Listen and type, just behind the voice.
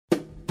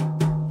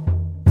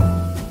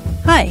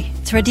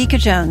it's Radhika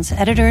Jones,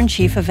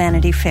 Editor-in-Chief of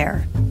Vanity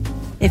Fair.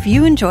 If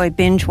you enjoy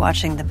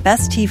binge-watching the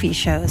best TV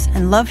shows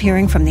and love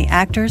hearing from the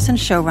actors and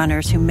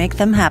showrunners who make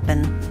them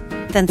happen,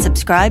 then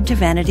subscribe to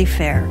Vanity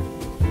Fair.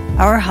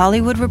 Our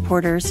Hollywood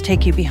reporters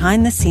take you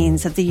behind the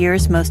scenes of the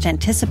year's most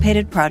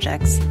anticipated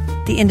projects,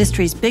 the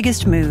industry's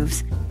biggest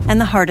moves, and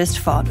the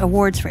hardest-fought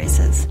awards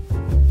races.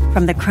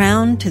 From The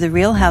Crown to The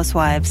Real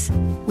Housewives,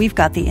 we've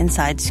got the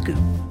inside scoop.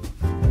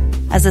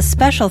 As a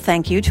special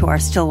thank you to our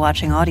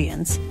still-watching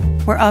audience,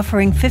 we're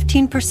offering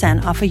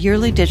 15% off a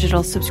yearly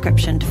digital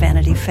subscription to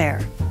Vanity Fair.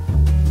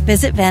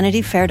 Visit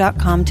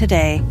vanityfair.com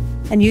today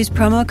and use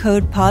promo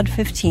code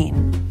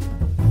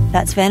POD15.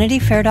 That's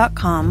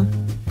vanityfair.com,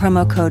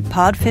 promo code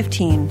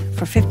POD15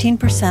 for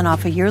 15%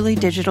 off a yearly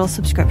digital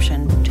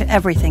subscription to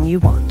everything you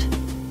want.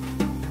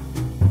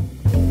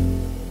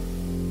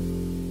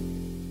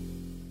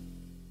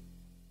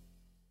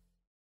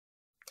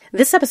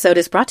 This episode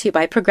is brought to you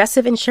by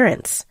Progressive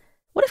Insurance.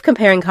 What if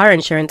comparing car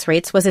insurance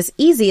rates was as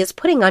easy as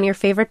putting on your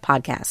favorite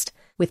podcast?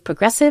 With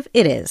Progressive,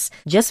 it is.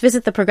 Just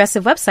visit the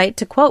Progressive website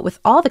to quote with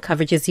all the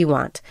coverages you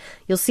want.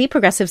 You'll see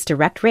Progressive's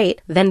direct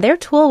rate, then their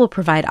tool will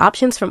provide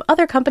options from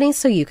other companies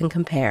so you can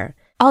compare.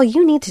 All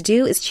you need to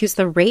do is choose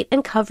the rate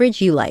and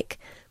coverage you like.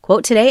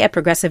 Quote today at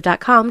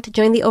Progressive.com to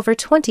join the over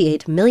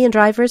 28 million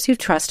drivers who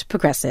trust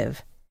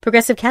Progressive.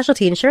 Progressive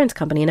Casualty Insurance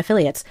Company and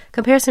Affiliates.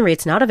 Comparison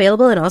rates not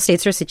available in all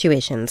states or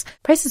situations.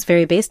 Prices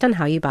vary based on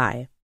how you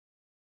buy.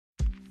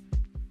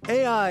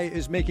 AI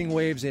is making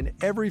waves in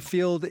every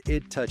field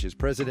it touches.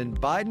 President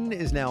Biden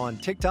is now on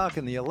TikTok,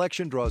 and the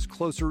election draws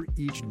closer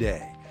each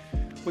day.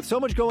 With so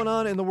much going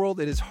on in the world,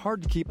 it is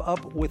hard to keep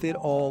up with it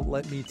all,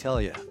 let me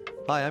tell you.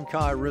 Hi, I'm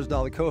Kai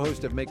Rizdal, the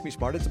co-host of Make Me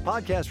Smart. It's a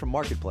podcast from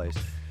Marketplace.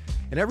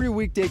 And every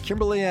weekday,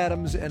 Kimberly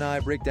Adams and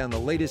I break down the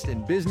latest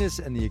in business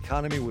and the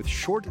economy with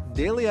short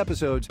daily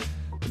episodes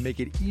to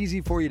make it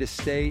easy for you to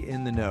stay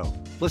in the know.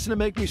 Listen to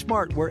Make Me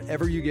Smart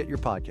wherever you get your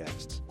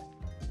podcasts.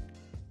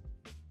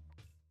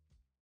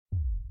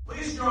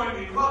 Please join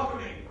me in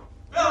welcoming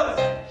Phyllis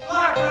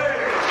Schlafly.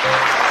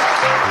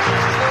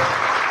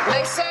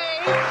 They say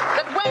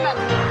that women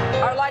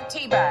are like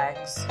tea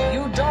bags.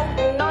 You don't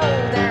know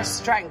their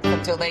strength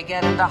until they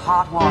get into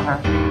hot water.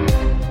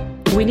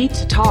 We need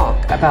to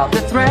talk about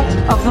the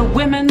threat of the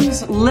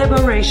women's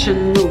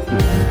liberation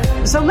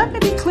movement. So let me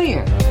be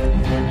clear.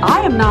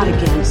 I am not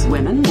against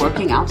women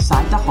working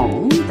outside the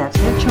home. That's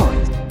their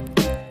choice.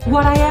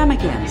 What I am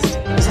against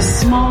is a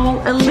small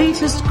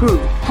elitist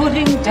group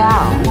putting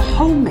down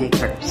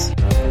homemakers.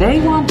 They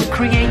want to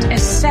create a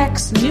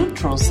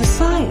sex-neutral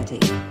society,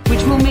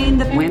 which will mean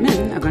that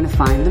women are going to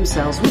find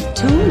themselves with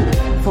 2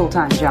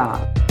 full-time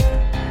jobs.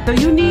 So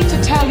you need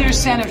to tell your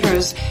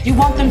senators you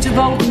want them to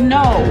vote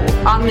no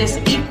on this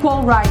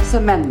Equal Rights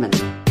Amendment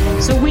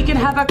so we can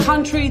have a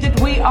country that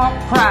we are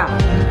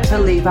proud to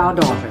leave our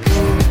daughters.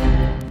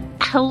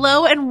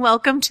 Hello and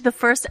welcome to the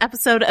first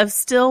episode of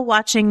Still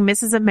Watching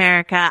Mrs.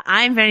 America.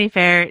 I'm Vanity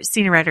Fair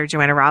senior writer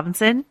Joanna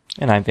Robinson.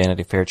 And I'm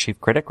Vanity Fair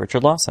chief critic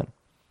Richard Lawson.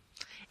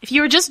 If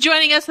you were just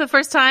joining us for the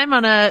first time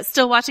on a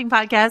Still Watching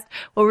podcast,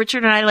 what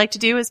Richard and I like to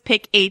do is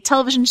pick a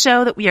television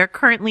show that we are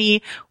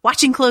currently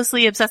watching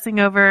closely,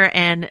 obsessing over,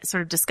 and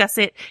sort of discuss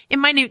it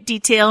in minute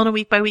detail on a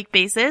week-by-week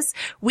basis.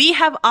 We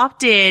have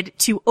opted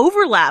to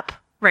overlap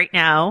right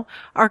now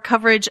our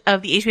coverage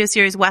of the HBO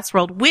series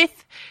Westworld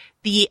with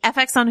the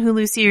FX on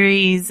Hulu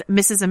series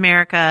Mrs.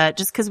 America,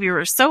 just because we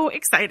were so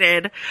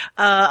excited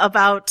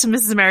about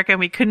Mrs. America and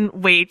we couldn't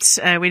wait.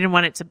 We didn't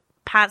want it to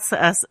pass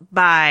us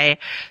by.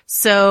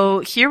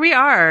 So here we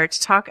are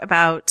to talk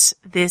about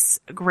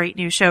this great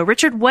new show.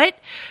 Richard, what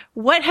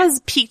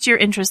has piqued your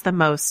interest the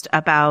most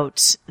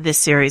about this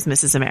series,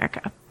 Mrs.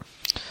 America?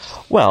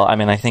 Well, I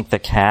mean, I think the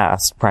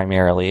cast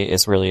primarily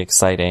is really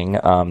exciting.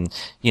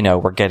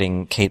 We're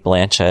getting Cate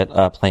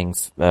Blanchett playing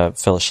Phyllis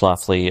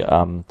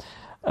Schlafly.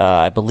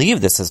 I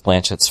believe this is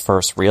Blanchett's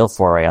first real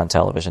foray on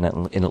television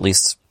in at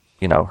least,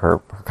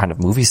 her kind of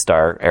movie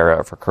star era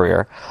of her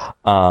career.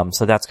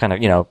 So that's kind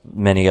of,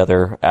 many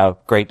other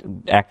great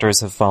actors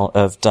have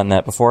done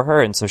that before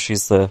her. And so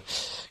she's the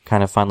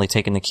kind of finally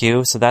taken the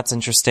cue. So that's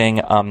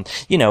interesting.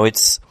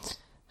 It's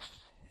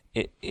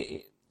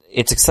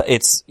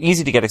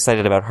easy to get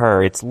excited about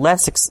her. It's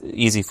less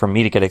easy for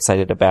me to get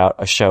excited about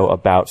a show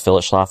about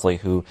Phyllis Schlafly,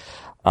 who,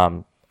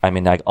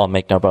 I'll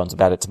make no bones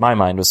about it, to my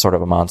mind, was sort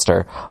of a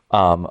monster.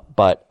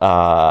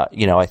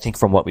 I think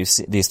from what we've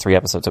seen, these 3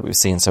 episodes that we've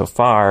seen so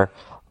far,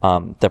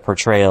 the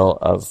portrayal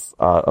of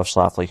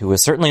Schlafly, who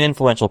is certainly an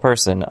influential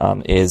person,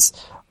 is,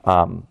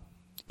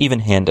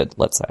 even-handed,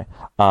 let's say.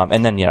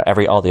 And then,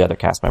 all the other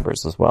cast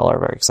members as well are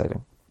very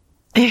exciting.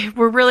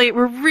 We're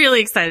really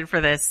excited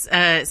for this,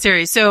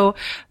 series. So,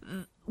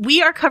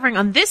 we are covering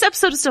on this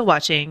episode of Still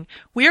Watching.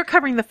 We are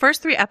covering the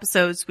first 3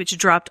 episodes, which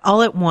dropped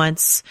all at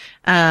once,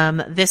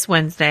 this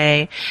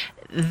Wednesday.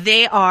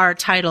 They are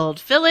titled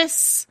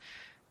Phyllis,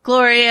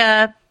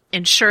 Gloria,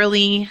 and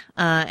Shirley.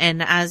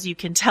 And as you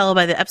can tell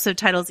by the episode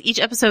titles, each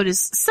episode is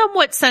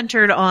somewhat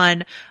centered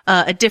on,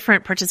 a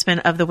different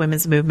participant of the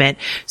women's movement.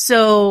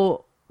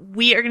 So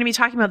we are going to be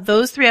talking about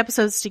those 3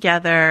 episodes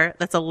together.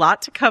 That's a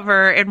lot to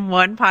cover in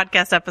one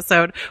podcast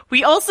episode.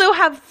 We also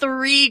have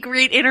 3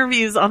 great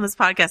interviews on this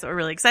podcast that we're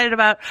really excited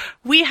about.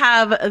 We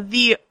have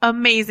the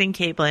amazing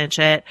Cate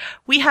Blanchett.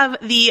 We have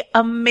the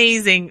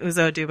amazing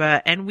Uzo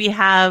Aduba, and we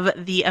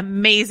have the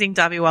amazing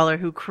Dahvi Waller,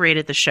 who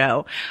created the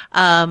show.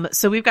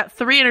 So we've got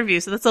 3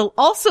 interviews. So that's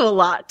also a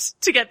lot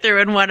to get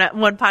through in one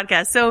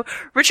podcast. So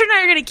Richard and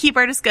I are going to keep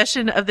our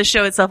discussion of the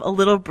show itself a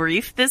little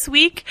brief this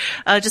week,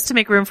 just to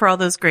make room for all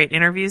those great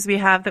interviews we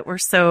have that we're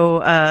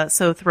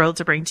so thrilled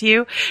to bring to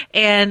you.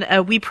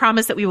 And we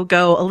promise that we will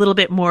go a little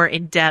bit more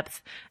in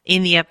depth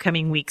in the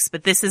upcoming weeks,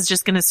 but this is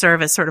just going to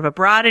serve as sort of a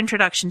broad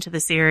introduction to the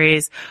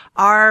series.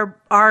 Our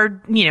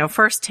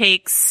first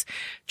takes,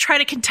 try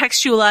to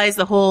contextualize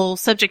the whole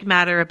subject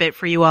matter a bit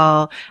for you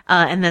all,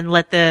 and then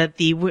let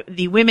the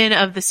women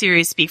of the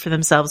series speak for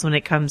themselves when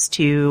it comes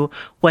to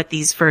what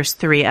these first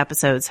 3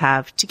 episodes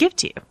have to give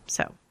to you.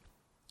 So,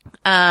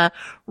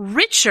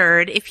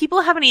 Richard, if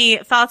people have any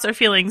thoughts or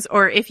feelings,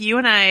 or if you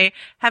and I,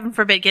 heaven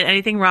forbid, get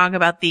anything wrong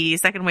about the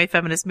second wave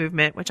feminist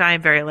movement, which I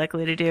am very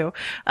likely to do,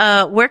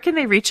 where can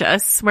they reach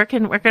us? Where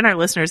can our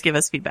listeners give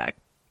us feedback?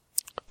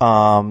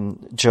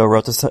 Joe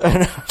wrote this,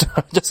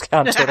 just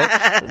on Twitter.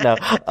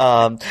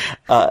 No.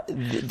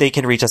 They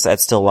can reach us at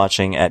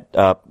stillwatching at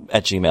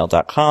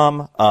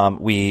gmail.com.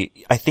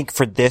 I think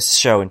for this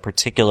show in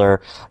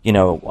particular,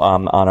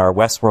 on our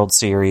Westworld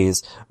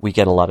series, we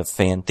get a lot of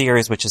fan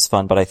theories, which is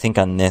fun, but I think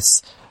on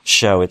this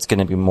show, it's going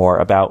to be more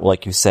about,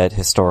 like you said,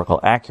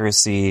 historical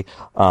accuracy.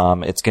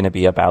 It's going to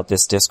be about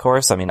this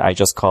discourse. I mean, I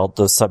just called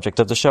the subject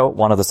of the show,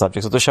 one of the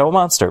subjects of the show, a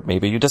monster.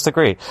 Maybe you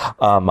disagree.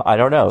 I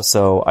don't know.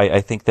 So I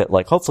think that,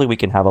 hopefully we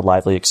can have a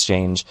lively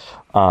exchange,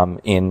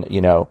 in,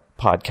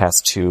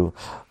 podcast to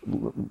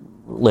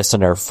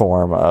listener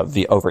form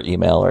over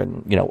email, or,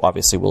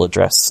 obviously we'll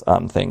address,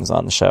 things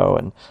on the show.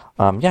 And,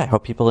 I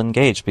hope people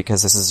engage,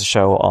 because this is a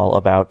show all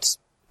about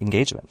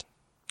engagement.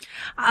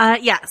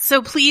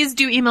 So please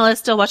do email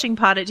us,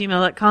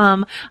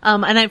 stillwatchingpod@gmail.com.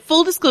 And I,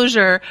 full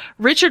disclosure,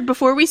 Richard,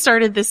 before we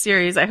started this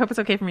series, I hope it's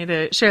okay for me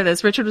to share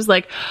this. Richard was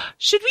like,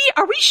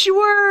 are we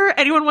sure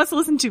anyone wants to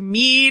listen to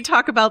me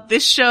talk about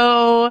this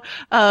show,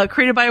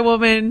 created by a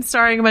woman,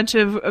 starring a bunch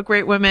of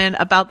great women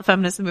about the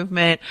feminist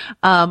movement?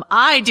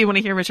 I do want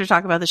to hear Richard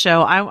talk about the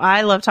show.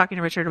 I love talking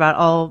to Richard about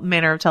all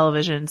manner of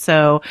television.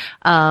 So,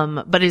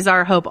 but it is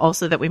our hope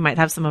also that we might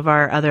have some of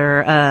our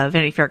other,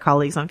 Vanity Fair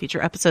colleagues on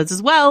future episodes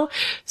as well.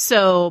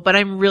 So, but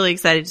I'm really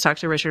excited to talk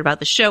to Richard about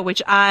the show,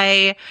 which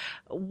I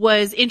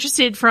was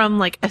interested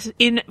from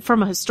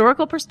from a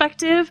historical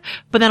perspective,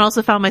 but then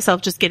also found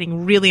myself just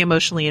getting really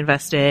emotionally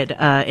invested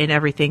in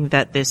everything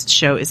that this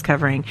show is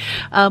covering.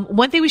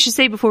 One thing we should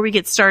say before we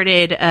get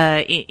started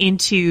we're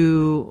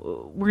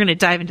going to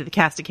dive into the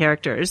cast of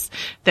characters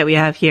that we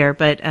have here,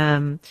 but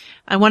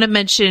I want to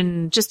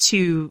mention, just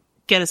to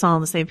get us all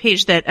on the same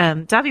page, that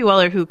Dahvi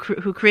Waller, who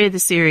created the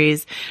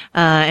series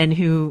and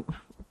who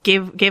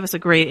gave us a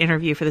great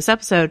interview for this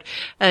episode.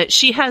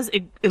 She has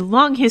a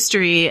long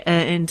history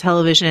in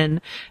television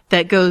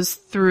that goes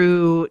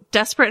through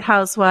Desperate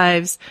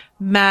Housewives,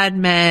 Mad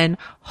Men,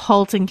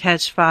 Halt and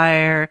Catch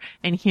Fire,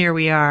 and here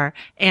we are.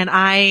 And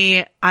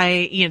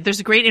there's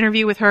a great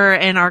interview with her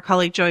and our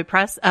colleague Joey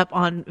Press up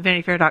on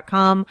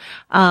vanityfair.com.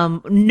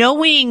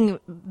 Knowing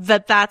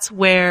that that's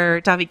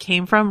where Dahvi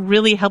came from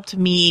really helped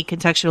me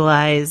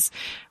contextualize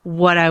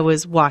what I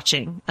was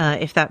watching,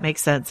 if that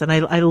makes sense. And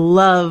I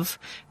love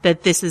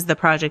that this is the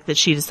project that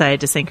she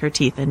decided to sink her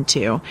teeth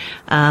into.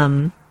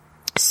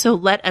 So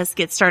let us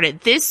get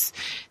started. This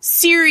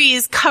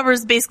series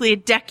covers basically a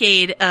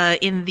decade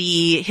in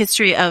the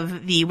history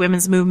of the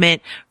women's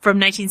movement from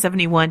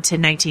 1971 to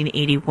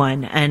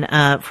 1981.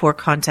 And for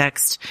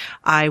context,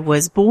 I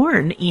was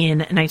born in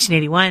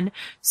 1981.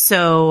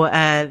 So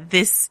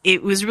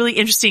it was really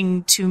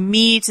interesting to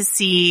me to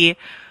see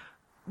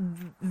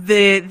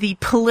the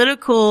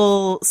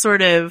political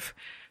sort of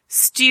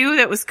stew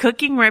that was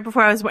cooking right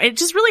before I was born. It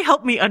just really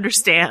helped me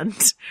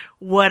understand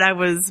what I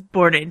was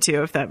born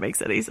into, if that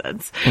makes any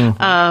sense,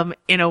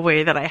 in a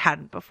way that I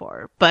hadn't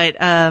before. But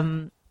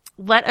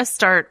let us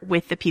start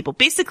with the people.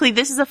 Basically,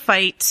 this is a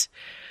fight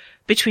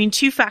between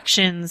 2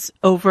 factions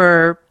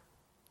over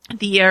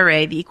the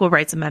ERA, the Equal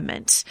Rights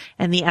Amendment,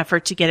 and the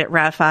effort to get it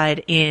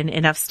ratified in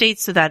enough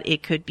states so that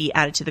it could be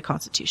added to the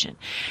Constitution.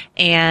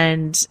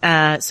 And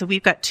so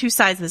we've got 2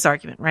 sides of this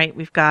argument, right?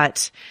 We've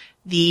got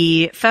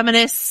the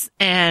feminists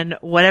and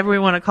whatever we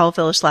want to call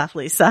Phyllis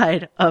Schlafly's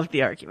side of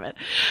the argument.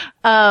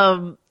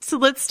 So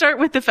let's start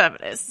with the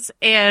feminists.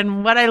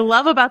 And what I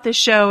love about this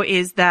show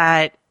is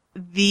that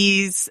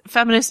these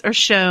feminists are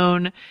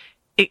shown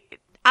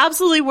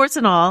absolutely warts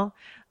and all,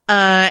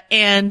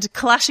 and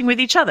clashing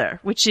with each other,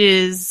 which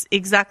is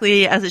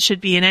exactly as it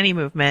should be in any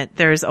movement.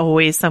 There's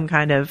always some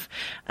kind of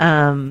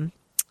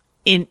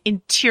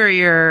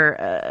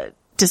interior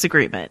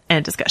disagreement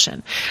and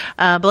discussion.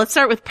 But let's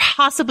start with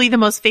possibly the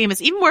most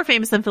famous, even more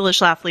famous than Phyllis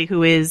Schlafly,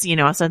 who is,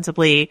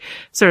 ostensibly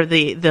sort of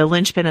the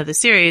linchpin of the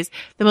series.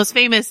 The most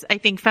famous, I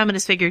think,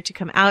 feminist figure to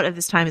come out of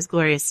this time is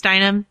Gloria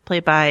Steinem,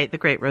 played by the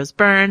great Rose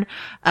Byrne.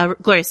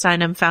 Gloria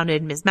Steinem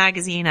founded Ms.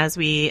 Magazine, as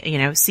we,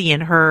 see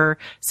in her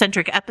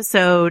centric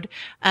episode.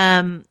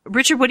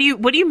 Richard, what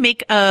do you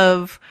make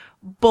of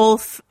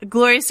both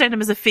Gloria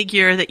Steinem as a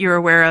figure that you're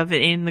aware of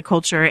in the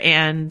culture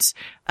and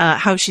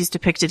how she's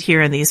depicted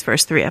here in these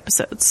first 3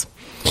 episodes?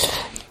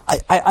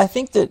 I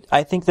think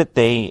that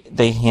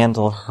they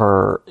handle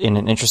her in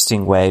an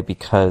interesting way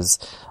because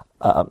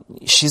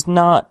she's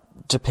not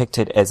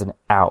depicted as an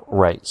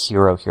outright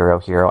hero.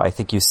 I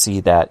think you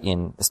see that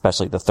in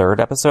especially the 3rd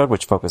episode,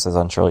 which focuses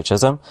on Shirley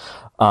Chisholm,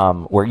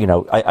 where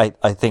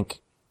I think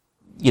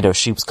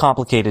she was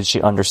complicated.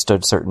 She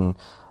understood certain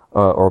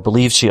or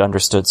believed she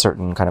understood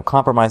certain kind of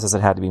compromises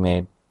that had to be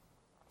made.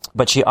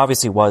 But she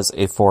obviously was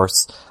a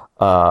force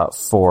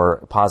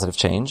for positive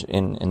change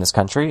in this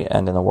country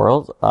and in the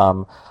world.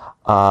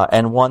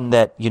 And one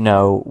that,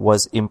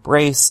 was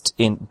embraced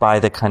by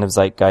the kind of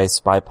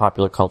zeitgeist, by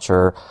popular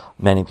culture.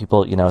 Many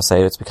people,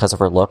 say it's because of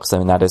her looks. I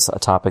mean, that is a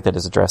topic that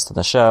is addressed in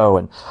the show.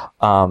 And,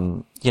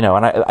 and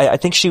I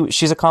think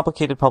she's a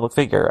complicated public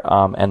figure.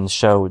 And the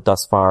show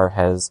thus far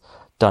has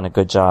done a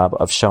good job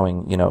of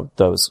showing,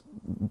 those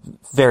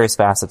various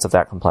facets of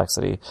that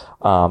complexity.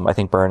 I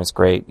think Byrne is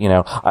great.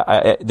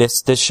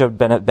 This show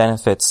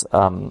benefits,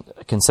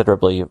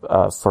 considerably,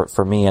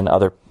 for me and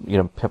other,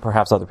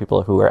 perhaps other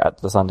people who were at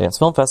the Sundance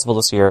Film Festival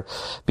this year,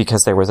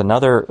 because there was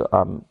another,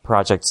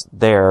 project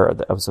there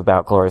that was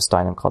about Gloria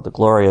Steinem called The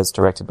Glorias,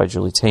 directed by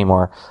Julie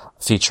Taymor,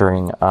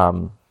 featuring,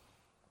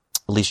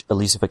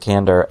 Alicia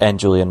Vikander and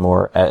Julianne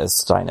Moore as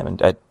Steinem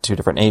at 2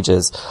 different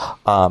ages.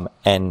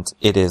 And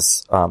it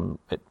is,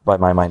 by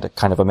my mind, a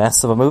kind of a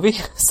mess of a movie.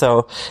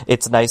 So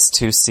it's nice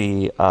to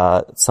see,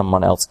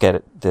 someone else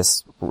get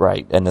this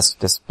right and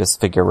this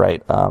figure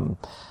right,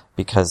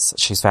 because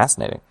she's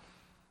fascinating.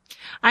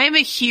 I am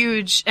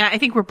I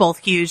think we're both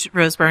huge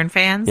Rose Byrne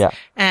fans. Yeah.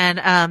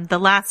 And, the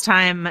last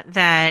time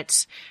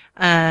that,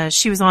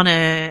 she was on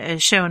a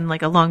show in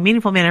like a long,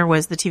 meaningful manner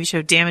was the TV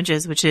show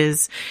Damages, which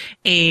is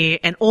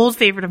an old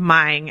favorite of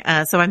mine.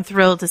 So I'm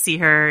thrilled to see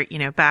her,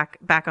 back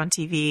on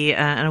TV,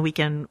 on a week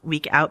in,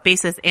 week out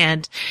basis.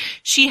 And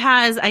she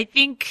has, I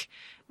think,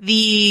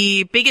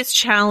 the biggest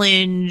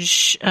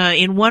challenge,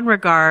 in one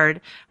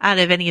regard out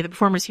of any of the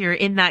performers here,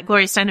 in that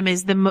Gloria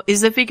Steinem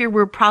is the figure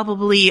we're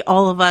probably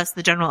all of us,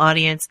 the general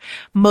audience,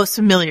 most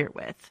familiar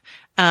with.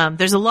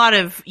 There's a lot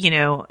of,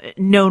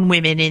 known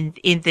women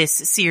in this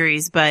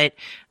series, but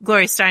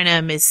Gloria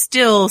Steinem is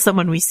still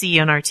someone we see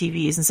on our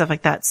TVs and stuff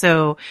like that.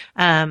 So,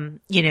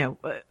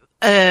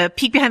 a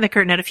peek behind the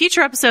curtain at a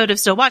future episode of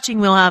Still Watching,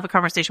 we'll have a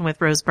conversation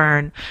with Rose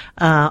Byrne,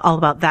 all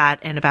about that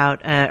and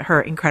about,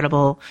 her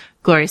incredible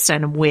Gloria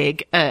Steinem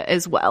wig,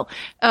 as well.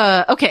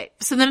 Okay.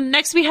 So then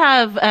next we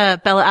have,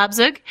 Bella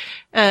Abzug,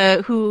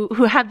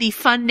 who had the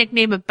fun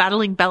nickname of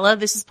Battling Bella.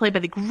 This is played by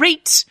the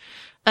great,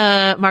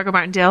 Margot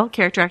Martindale,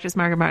 character actress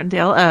Margot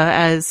Martindale,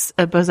 as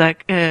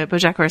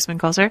BoJack Horseman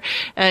calls her.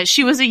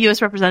 She was a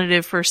U.S.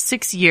 representative for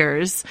 6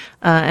 years,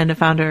 and a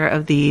founder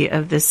of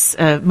this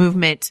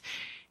movement.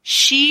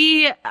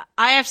 I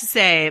have to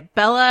say,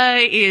 Bella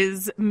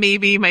is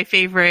maybe my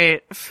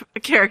favorite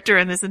character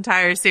in this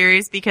entire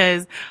series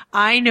because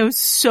I know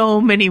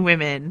so many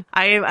women.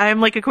 I'm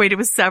like acquainted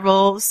with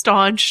several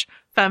staunch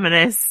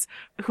feminists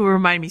who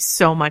remind me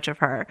so much of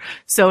her.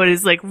 So it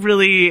is like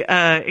really,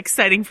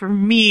 exciting for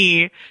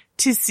me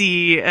to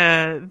see,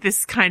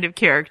 this kind of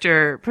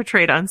character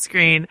portrayed on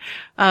screen.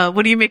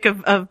 What do you make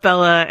of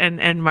Bella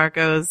and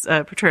Marco's,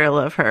 portrayal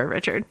of her,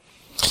 Richard?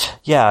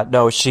 Yeah,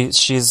 no,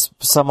 she's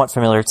somewhat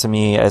familiar to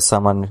me as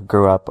someone who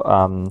grew up,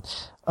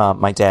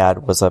 my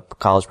dad was a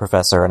college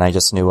professor and I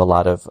just knew a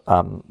lot of,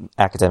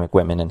 academic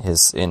women in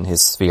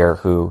his sphere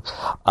who,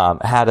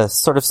 had a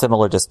sort of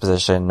similar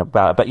disposition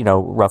but,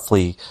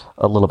 roughly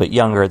a little bit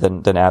younger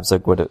than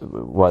Abzug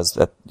was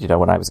at,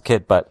 when I was a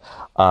kid. But,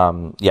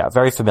 yeah,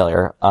 very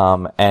familiar.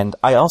 And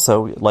I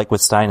also, like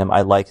with Steinem,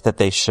 I like that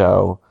they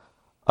show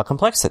a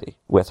complexity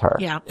with her.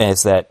 Yeah.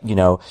 Is that,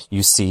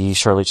 you see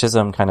Shirley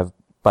Chisholm kind of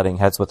butting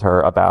heads with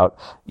her about,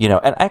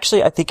 and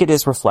actually I think it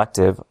is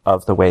reflective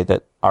of the way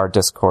that our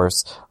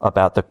discourse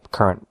about the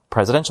current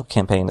presidential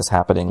campaign is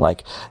happening.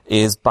 Like,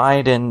 is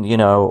Biden,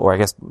 or I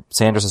guess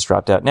Sanders has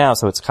dropped out now,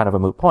 so it's kind of a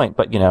moot point,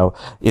 but,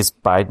 is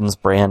Biden's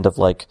brand of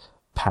like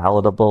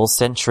palatable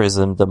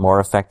centrism the more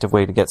effective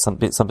way to get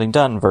something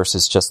done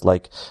versus just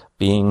like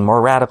being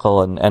more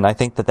radical? And I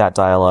think that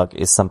dialogue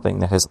is something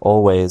that has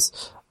always,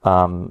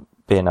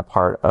 been a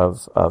part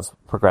of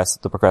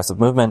the progressive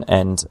movement.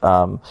 And,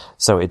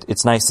 so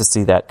it's nice to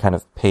see that kind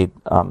of paid,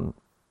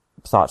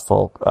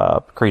 thoughtful,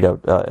 credo,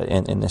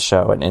 in this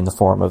show and in the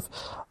form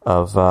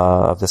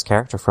of this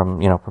character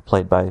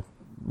played by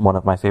one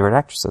of my favorite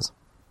actresses.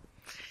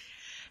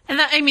 And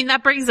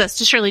that brings us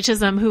to Shirley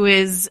Chisholm, who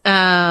is,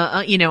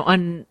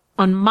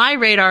 on my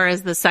radar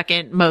as the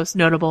second most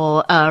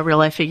notable real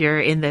life figure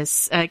in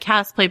this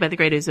cast, played by the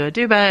great Uzo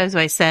Aduba. As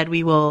I said,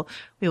 we will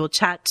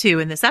chat to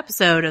in this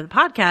episode of the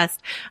podcast.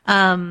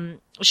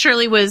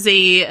 Shirley was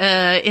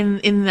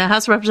in the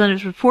House of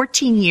Representatives for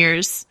 14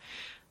 years.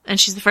 And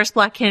she's the first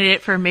black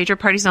candidate for a major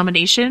party's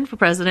nomination for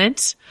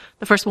president,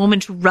 the first woman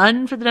to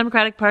run for the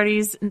Democratic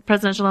Party's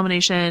presidential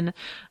nomination,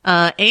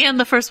 and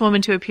the first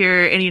woman to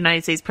appear in a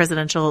United States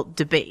presidential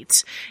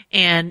debate.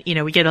 And, you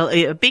know, we get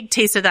a big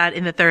taste of that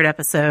in the third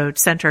episode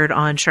centered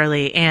on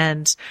Shirley.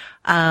 And,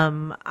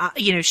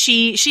 you know,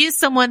 she is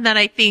someone that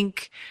I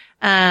think,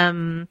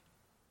 was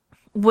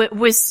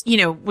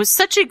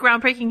such a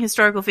groundbreaking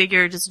historical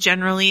figure just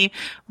generally,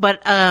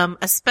 but,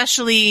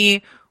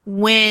 especially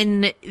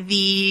when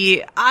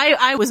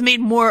I was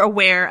made more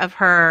aware of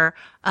her,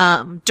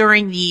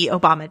 during the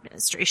Obama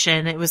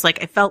administration. It was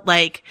like, I felt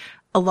like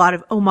a lot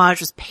of homage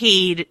was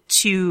paid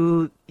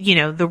to, you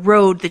know, the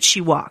road that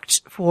she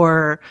walked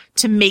to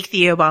make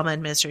the Obama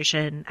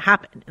administration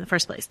happen in the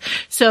first place.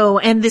 So,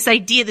 and this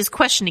idea, this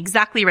question,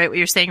 exactly right what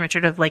you're saying,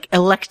 Richard, of like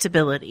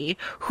electability,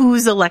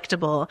 who's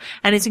electable.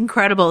 And it's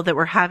incredible that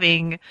we're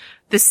having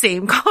the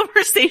same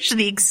conversation,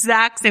 the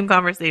exact same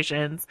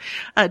conversations,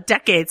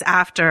 decades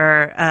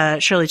after,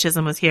 Shirley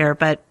Chisholm was here.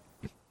 But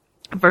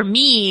for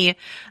me,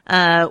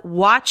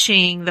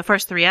 watching the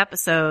first 3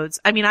 episodes,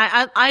 I mean,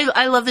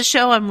 I love the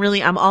show.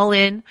 I'm all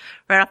in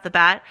right off the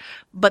bat.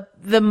 But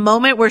the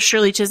moment where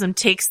Shirley Chisholm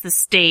takes the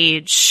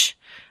stage,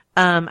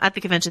 at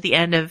the convention at the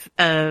end of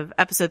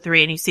episode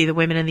 3, and you see the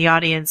women in the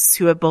audience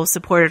who have both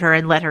supported her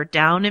and let her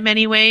down in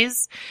many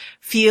ways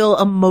feel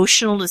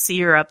emotional to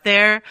see her up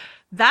there.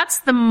 That's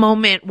the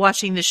moment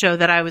watching the show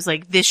that I was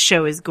like, this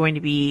show is going to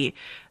be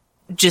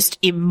just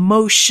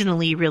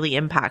emotionally really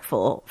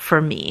impactful for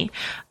me.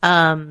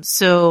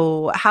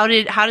 So how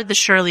did the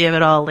Shirley of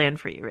it all land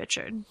for you,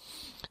 Richard?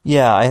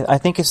 Yeah, I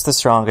think it's the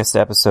strongest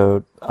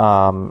episode,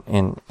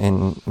 in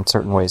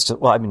certain ways.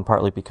 Well, I mean,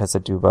 partly because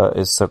Aduba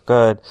is so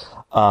good.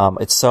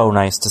 It's so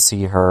nice to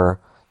see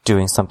her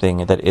doing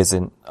something that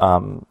isn't,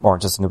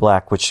 Orange is the New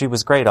Black, which she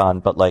was great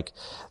on, but like,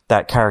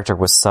 that character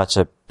was such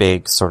a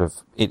big sort of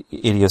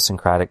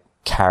idiosyncratic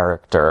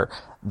character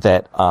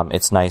that,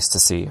 it's nice to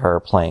see her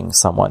playing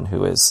someone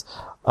who is,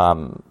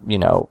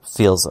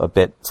 feels a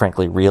bit,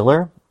 frankly,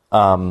 realer.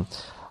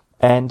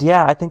 And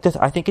yeah, I think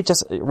it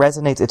just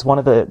resonates. It's one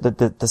of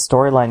the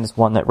storyline is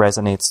one that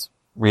resonates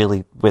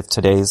really with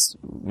today's,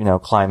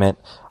 climate.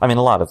 I mean,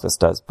 a lot of this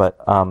does, but,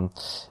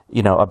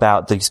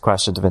 about these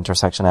questions of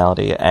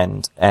intersectionality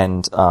and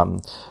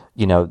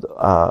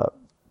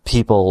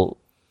people,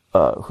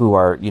 who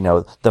are,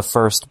 the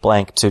first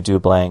blank to do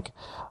blank,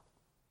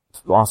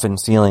 often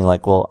feeling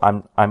like, well,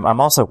 I'm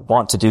also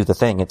want to do the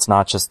thing.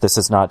 This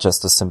is not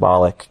just a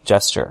symbolic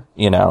gesture,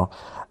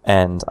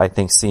 and I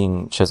think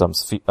seeing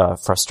Chisholm's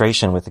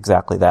frustration with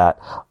exactly that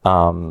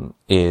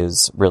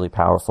is really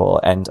powerful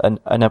and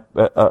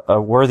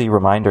a worthy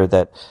reminder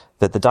that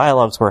the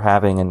dialogues we're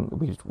having,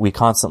 and we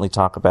constantly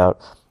talk about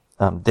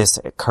this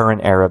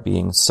current era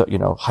being so,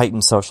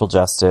 heightened social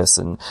justice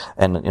and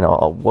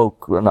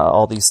woke and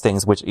all these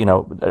things which,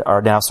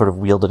 are now sort of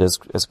wielded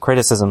as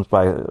criticisms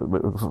by a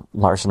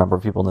large number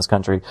of people in this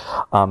country.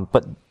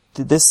 But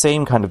this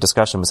same kind of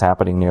discussion was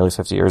happening nearly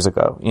 50 years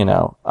ago,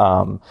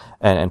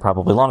 and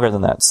probably longer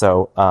than that.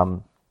 So,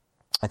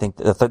 I think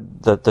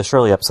the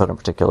Shirley episode in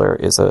particular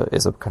is a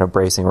kind of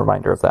bracing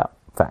reminder of that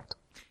fact.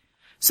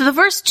 So the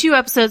first 2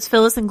 episodes,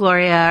 Phyllis and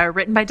Gloria, are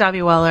written by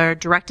Dahvi Waller,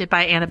 directed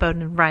by Anna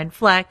Boden and Ryan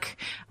Fleck.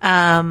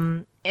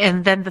 And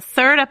then the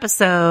third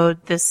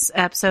episode, this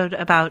episode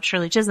about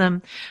Shirley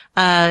Chisholm,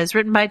 is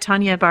written by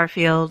Tanya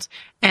Barfield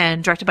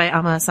and directed by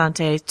Amma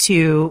Asante,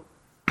 2,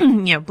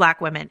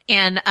 black women.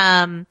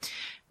 And,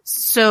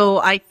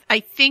 so I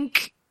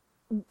think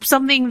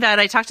something that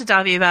I talked to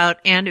Dahvi about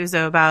and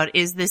Uzo about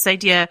is this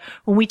idea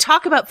when we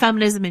talk about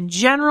feminism in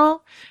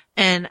general,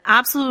 and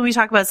absolutely when we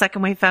talk about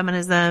second wave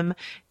feminism,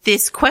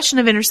 this question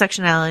of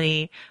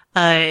intersectionality,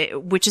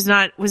 which is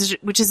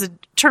a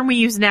term we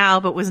use now,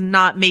 but was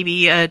not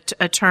maybe a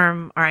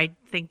term, or I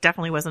think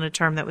definitely wasn't a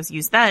term that was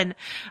used then,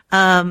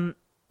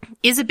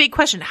 is a big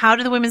question. How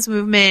did the women's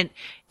movement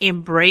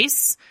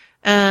embrace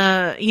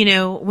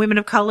women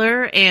of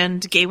color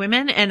and gay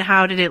women, and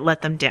how did it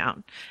let them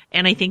down?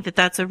 And I think that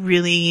that's a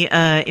really,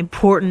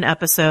 important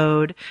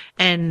episode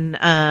and,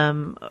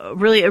 a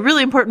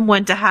really important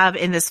one to have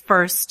in this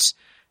first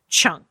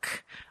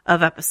chunk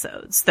of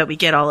episodes that we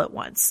get all at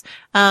once.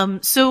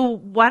 So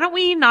why don't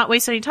we not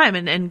waste any time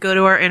and go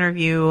to our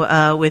interview,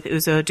 with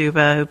Uzo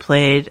Aduba, who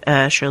played,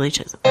 Shirley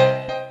Chisholm.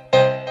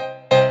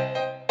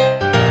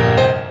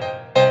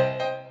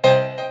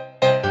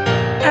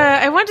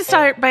 To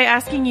start by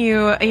asking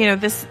you,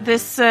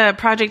 this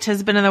project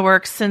has been in the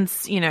works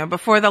since,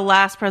 before the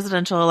last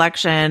presidential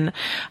election.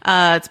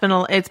 It's been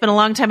a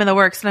long time in the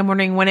works, and I'm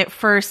wondering when it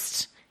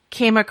first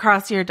came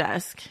across your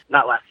desk?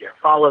 Not last year,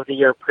 fall of the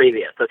year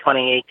previous, so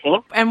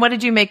 2018. And what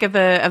did you make of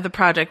the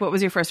project? What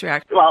was your first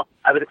reaction? Well,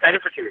 I was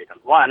excited for two reasons.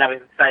 One, I was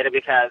excited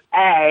because,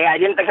 A, I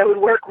didn't think I would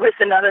work with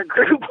another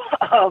group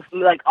of,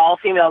 like,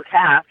 all-female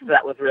cast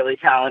that was really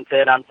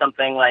talented on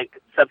something,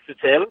 like,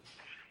 substantive.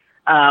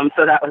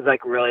 So that was,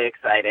 like, really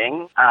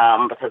exciting,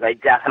 because I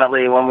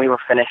definitely, when we were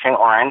finishing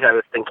Orange, I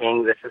was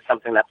thinking this is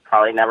something that's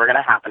probably never going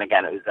to happen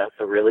again, Uzo,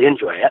 so really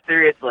enjoy it.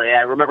 Seriously,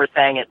 I remember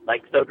saying it,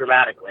 like, so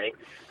dramatically,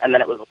 and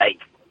then it was like,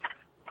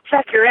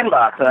 check your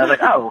inbox, and I was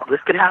like, oh, this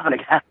could happen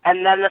again.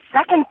 And then the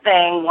second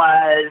thing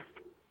was,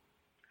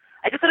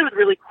 I just thought it was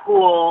really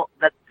cool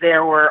that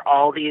there were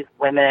all these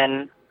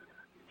women,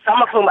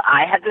 some of whom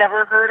I had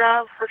never heard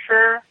of, for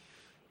sure,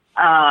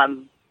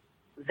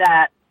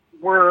 that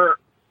were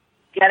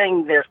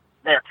getting their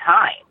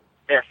time,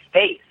 their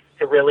space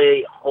to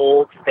really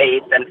hold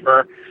space, and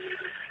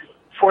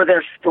for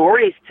their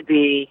stories to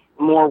be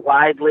more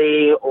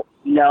widely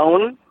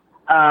known.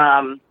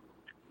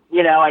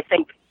 I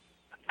think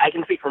I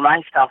can speak for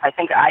myself. I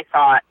think I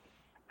thought,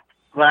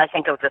 when I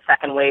think of the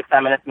second wave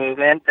feminist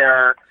movement, there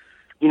are,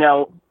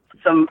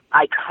 some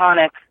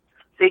iconic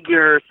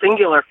figures,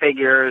 singular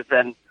figures,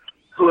 and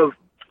who have,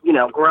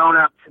 grown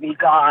up to be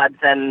gods,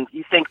 and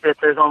you think that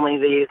there's only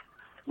these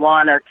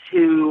one or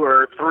two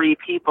or three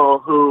people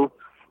who,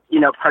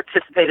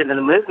 participated in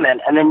the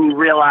movement, and then you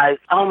realize,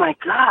 oh my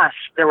gosh,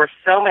 there were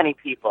so many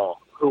people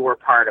who were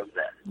part of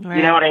this. Right.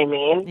 You know what I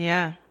mean?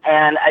 Yeah.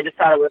 And I just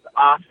thought it was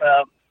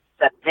awesome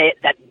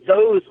that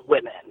those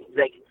women,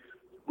 like,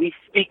 we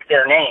speak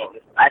their names.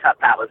 I thought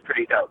that was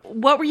pretty dope.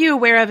 What were you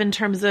aware of in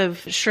terms of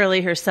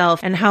Shirley herself,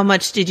 and how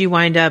much did you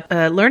wind up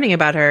learning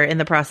about her in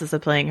the process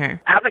of playing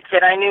her? As a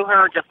kid, I knew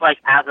her just, like,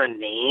 as a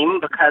name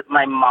because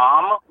my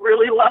mom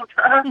really loved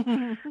her,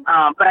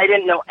 but I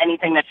didn't know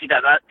anything that she did.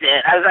 I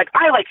was like,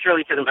 I like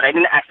Shirley Chisholm, but I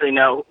didn't actually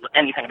know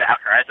anything about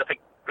her. I was just like,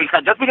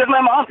 because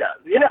my mom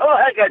does,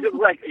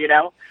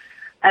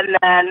 And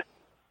then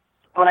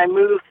when I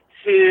moved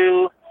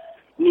to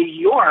New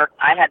York,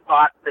 I had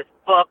bought this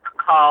book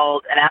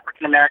called An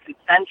African American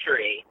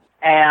Century,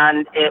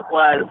 and it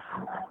was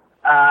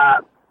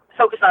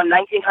focused on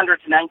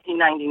 1900 to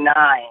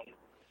 1999,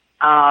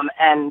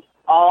 and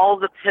all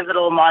the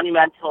pivotal,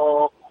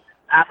 monumental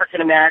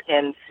African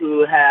Americans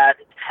who had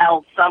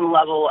held some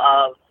level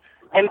of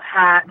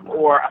impact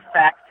or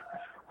effect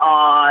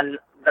on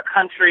the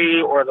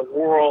country or the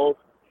world.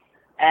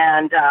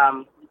 And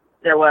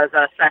there was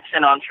a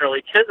section on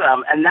Shirley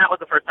Chisholm, and that was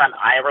the first time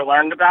I ever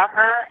learned about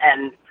her.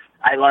 And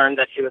I learned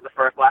that she was the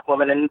first black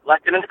woman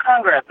elected into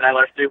Congress, and I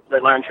learned she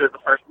was the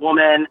first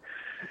woman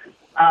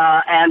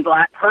and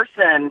black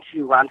person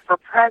to run for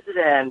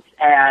president,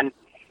 and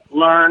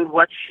learned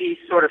what she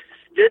sort of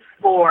stood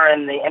for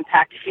and the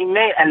impact she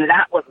made. And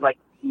that was like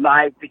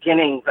my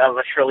beginnings of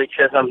a Shirley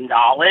Chisholm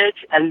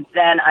knowledge. And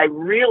then I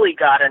really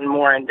got in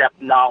more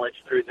in-depth knowledge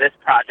through this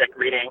project,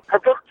 reading her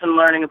books and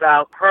learning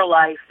about her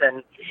life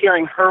and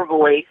hearing her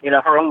voice,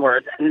 her own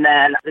words, and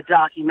then the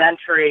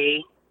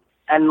documentary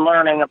and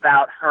learning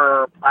about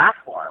her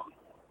platform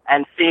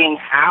and seeing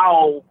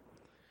how,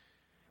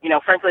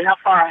 frankly, how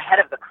far ahead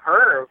of the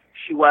curve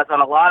she was on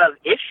a lot of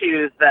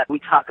issues that we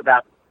talk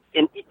about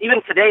in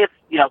even today's,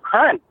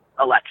 current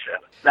election,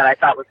 that I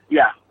thought was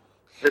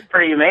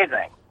pretty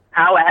amazing.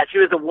 How ahead she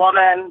was, a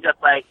woman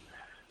just like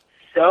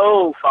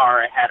so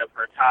far ahead of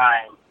her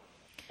time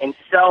in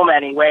so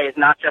many ways,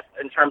 not just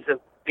in terms of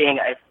being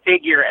a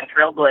figure and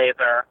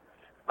trailblazer,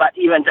 but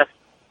even just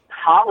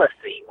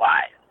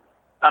policy-wise.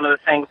 Some of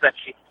the things that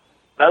she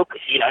spoke,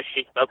 she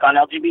spoke on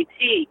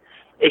LGBT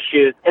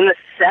issues in the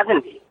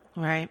 70s.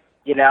 Right.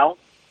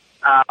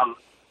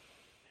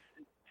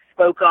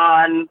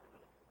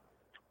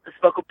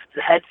 Spoke of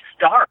Head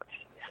Start.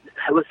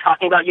 I was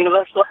talking about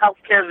universal health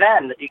care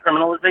then, the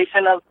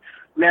decriminalization of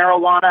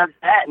marijuana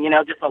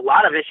then, just a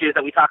lot of issues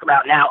that we talk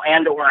about now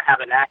and or have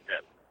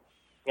enacted,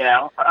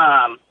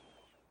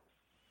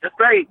 just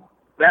very,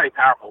 very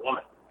powerful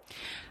woman.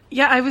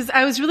 Yeah, I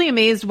was really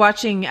amazed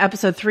watching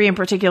episode 3 in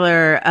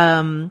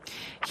particular,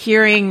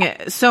 hearing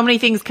so many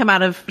things come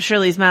out of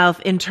Shirley's mouth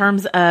in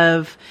terms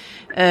of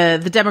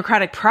the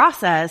democratic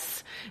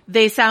process.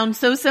 They sound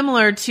so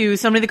similar to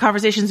so many of the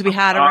conversations we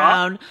had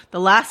around the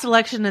last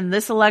election and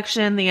this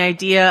election, the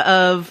idea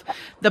of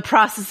the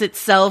process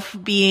itself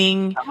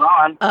being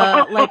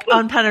like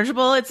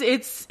unpenetrable.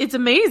 It's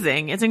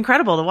amazing. It's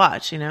incredible to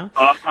watch,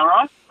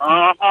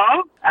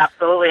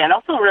 Absolutely. And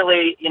also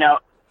really,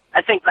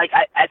 I think I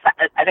thought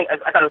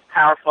it was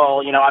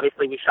powerful.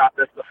 Obviously we shot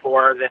this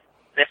before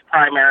this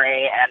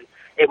primary, and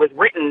it was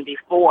written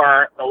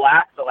before the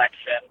last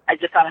election. I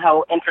just thought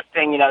how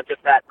interesting,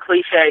 just that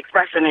cliche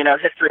expression,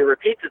 history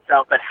repeats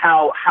itself, but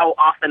how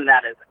often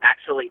that is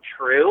actually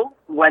true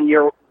when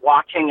you're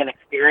watching and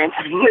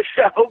experiencing the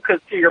show.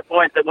 Because to your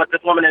point, that what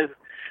this woman is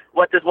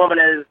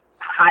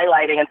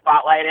highlighting and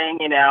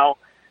spotlighting,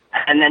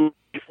 and then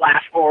you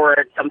flash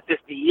forward some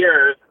 50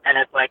 years, and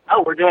it's like,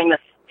 oh, we're doing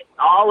this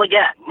all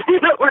again.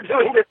 We're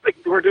doing this.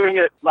 We're doing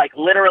it like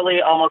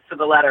literally almost to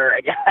the letter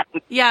again.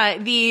 Yeah,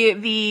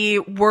 the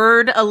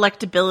word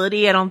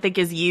electability I don't think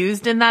is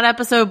used in that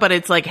episode, but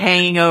it's like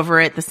hanging over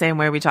it the same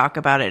way we talk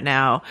about it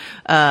now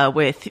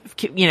with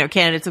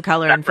candidates of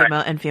color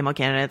and female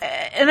candidates.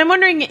 And I'm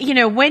wondering,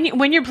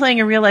 when you're playing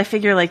a real life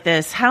figure like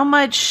this, how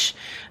much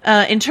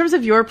in terms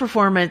of your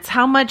performance,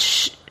 how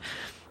much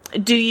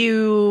do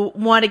you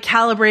want to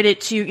calibrate it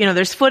to,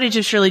 there's footage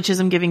of Shirley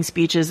Chisholm giving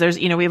speeches. There's,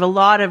 we have a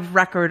lot of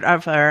record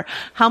of her.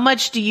 How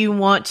much do you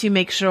want to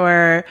make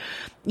sure,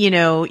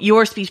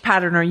 your speech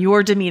pattern or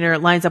your demeanor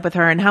lines up with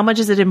her? And how much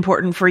is it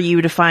important for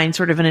you to find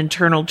sort of an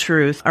internal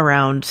truth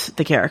around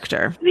the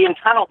character? The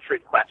internal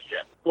truth question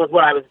was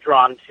what I was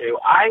drawn to.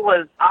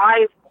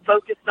 I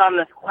focused on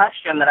this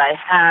question that I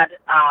had,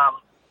 I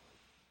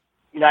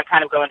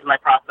kind of go into my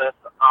process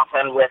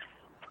often with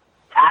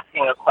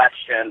asking a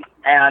question,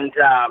 and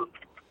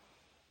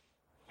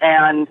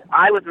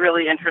I was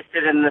really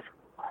interested in this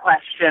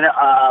question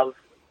of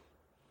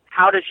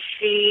how does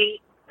she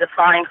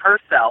define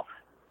herself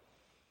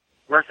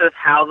versus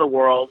how the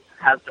world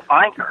has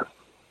defined her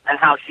and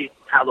how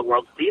the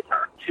world sees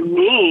her. To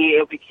me,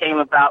 it became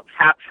about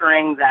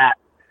capturing that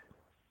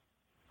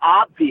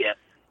obvious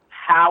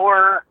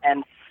power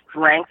and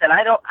strength, and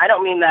I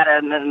don't mean that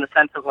in the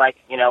sense of like,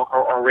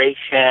 her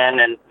oration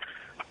and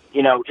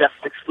just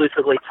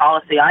exclusively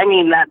policy. I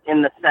mean that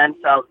in the sense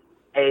of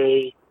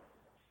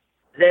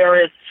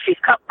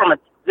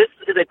this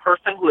is a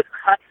person who is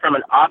cut from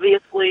an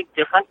obviously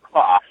different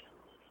cloth,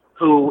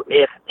 who,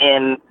 if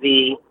in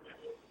the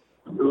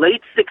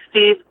late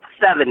 60s,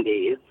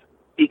 70s,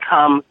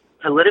 becomes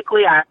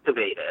politically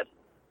activated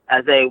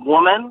as a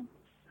woman,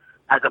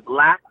 as a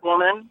black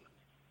woman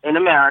in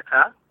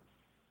America,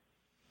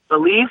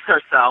 believes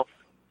herself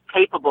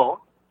capable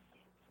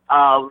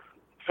of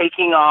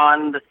taking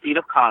on the seat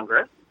of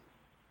Congress,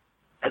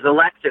 is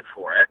elected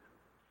for it,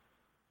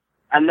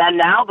 and then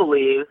now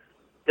believes,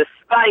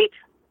 despite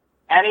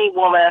any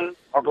woman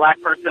or black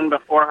person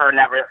before her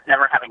never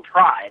having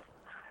tried,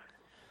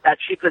 that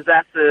she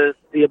possesses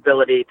the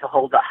ability to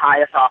hold the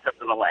highest office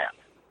in the land.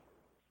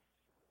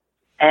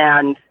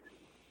 And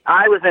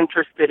I was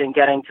interested in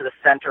getting to the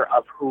center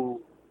of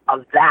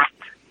that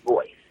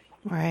voice.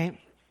 Right.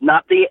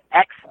 Not the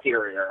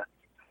exterior.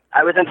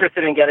 I was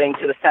interested in getting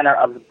to the center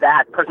of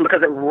that person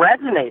because it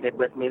resonated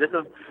with me. This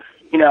is,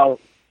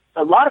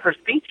 a lot of her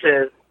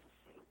speeches,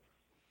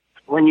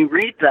 when you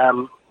read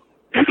them,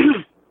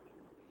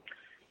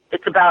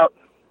 it's about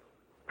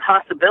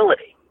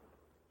possibility,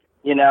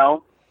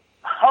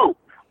 hope.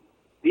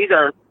 These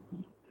are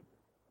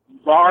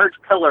large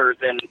pillars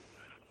in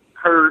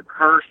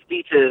her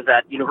speeches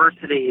at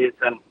universities,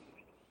 and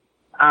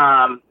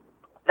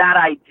that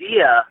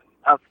idea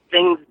of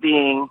things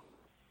being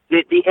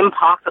the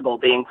impossible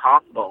being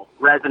possible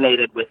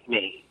resonated with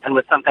me and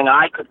was something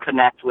I could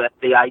connect with.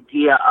 The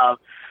idea of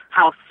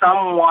how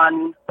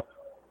someone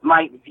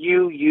might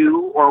view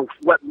you or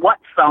what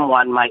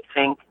someone might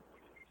think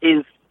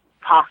is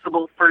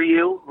possible for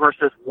you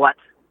versus what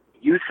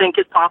you think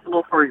is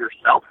possible for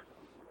yourself.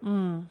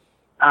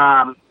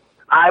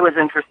 I was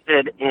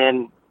interested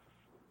in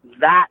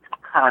that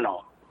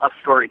kernel of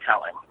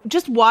storytelling.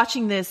 Just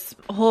watching this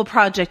whole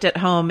project at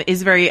home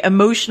is very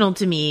emotional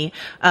to me,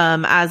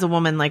 as a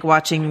woman, like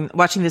watching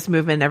this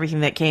movement and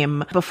everything that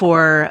came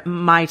before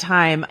my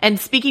time. And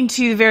speaking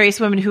to various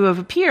women who have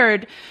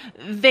appeared,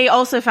 they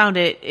also found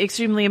it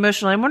extremely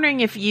emotional. I'm wondering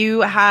if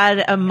you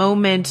had a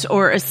moment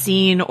or a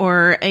scene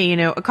or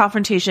a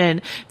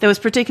confrontation that was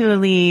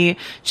particularly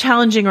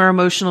challenging or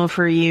emotional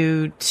for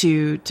you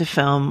to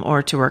film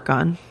or to work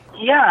on.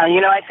 Yeah,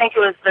 I think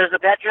there's a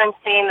bedroom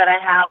scene that I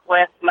have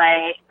with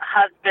my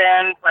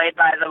husband, played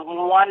by the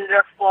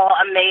wonderful,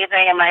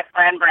 amazing, and my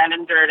friend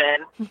Brandon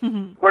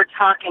Durden. We're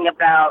talking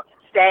about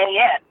staying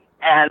in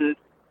and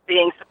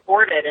being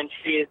supported, and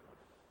she's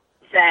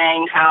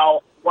saying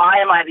why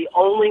am I the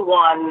only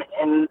one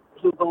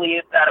who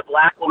believes that a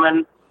black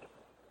woman,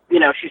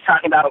 she's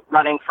talking about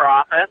running for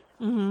office,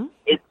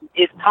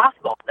 is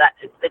possible, that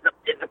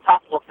it's a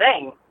possible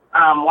thing.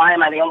 Why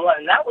am I the only one?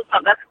 And that's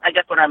I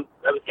guess what I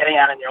was getting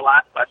at in your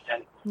last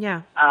question.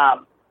 Yeah.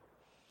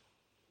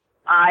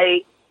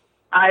 I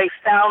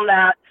found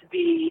that to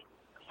be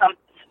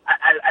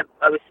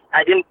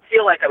I didn't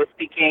feel like I was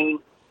speaking.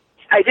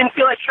 I didn't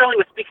feel like Shirley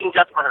was speaking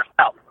just for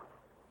herself.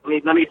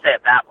 Let me say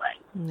it that way.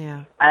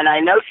 Yeah. And I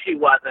know she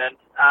wasn't.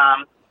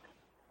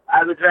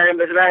 It was very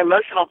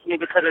emotional to me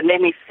because it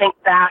made me think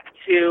back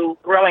to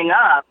growing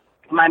up.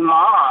 My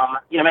mom,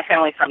 my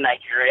family's from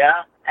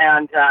Nigeria,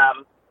 and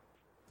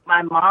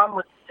my mom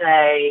would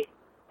say,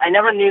 I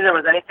never knew there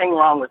was anything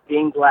wrong with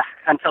being black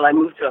until I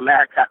moved to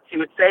America. She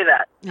would say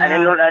that. Yeah. I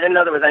didn't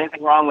know there was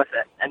anything wrong with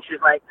it. And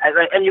she's like,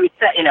 and you would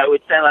say,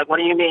 would say like, what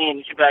do you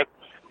mean? She'd be like,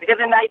 because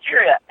in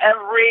Nigeria,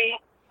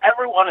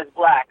 everyone is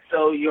black.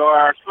 So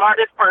your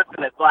smartest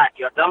person is black.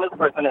 Your dumbest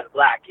person is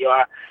black.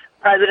 Your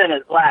president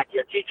is black.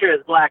 Your teacher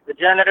is black. The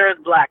janitor is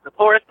black. The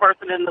poorest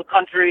person in the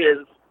country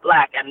is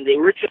black. And the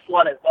richest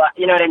one is black.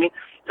 You know what I mean?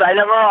 So I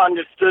never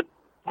understood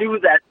knew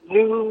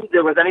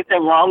there was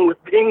anything wrong with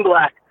being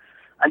black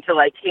until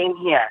I came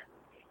here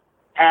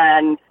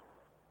and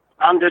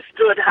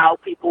understood how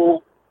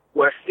people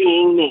were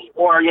seeing me.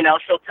 Or, you know,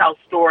 she would tell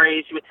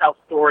stories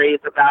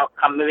about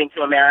moving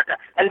to America.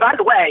 And by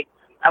the way,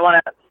 I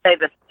want to say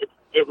that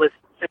it was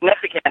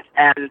significant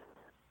and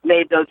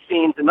made those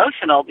scenes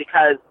emotional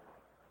because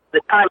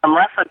the time I'm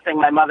referencing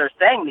my mother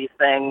saying these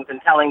things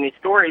and telling these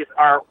stories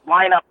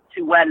line up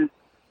to when,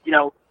 you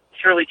know,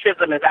 Shirley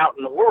Chisholm is out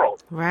in the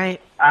world. Right.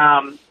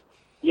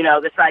 You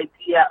know, this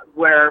idea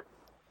where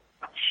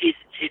she's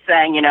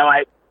saying, you know,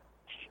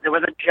 there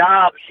was a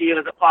job she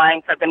was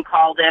applying to. I've been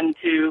called in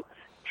to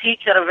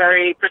teach at a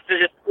very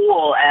prestigious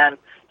school, and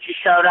she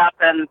showed up,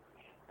 and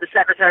the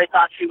secretary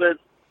thought she was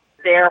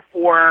there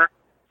for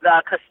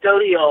the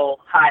custodial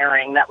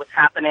hiring that was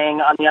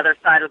happening on the other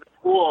side of the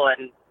school,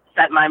 and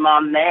sent my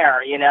mom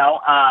there. You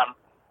know,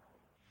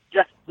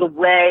 just the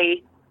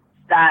way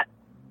that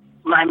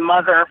my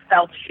mother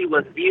felt she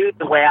was viewed,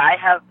 the way I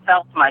have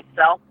felt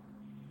myself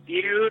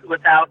viewed,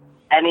 without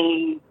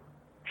any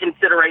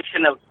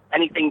consideration of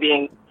anything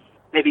being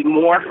maybe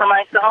more for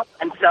myself.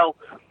 And so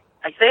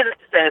I say that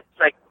to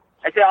say,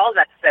 I say all of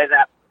that to say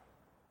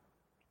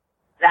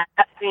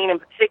that scene in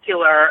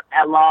particular,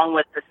 along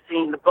with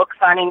the book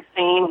signing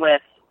scene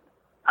with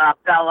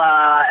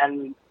Bella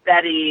and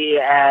Betty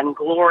and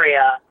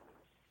Gloria,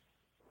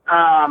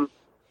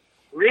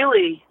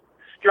 really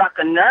struck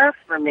a nerve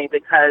for me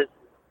because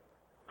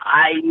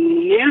I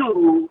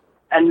knew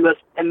and was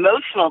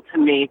emotional to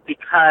me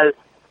because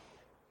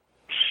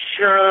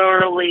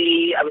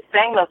Shirley, I was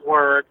saying those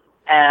words,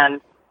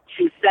 and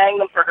she was saying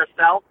them for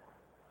herself,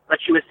 but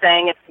she was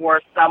saying it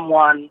for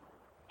someone.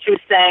 She was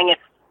saying it.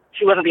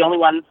 She wasn't the only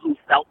one who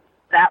felt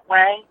that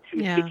way. She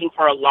was speaking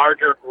for a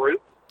larger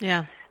group.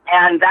 Yeah.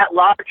 And that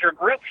larger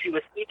group she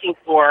was speaking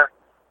for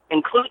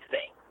includes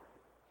me.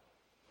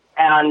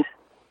 And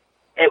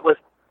it was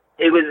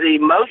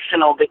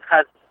emotional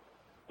because,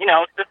 you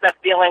know, it's just that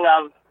feeling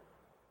of,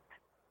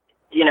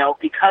 you know,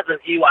 because of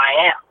you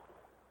I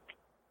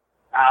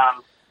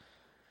am.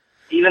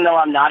 Even though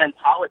I'm not in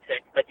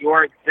politics, but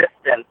your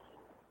existence,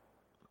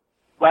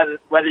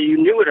 whether you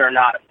knew it or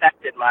not,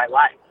 affected my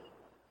life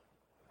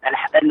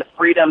and the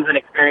freedoms and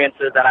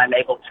experiences that I'm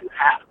able to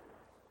have.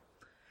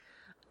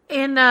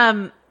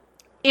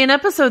 In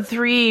episode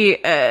 3,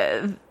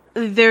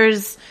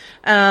 there's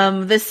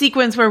the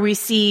sequence where we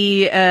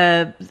see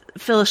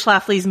Phyllis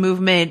Schlafly's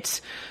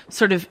movement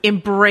sort of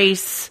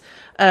embrace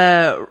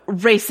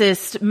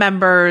racist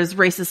members,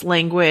 racist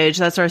language,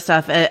 that sort of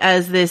stuff,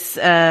 as this,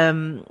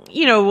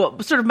 you know,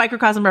 sort of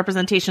microcosm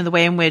representation of the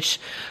way in which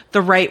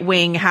the right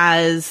wing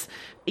has,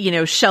 you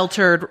know,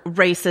 sheltered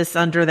racists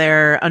under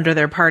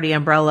their party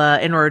umbrella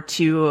in order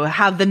to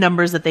have the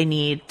numbers that they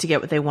need to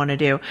get what they want to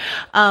do.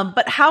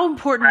 But how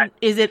important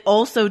is it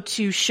also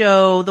to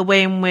show the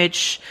way in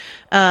which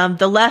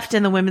the left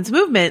and the women's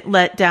movement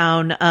let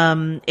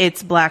down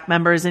its black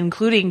members,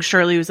 including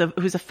Shirley, who's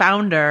a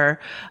founder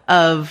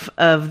of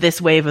this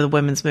wave of the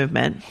women's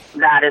movement?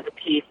 That is a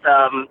piece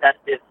that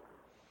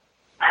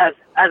has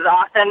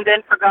often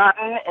been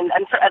forgotten, and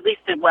at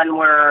least when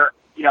we're,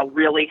 you know,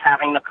 really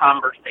having the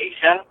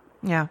conversation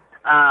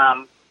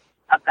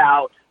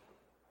about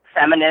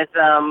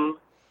feminism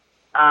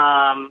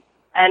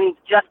and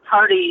just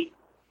party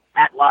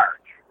at large,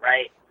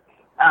 right?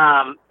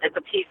 It's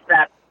a piece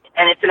that,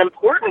 and it's an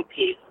important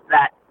piece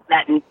that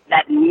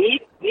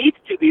needs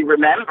to be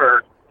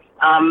remembered.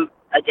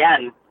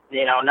 Again,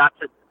 you know, not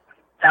to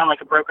sound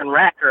like a broken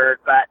record,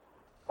 but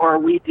or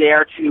we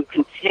dare to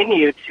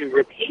continue to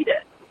repeat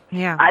it.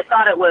 Yeah, I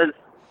thought it was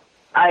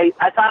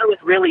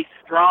really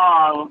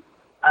strong,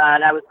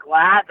 and I was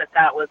glad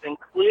that was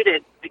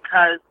included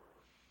because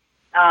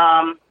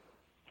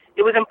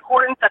it was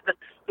important that the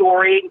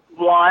story,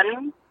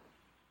 one,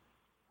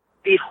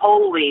 be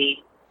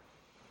wholly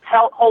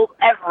hold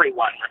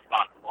everyone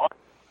responsible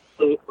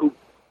who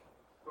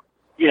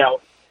you know,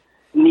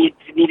 needed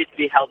to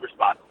be held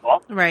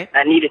responsible. Right.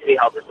 That needed to be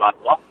held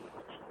responsible.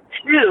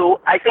 Two,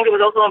 I think it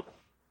was also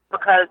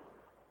because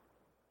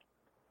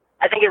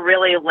I think it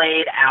really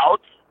laid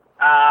out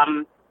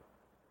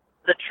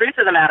the truth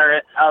of the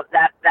matter of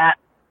that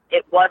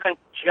it wasn't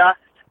just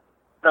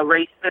the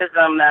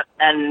racism that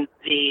and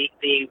the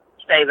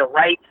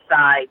right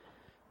side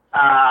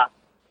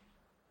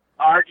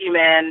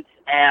argument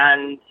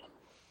and,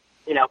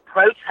 you know,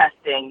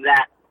 protesting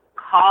that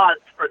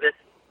caused for this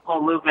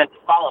whole movement to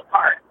fall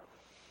apart.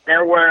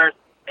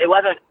 It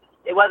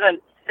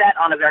wasn't set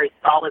on a very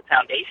solid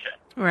foundation.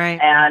 Right.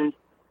 And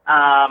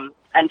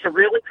to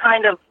really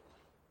kind of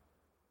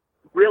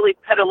really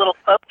put a little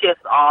focus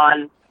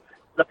on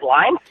the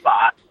blind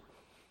spots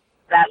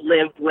that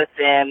lived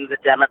within the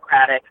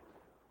Democratic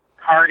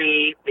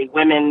Party, the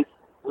women's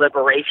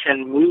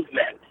liberation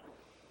movement,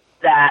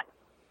 that,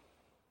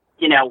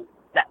 you know,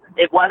 that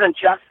it wasn't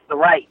just the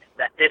right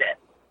that did it.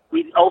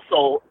 We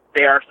also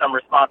bear some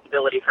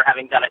responsibility for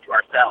having done it to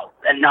ourselves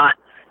and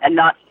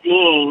not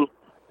seeing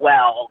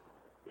well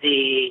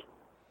the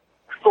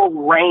full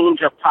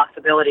range of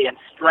possibility and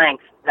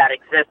strength that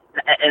exists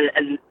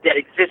and that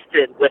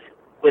existed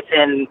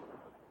within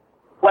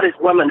what is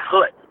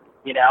womanhood.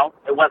 You know,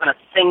 it wasn't a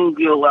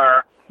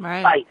singular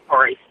fight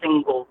for a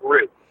single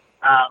group.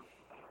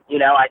 You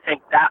know, I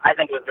think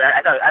it was very.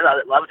 I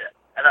loved it.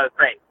 I thought it was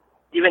great.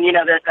 Even, you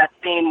know, there's that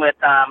scene with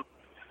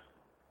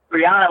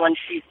Brianna when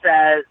she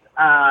says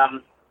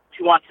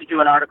she wants to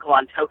do an article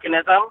on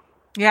tokenism.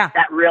 Yeah.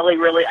 That really,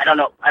 I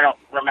don't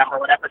remember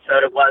what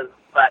episode it was,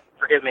 but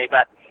forgive me,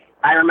 but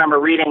I remember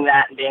reading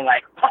that and being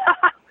like,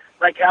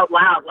 like out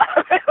loud,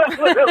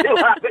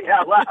 literally laughing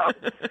out loud.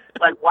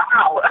 Like,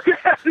 wow.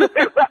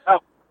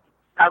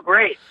 How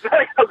great.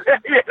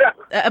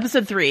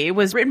 Episode 3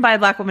 was written by a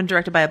Black woman,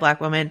 directed by a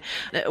Black woman.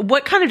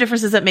 What kind of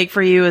difference does that make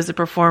for you as a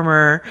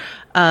performer,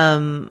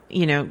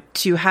 you know,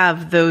 to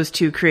have those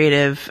two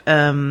creative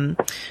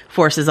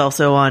forces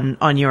also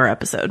on your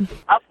episode?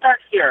 I'll start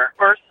here.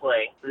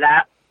 Firstly,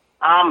 that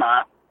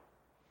Amma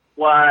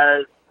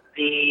was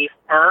she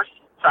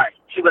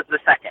was the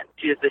second.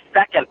 She is the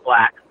second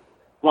Black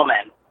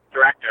woman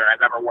director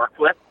I've ever worked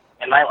with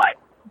in my life.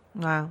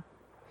 Wow.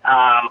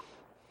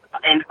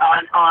 And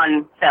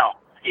on film,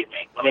 excuse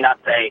me. Let me not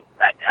say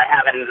that I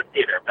haven't in the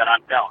theater, but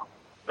on film.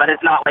 But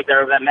it's not like there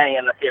have been many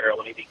in the theater,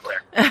 let me be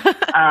clear.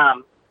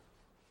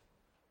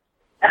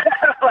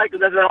 Like,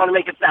 doesn't want to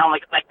make it sound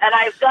like, and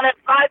I've done it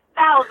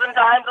 5,000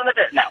 times in the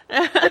theater. No.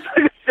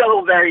 It's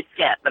still very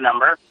scant, the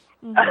number.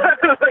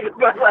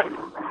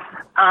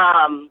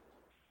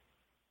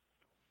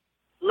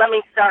 Let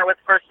me start with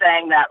first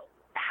saying that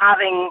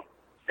having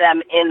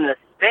them in the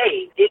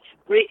space,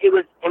 it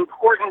was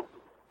important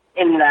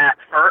in that,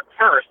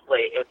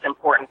 firstly, it's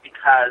important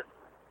because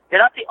they're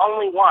not the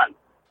only one.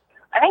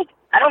 I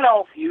don't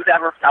know if you've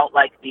ever felt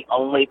like the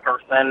only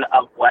person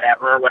of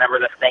whatever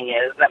the thing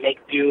is that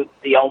makes you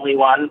the only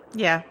one.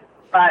 Yeah.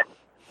 But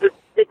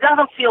it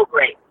doesn't feel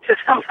great to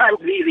sometimes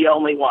be the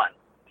only one.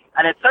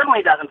 And it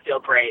certainly doesn't feel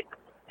great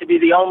to be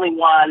the only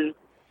one,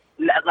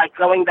 like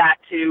going back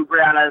to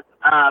Brianna's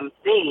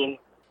scene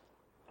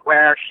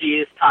where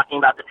she is talking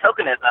about the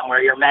tokenism,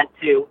 where you're meant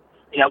to,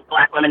 you know,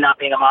 Black women not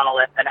being a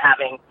monolith and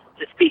having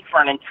to speak for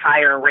an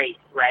entire race,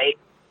 right?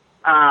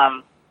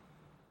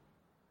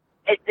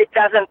 It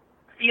doesn't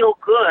feel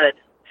good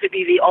to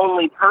be the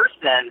only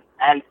person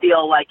and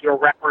feel like you're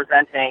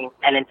representing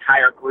an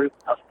entire group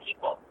of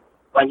people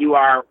when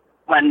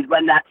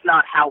that's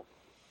not how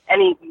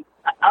any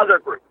other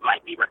group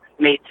might be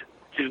made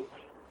to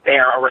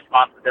bear a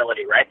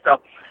responsibility, right?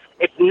 So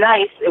it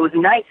was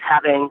nice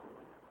having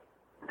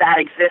that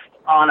exist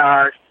on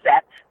our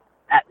set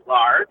at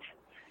large.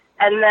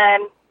 And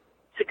then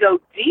to go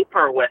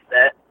deeper with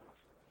it,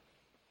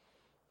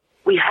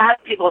 we had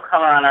people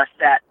come on our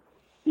set,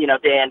 you know,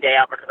 day in, day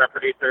out, because our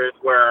producers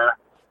were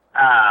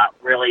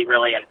really,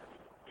 really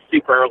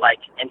super, like,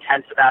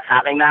 intense about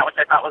having that, which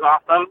I thought was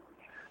awesome.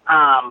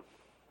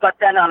 But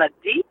then on a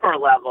deeper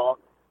level,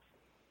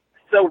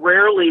 so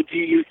rarely do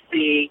you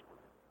see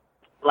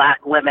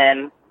Black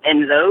women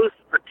in those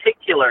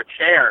particular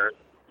chairs.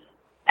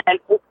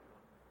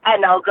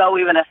 And I'll go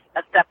even a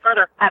step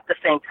further, at the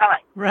same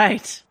time.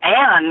 Right.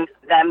 And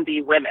them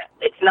be women.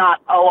 It's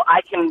not,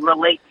 I can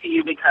relate to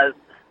you because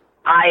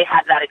I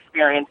had that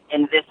experience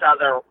in this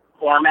other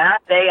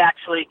format. They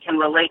actually can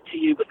relate to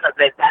you because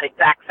that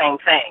exact same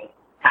thing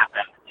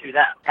happened to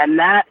them. And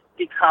that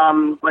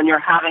becomes, when you're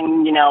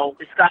having, you know,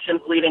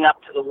 discussions leading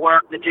up to the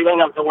work, the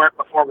doing of the work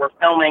before we're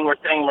filming, we're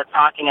sitting, we're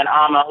talking, and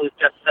Amma, who's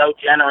just so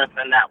generous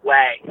in that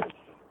way,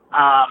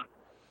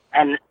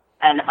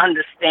 and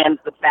understands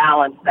the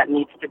balance that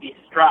needs to be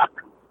struck,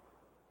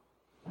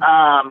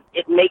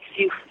 it makes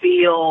you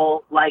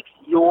feel like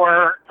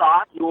your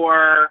thoughts,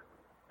 your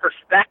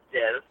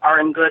perspectives are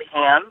in good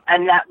hands,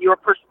 and that your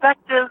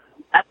perspective,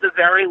 at the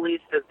very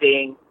least,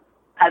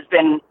 has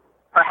been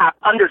perhaps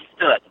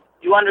understood.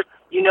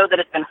 You know that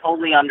it's been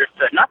wholly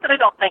understood. Not that I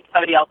don't think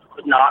somebody else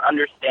could not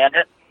understand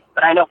it,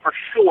 but I know for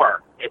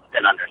sure it's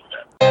been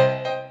understood.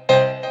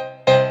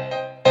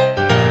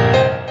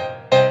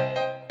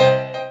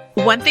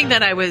 One thing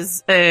that I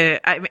was,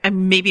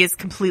 maybe it's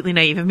completely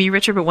naive of me,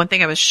 Richard, but one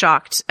thing I was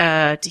shocked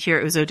to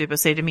hear Uzo Aduba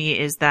say to me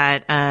is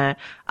that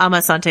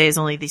Amma Sante is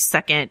only the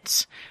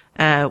second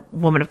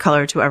woman of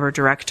color to ever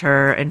direct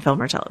her in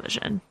film or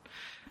television.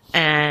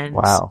 And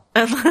wow.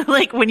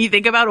 Like, when you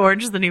think about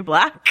Orange is the New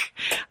Black,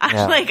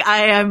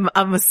 I'm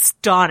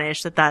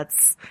astonished that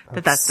that's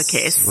the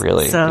case.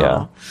 Really,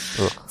 so,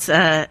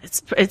 yeah.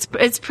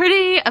 It's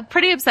pretty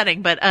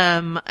upsetting, but,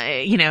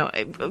 you know,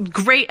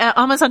 great,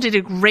 Amma Sante did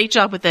a great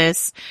job with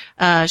this.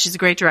 She's a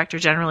great director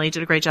generally,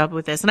 did a great job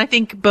with this. And I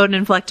think Bowden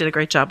and Fleck did a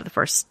great job with the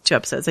first 2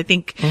 episodes. I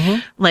think,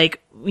 like,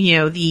 you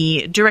know,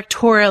 the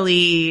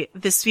directorially,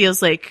 this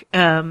feels like,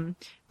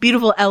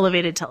 beautiful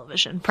elevated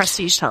television,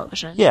 prestige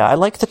television. Yeah, I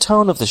like the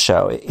tone of the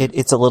show.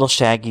 It's a little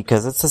shaggy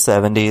because it's the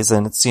 70s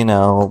and it's, you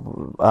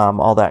know,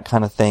 all that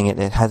kind of thing.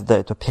 It has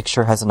the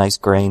picture has a nice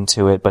grain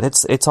to it, but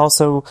it's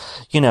also,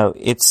 you know,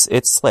 it's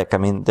slick. I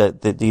mean,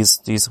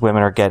 these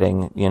women are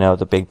getting, you know,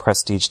 the big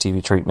prestige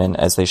TV treatment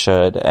as they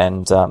should.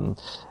 And,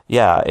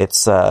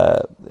 it's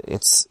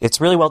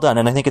really well done.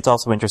 And I think it's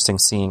also interesting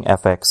seeing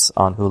FX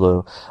on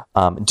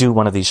Hulu, do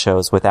one of these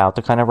shows without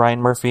the kind of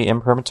Ryan Murphy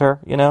imprimatur,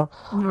 you know?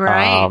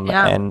 Right.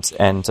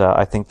 And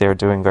I think they're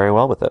doing very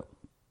well with it.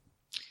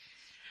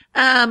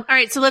 All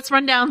right. So let's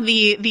run down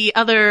the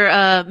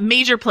other,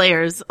 major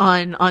players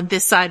on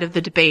this side of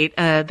the debate.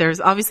 There's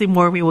obviously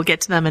more. We will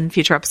get to them in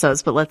future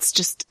episodes, but let's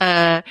just,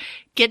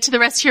 get to the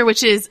rest here,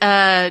 which is,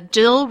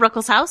 Jill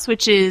Ruckelshaus,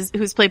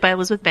 who's played by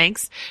Elizabeth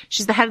Banks.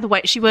 She was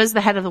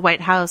the head of the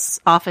White House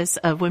Office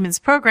of Women's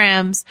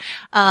Programs.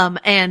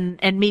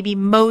 And maybe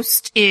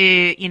most,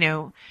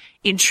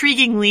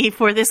 intriguingly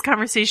for this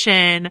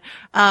conversation,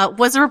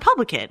 was a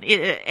Republican.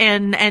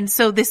 And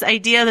so this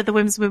idea that the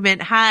women's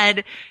movement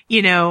had,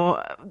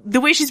 the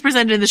way she's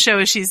presented in the show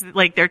is she's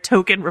like their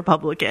token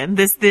Republican.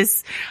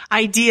 This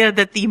idea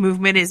that the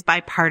movement is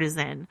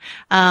bipartisan.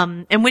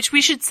 And which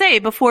we should say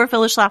before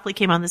Phyllis Schlafly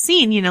came on the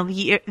scene,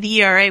 the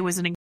ERA was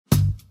an.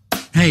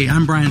 Hey,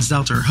 I'm Brian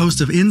Stelter,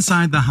 host of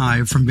Inside the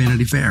Hive from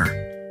Vanity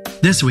Fair.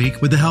 This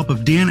week, with the help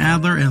of Dan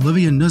Adler and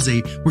Olivia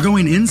Nuzzi, we're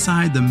going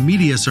inside the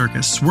media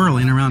circus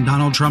swirling around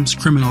Donald Trump's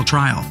criminal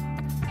trial.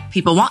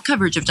 People want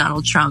coverage of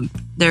Donald Trump.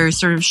 There are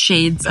sort of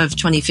shades of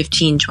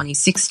 2015,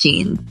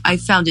 2016. I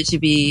found it to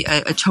be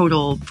a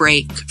total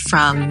break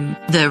from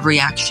the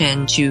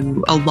reaction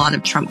to a lot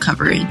of Trump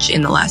coverage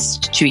in the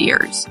last 2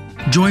 years.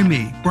 Join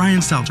me, Brian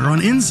Stelter,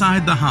 on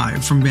Inside the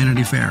Hive from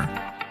Vanity Fair.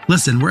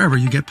 Listen wherever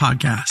you get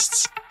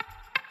podcasts.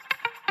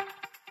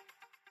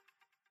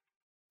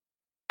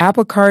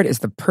 Apple Card is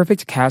the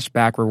perfect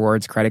cash-back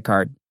rewards credit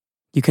card.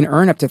 You can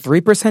earn up to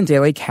 3%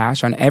 daily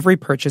cash on every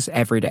purchase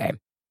every day.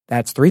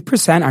 That's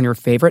 3% on your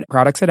favorite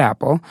products at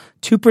Apple,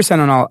 2%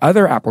 on all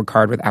other Apple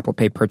Card with Apple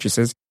Pay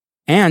purchases,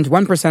 and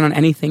 1% on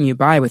anything you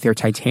buy with your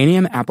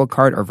titanium Apple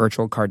Card or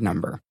virtual card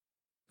number.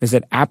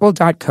 Visit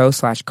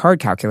apple.co/card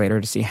calculator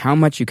to see how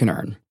much you can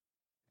earn.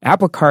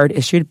 Apple Card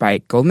issued by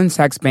Goldman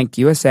Sachs Bank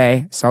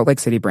USA, Salt Lake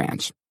City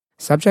branch.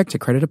 Subject to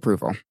credit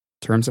approval.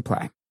 Terms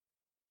apply.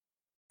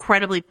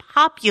 Incredibly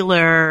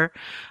popular,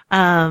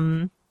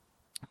 position.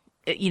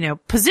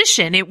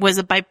 It was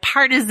it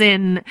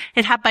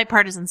had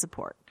bipartisan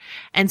support.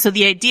 And so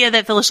the idea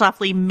that Phyllis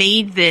Schlafly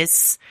made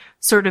this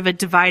sort of a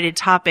divided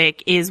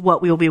topic is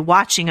what we will be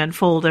watching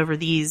unfold over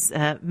these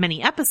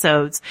many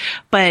episodes.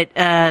 But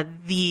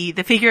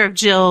the figure of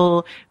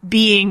Jill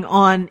being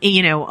on,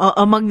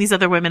 among these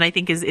other women, I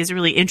think is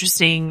really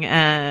interesting,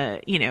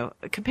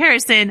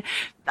 comparison.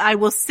 I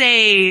will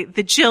say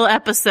the Jill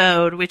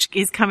episode, which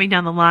is coming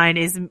down the line,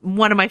 is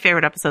one of my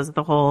favorite episodes of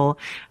the whole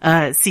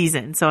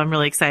season. So I'm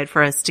really excited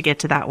for us to get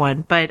to that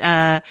one.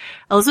 But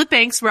Elizabeth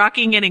Banks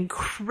rocking an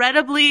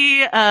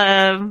incredibly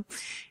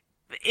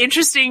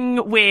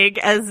interesting wig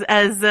as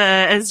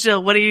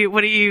Jill. How are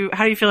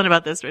you feeling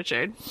about this,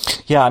 Richard?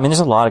 Yeah, I mean, there's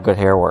a lot of good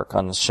hair work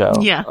on the show.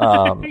 Yeah.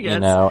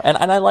 Yes.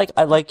 And I like,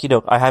 I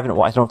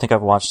don't think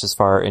I've watched as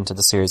far into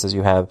the series as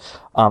you have.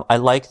 I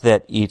like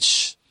that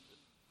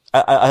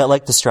I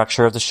like the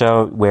structure of the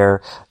show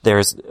where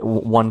there's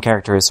one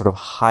character is sort of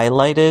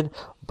highlighted,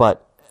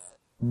 but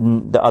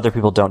the other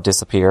people don't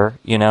disappear,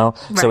 Right.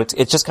 So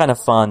it's just kind of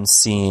fun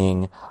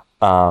seeing,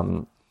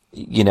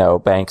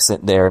 Banks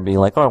sitting there and being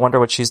like, oh, I wonder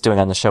what she's doing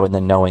on the show. And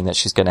then knowing that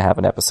she's going to have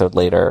an episode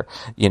later,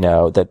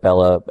 that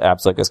Bella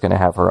Abzug is going to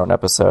have her own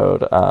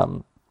episode.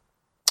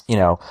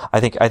 I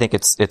think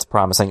it's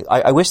promising.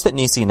 I wish that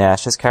Niecy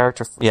Nash's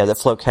character, that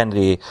Flo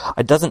Kennedy,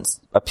 it doesn't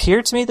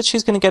appear to me that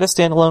she's going to get a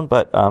standalone,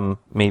 but,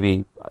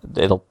 maybe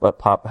it'll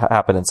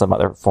happen in some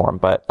other form.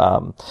 But,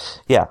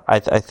 I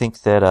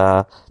think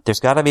that, there's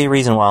gotta be a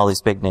reason why all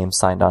these big names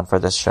signed on for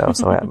this show.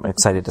 So I'm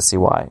excited to see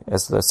why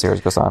as the series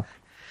goes on.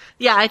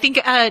 Yeah, I think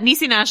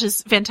Niecy Nash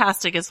is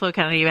fantastic as Flo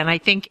Kennedy, and I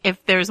think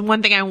if there's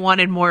one thing I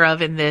wanted more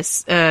of in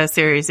this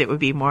series, it would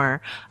be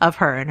more of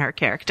her and her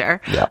character.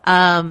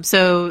 Yeah.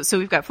 So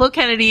we've got Flo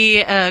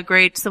Kennedy, a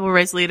great civil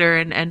rights leader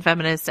and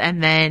feminist,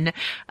 and then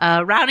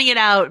rounding it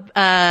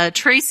out,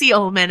 Tracy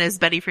Ullman as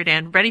Betty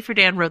Friedan. Betty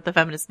Friedan wrote The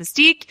Feminist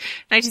Mystique,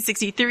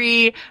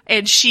 1963,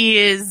 and she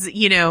is,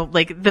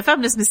 like the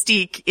feminist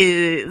mystique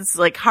is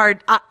like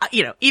hard,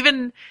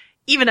 even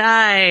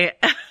I,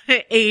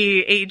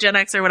 a Gen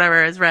X or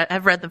whatever,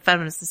 have read The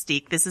Feminist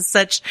Mystique. This is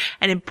such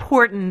an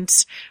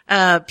important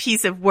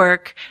piece of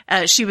work.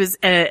 She was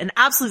an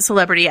absolute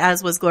celebrity,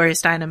 as was Gloria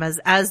Steinem,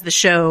 as the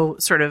show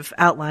sort of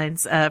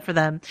outlines for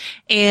them.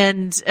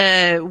 And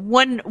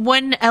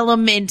one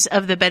element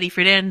of the Betty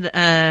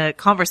Friedan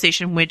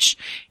conversation, which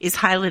is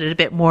highlighted a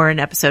bit more in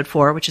episode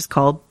 4, which is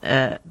called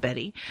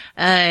Betty,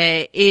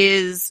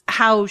 is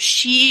how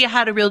she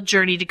had a real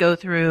journey to go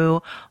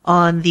through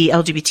on the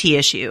LGBT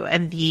issue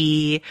and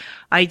the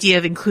idea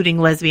of including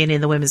lesbian in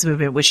the women's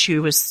movement, which she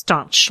was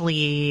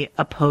staunchly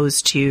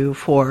opposed to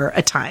for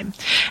a time.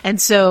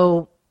 And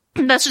so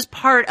that's just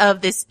part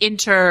of this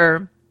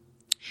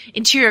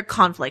interior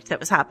conflict that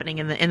was happening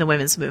in the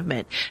women's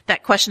movement.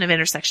 That question of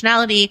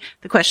intersectionality,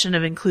 the question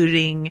of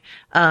including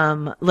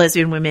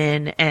lesbian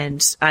women,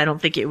 and I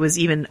don't think it was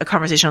even a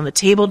conversation on the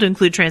table to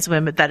include trans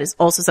women, but that is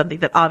also something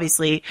that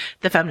obviously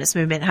the feminist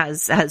movement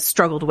has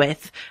struggled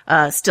with,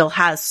 still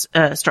has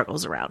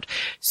struggles around.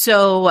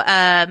 So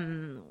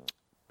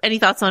any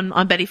thoughts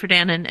on Betty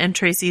Friedan and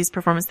Tracy's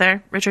performance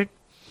there, Richard?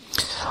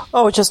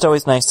 Oh, it's just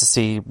always nice to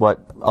see what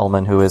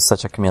Ullman, who is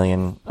such a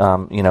chameleon,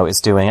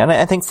 is doing. And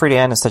I think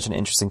Friedan is such an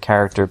interesting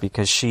character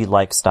because she,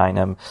 like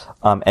Steinem,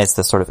 as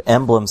the sort of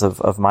emblems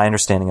of my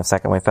understanding of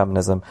second wave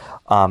feminism,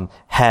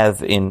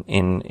 have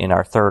in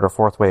our third or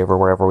fourth wave or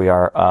wherever we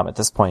are, at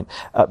this point,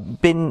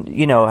 been,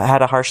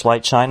 had a harsh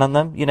light shine on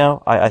them.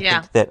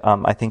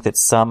 I think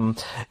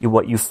that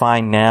what you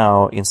find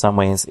now in some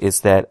ways is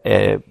that,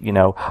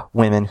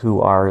 women who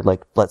are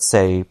like, let's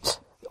say,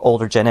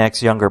 older Gen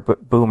X, younger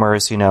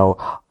boomers,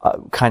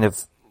 kind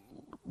of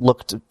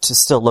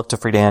still look to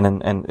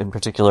Friedan and in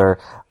particular,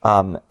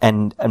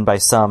 and by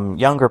some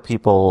younger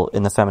people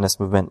in the feminist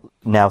movement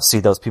now see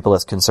those people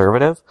as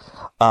conservative,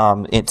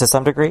 to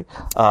some degree.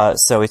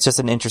 So it's just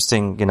an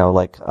interesting,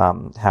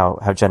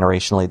 how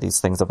generationally these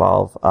things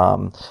evolve.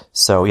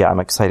 So yeah, I'm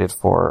excited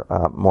for,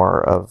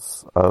 more of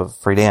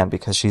Friedan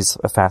because she's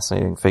a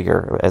fascinating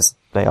figure, as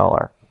they all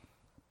are.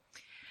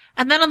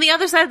 And then on the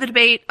other side of the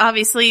debate,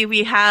 obviously,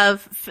 we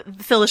have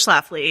Phyllis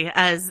Schlafly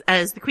as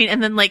the queen.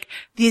 And then,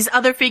 these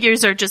other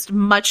figures are just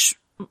much,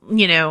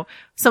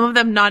 some of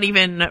them not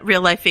even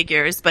real life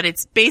figures, but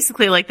it's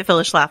basically like the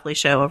Phyllis Schlafly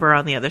show over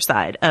on the other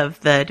side of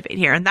the debate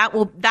here. And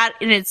that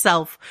in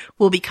itself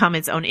will become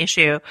its own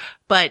issue.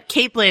 But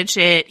Cate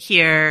Blanchett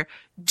here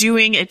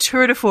doing a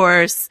tour de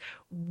force,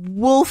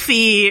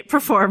 wolfy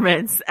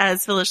performance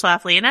as Phyllis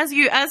Schlafly. And as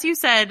you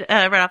said,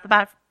 right off the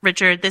bat,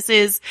 Richard, this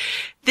is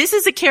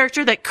a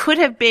character that could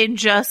have been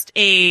just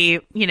a,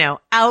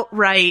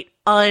 outright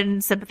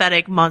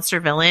unsympathetic monster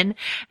villain.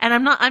 And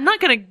I'm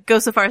not going to go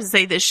so far as to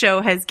say this show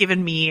has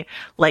given me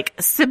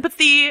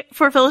sympathy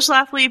for Phyllis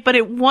Schlafly, but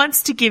it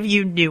wants to give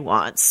you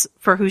nuance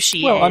for who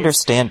she is. Well,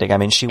 understanding. I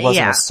mean, she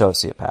wasn't a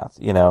sociopath,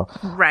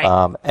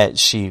 Right.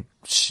 She,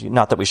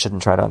 not that we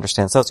shouldn't try to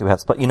understand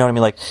sociopaths, but you know what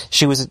I mean?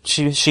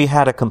 She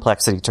had a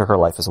complexity to her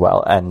life as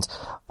well. And,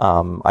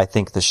 I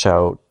think the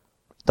show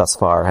thus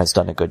far has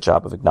done a good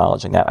job of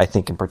acknowledging that. I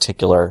think in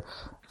particular,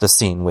 the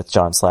scene with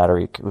John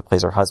Slattery, who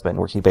plays her husband,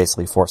 where he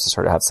basically forces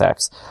her to have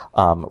sex,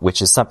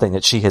 which is something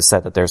that she has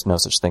said that there's no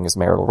such thing as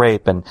marital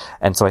rape. And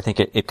so I think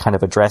it kind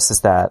of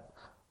addresses that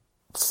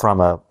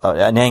from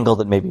an angle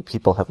that maybe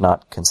people have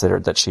not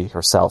considered, that she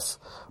herself,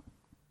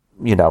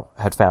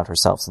 had found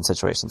herself in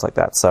situations like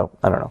that. So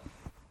I don't know.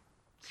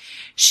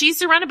 She's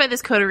surrounded by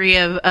this coterie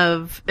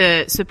of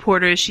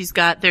supporters.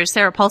 There's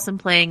Sarah Paulson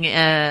playing,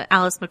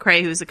 Alice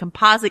McRae, who's a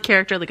composite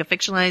character, like a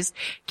fictionalized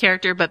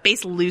character, but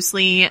based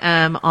loosely,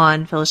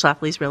 on Phyllis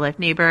Schlafly's real life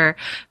neighbor.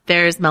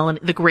 There's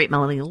the great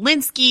Melanie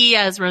Linsky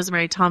as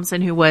Rosemary Thompson,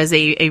 who was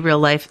a real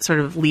life sort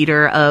of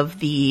leader of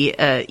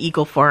the,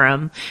 Eagle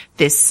Forum,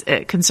 this,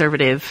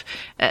 conservative,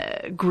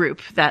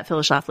 group that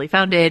Phyllis Schlafly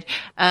founded.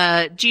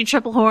 Jean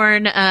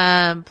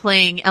Tripplehorn,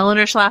 playing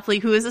Eleanor Schlafly,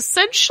 who is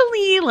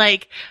essentially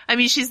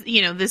she's,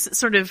 this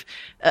sort of,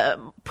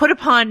 put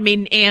upon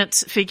maiden aunt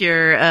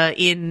figure,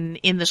 in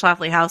the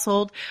Schlafly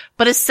household,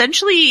 but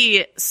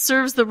essentially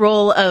serves the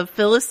role of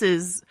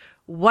Phyllis's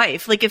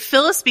wife. If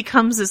Phyllis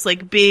becomes this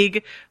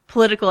big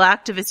political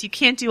activist, you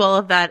can't do all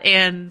of that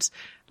and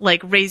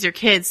raise your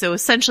kids. So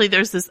essentially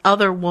there's this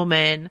other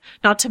woman,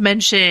 not to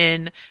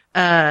mention,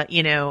 maids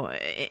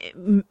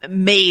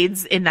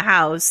in the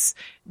house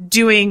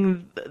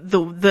doing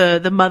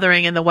the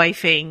mothering and the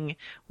wifing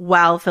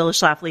while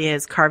Phyllis Schlafly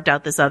has carved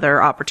out this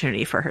other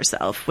opportunity for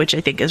herself, which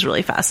I think is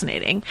really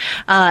fascinating.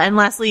 And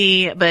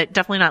lastly, but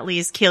definitely not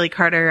least, Kaylee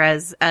Carter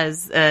as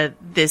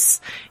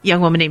this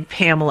young woman named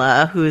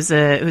Pamela, who's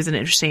an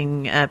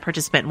interesting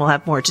participant, and we'll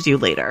have more to do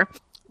later.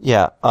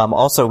 Yeah.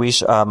 Also,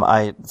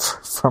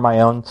 for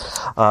my own,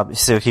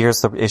 so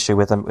here's the issue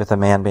with a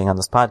man being on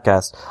this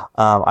podcast.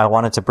 I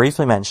wanted to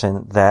briefly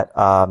mention that,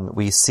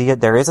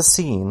 there is a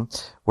scene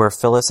where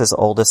Phyllis's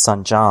oldest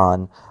son,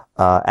 John,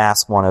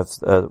 asked one of,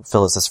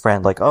 Phyllis's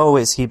friend, oh,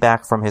 is he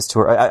back from his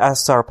tour? I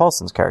asked Sarah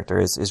Paulson's character,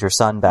 is your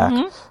son back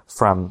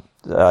from,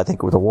 I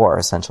think the war,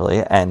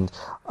 essentially. And,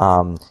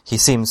 he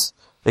seems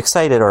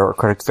excited or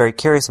very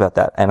curious about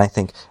that. And I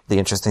think the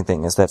interesting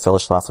thing is that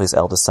Phyllis Schlafly's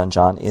eldest son,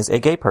 John, is a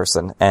gay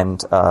person. And,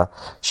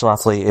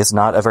 Schlafly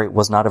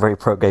was not a very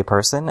pro-gay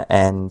person.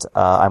 And,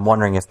 I'm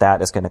wondering if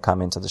that is going to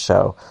come into the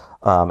show,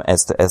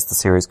 as the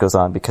series goes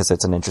on, because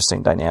it's an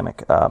interesting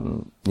dynamic,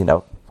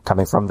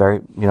 coming from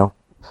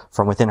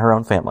from within her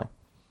own family.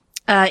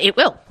 It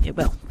will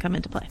come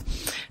into play.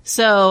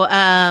 So,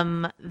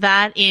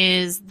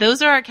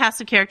 those are our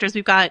cast of characters.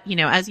 We've got,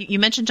 as you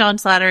mentioned, John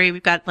Slattery,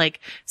 we've got like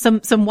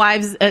some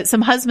wives,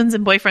 some husbands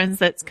and boyfriends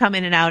that's come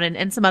in and out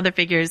and some other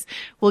figures.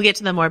 We'll get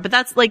to them more, but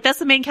that's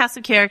the main cast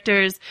of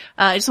characters.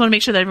 I just want to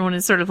make sure that everyone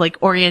is sort of like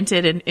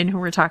oriented in who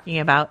we're talking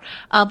about.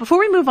 Before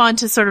we move on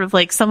to sort of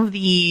like some of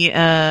the,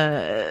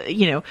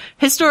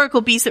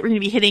 historical beats that we're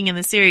going to be hitting in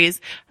the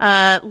series,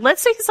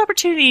 let's take this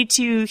opportunity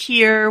to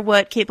hear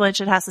what Cate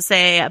Blanchett has to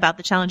say about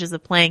the challenges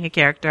of playing a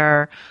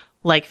character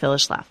like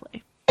Phyllis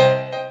Schlafly.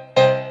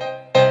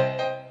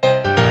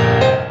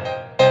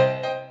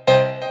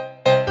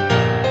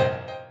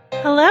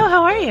 Hello,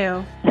 how are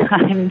you?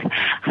 I'm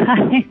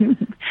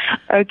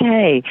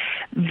okay.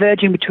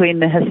 Verging between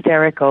the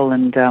hysterical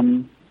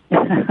and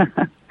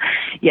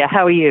yeah,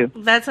 how are you?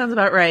 That sounds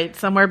about right.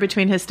 Somewhere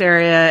between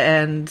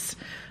hysteria and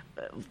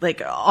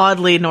like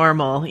oddly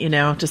normal,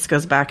 just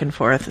goes back and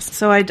forth.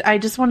 So I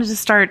just wanted to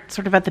start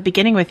sort of at the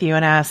beginning with you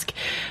and ask,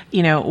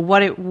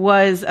 what it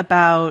was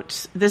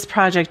about this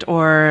project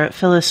or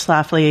Phyllis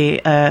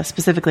Schlafly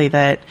specifically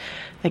that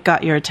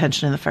got your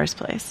attention in the first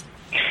place.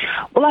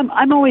 Well,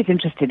 I'm always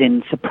interested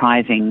in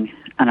surprising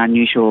and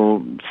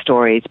unusual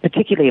stories,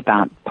 particularly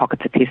about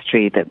pockets of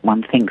history that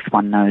one thinks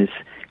one knows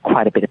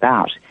quite a bit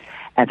about.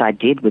 As I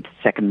did with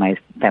second-wave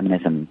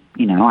feminism.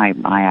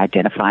 I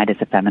identified as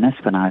a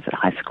feminist when I was at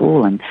high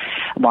school, and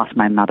whilst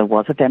my mother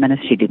was a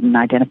feminist, she didn't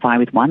identify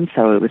with one,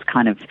 so it was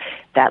kind of,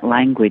 that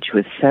language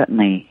was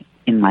certainly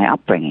in my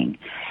upbringing.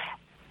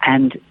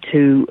 And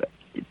to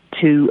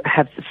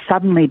have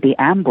suddenly be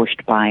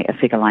ambushed by a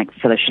figure like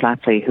Phyllis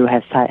Schlafly, who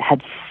has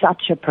had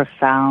such a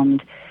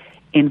profound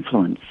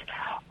influence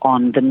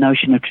on the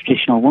notion of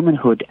traditional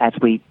womanhood as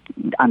we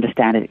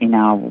understand it in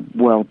our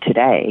world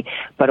today,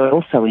 but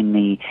also in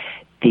the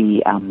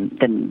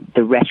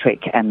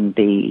rhetoric and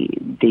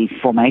the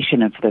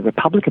formation of the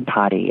Republican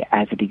Party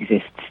as it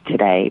exists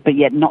today, but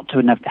yet not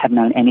to have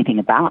known anything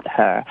about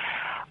her.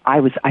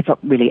 I felt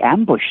really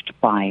ambushed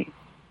by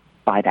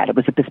that. It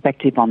was a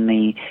perspective on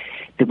the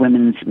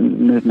women's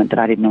movement that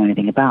I didn't know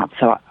anything about.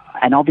 So,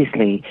 and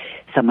obviously,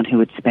 someone who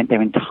had spent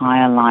their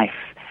entire life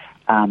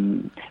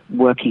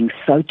working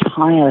so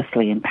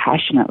tirelessly and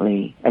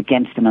passionately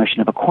against the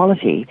notion of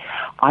equality,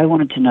 I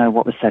wanted to know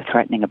what was so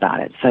threatening about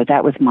it. So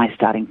that was my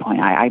starting point.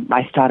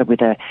 I started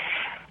with an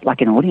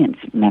audience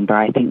member,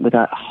 I think, with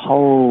a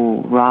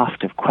whole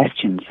raft of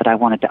questions that I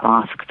wanted to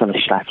ask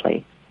Phyllis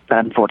Schlafly, but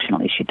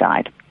unfortunately she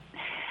died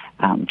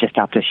just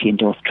after she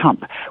endorsed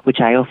Trump, which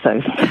I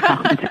also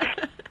found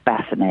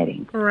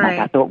fascinating. Right. Like,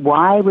 I thought,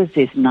 why was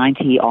this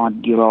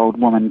 90-odd-year-old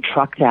woman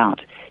trucked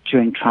out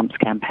during Trump's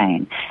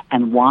campaign,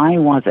 and why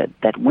was it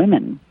that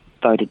women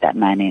voted that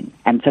man in?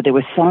 And so there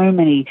were so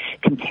many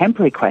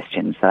contemporary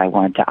questions that I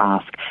wanted to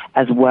ask,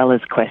 as well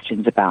as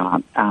questions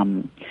about, what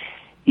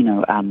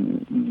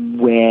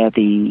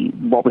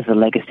was the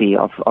legacy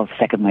of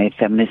second wave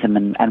feminism,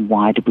 and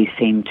why did we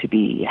seem to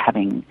be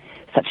having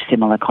such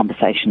similar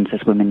conversations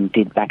as women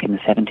did back in the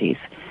 70s?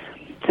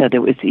 So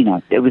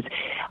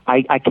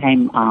I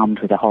came armed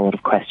with a whole lot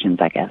of questions,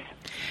 I guess.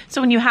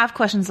 So when you have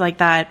questions like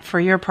that for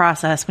your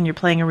process, when you're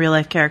playing a real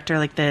life character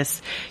like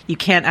this, you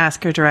can't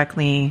ask her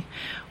directly.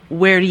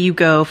 Where do you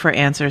go for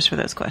answers for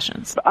those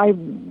questions? I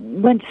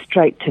went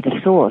straight to the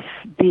source.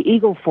 The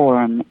Eagle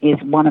Forum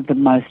is one of the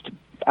most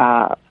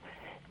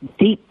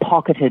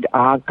deep-pocketed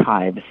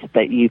archives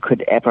that you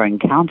could ever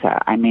encounter.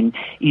 I mean,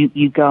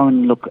 you go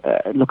and look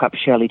up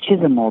Shirley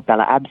Chisholm or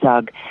Bella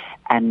Abzug,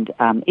 and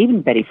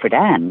even Betty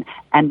Friedan,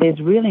 and there's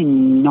really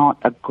not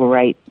a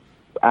great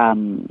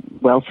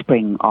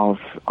wellspring of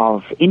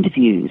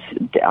interviews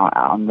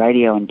on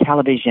radio and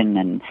television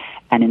and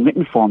in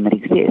written form that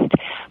exist.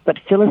 But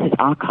Phyllis's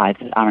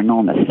archives are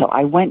enormous. So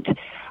I went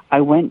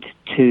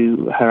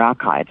to her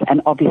archives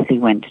and obviously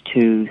went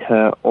to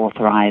her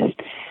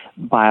authorized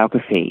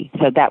biography.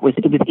 So it was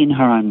in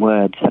her own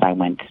words that I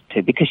went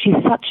to, because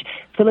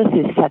Phyllis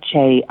is such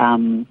a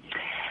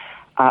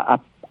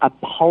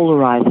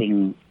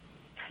polarizing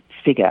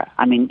figure.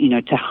 I mean,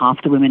 to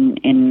half the women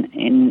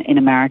in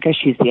America,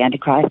 she's the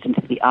Antichrist, and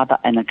to the other,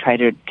 and a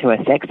traitor to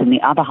her sex, and the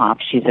other half,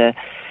 she's a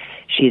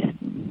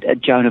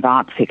Joan of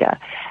Arc figure.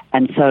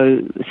 And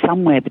so,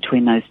 somewhere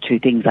between those two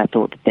things, I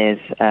thought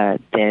that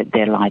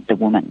there lied the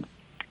woman.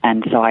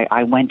 And so,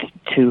 I went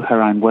to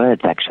her own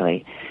words,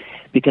 actually,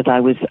 because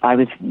I was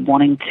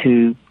wanting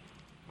to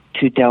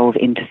delve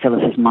into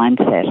Phyllis's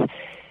mindset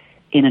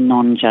in a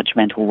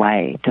non-judgmental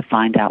way to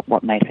find out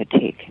what made her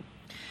tick.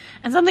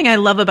 And something I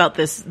love about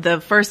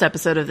the first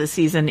episode of this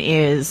season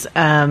is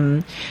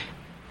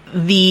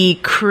the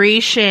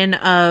creation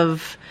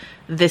of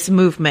this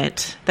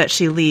movement that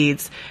she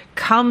leads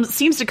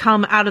seems to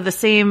come out of the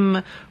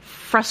same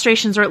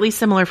frustrations, or at least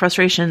similar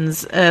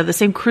frustrations, the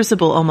same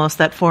crucible almost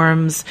that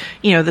forms,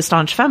 the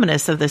staunch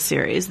feminists of this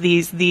series.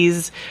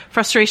 These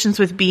frustrations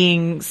with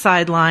being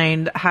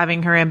sidelined,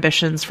 having her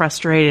ambitions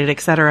frustrated,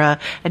 etc.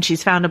 And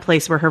she's found a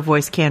place where her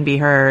voice can be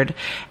heard,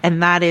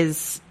 and that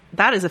is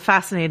a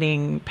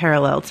fascinating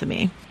parallel to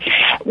me.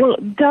 Well,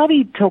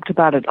 Dahvi talked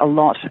about it a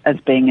lot as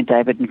being a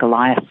David and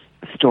Goliath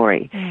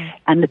story.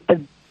 And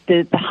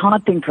the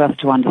hard thing for us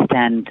to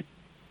understand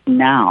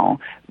now,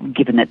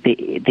 given that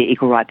the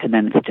Equal Rights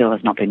Amendment still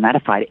has not been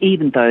ratified,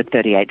 even though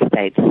 38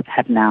 states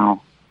have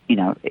now,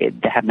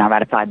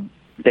 ratified,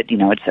 but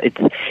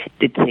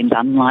it seems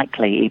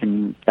unlikely,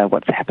 even though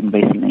what's happened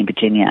recently in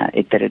Virginia,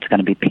 that it's going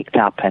to be picked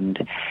up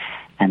and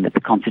that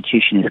the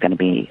Constitution is going to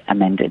be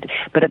amended.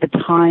 But at the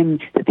time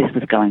that this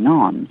was going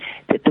on,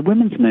 that the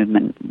women's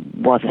movement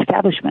was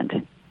establishment.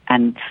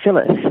 And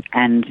Phyllis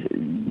and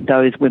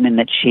those women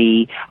that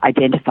she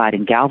identified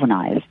and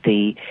galvanized,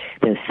 the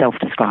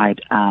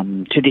self-described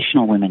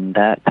traditional women,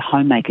 the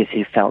homemakers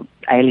who felt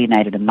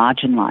alienated and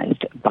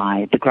marginalized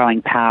by the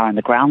growing power and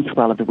the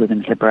groundswell of the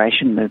women's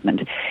liberation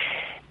movement,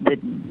 that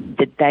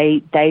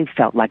they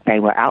felt like they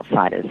were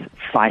outsiders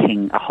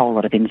fighting a whole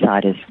lot of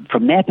insiders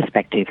from their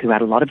perspective who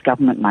had a lot of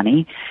government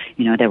money.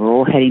 They were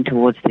all heading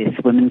towards this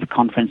women's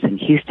conference in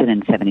Houston in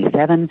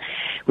 1977,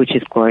 which,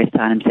 as Gloria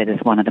Steinem said, is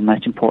one of the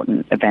most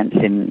important events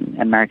in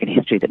American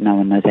history that no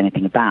one knows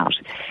anything about.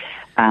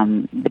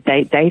 But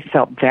they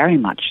felt very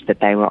much that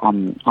they were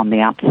on the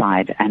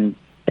outside, and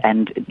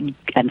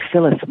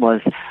Phyllis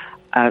was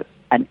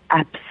an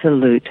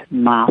absolute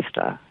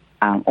master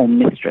or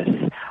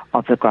mistress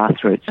of the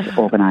grassroots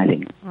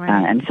organizing.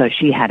 Right. And so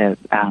she had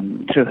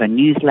through her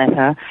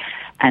newsletter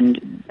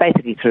and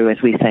basically through,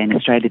 as we say in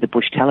Australia, the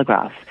Bush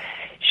Telegraph,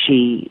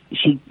 she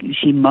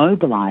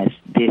mobilized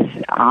this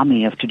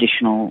army of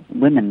traditional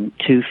women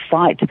to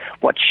fight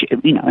what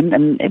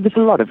and it was a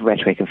lot of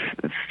rhetoric of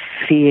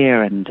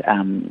fear and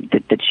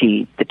that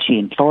she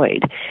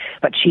employed,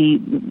 but she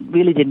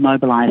really did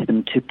mobilize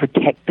them to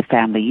protect the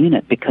family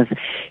unit, because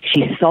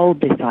she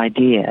sold this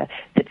idea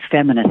that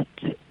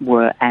feminists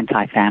were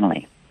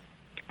anti-family.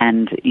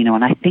 And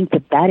I think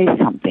that is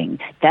something,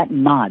 that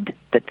mud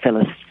that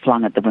Phyllis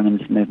flung at the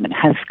women's movement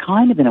has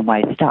kind of in a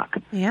way stuck.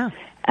 Yeah.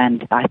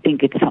 And I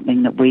think it's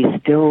something that we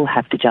still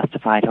have to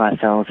justify to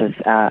ourselves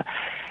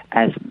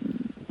as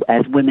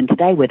women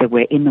today, whether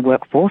we're in the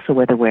workforce or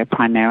whether we're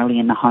primarily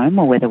in the home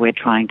or whether we're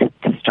trying to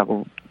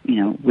struggle,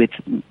 with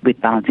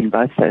balancing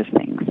both those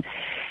things.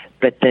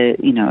 But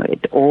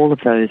all of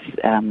those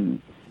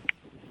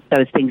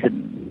things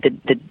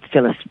that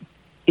Phyllis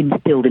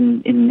instilled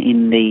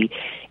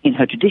in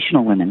her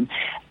traditional women,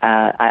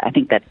 I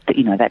think that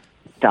that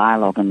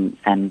dialogue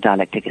and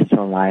dialectic is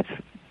still alive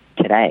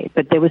today.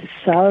 But there was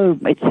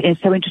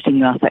it's so interesting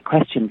you asked that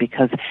question,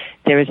 because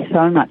there is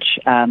so much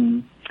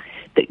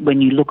that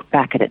when you look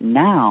back at it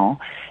now,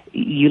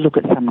 you look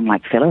at someone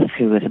like Phyllis,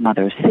 who was a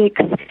mother of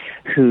 6,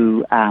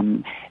 who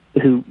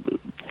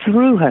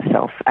threw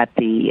herself at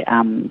the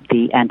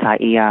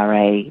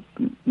anti-ERA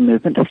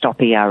movement, the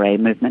Stop ERA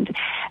movement,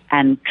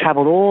 and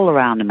traveled all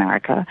around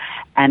America.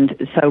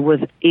 And so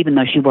even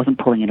though she wasn't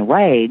pulling in a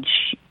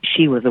wage,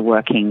 she was a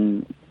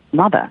working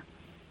mother.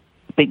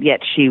 But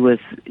yet she was,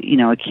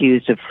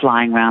 accused of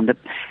flying around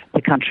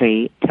the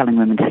country telling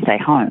women to stay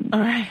home. All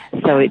right.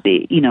 So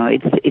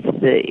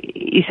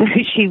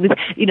she was,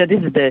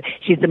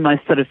 she's the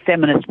most sort of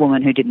feminist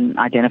woman who didn't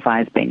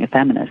identify as being a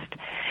feminist.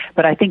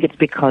 But I think it's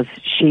because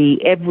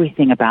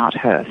everything about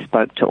her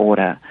spoke to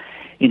order,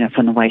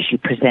 from the way she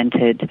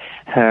presented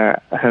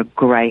her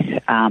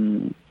great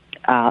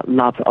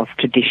love of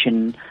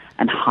tradition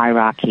and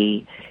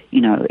hierarchy.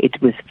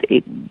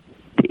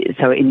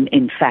 So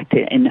in fact,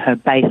 in her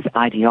base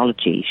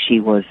ideology, she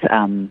was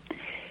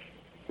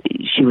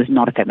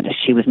not a feminist.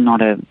 She was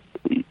not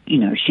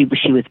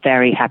she was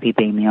very happy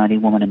being the only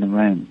woman in the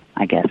room,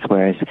 I guess,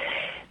 whereas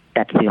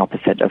that's the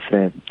opposite of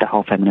the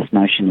whole feminist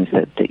notion, is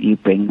that you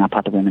bring up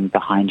other women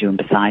behind you and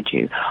beside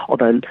you.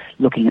 Although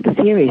looking at the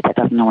series, that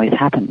doesn't always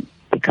happen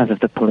because of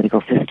the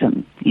political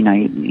system.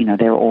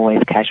 There are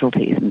always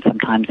casualties, and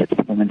sometimes it's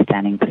the woman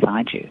standing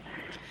beside you.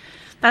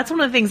 That's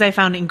one of the things I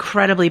found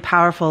incredibly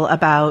powerful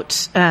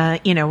about,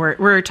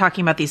 we're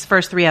talking about these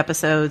first 3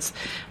 episodes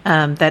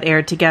that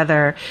aired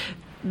together.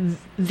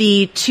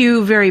 The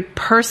 2 very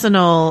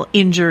personal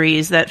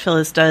injuries that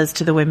Phyllis does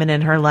to the women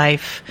in her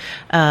life,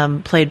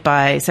 played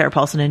by Sarah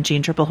Paulson and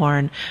Jean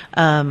Triplehorn.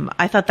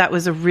 I thought that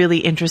was a really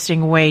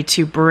interesting way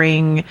to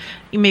bring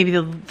maybe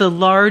the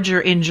larger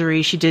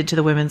injury she did to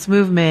the women's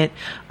movement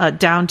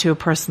down to a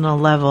personal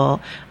level.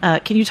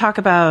 Can you talk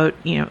about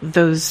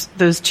those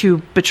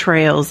 2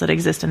 betrayals that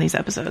exist in these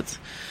episodes?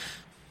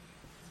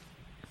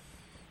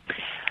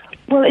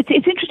 Well, it's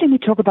interesting we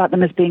talk about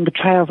them as being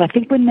betrayals. I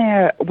think when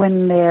a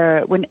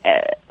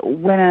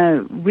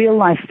real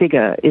life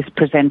figure is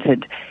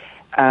presented,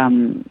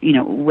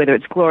 whether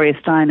it's Gloria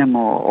Steinem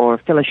or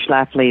Phyllis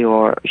Schlafly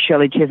or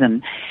Shirley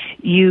Chisholm,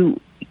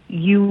 you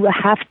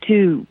have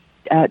to.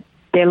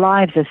 Their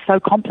lives are so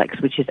complex,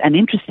 and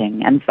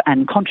interesting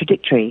and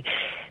contradictory,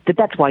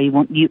 that's why you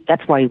want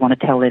to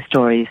tell their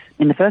stories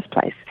in the first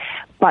place.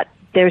 But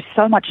there's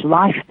so much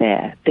life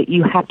there that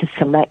you have to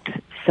select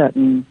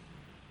certain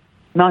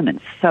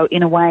moments. So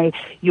in a way,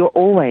 you're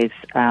always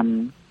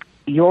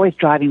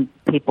driving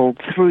people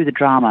through the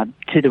drama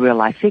to the real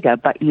life figure,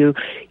 but you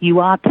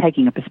are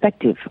taking a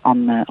perspective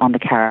on the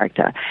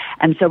character.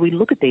 And so we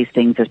look at these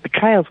things as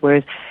betrayals,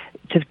 whereas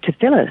to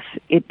Phyllis,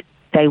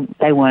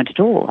 they weren't at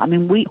all. I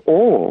mean, we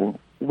all,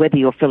 whether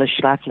you're Phyllis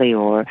Schlafly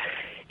or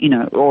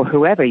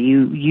whoever,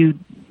 you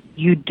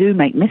do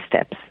make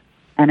missteps,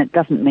 and it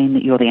doesn't mean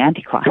that you're the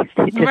Antichrist.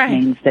 It just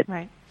means that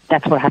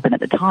that's what happened at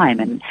the time.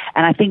 And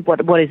I think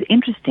what is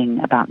interesting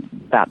about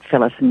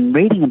Phyllis and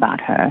reading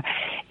about her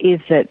is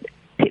that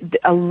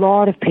a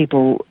lot of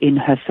people in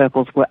her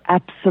circles were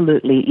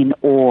absolutely in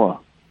awe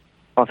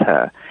of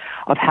her,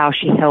 of how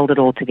she held it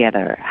all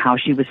together, how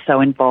she was so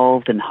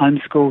involved and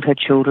homeschooled her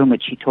children,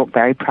 which she talked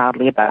very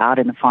proudly about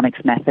in the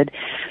phonics method,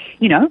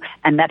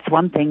 and that's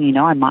one thing,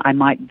 I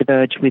might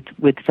diverge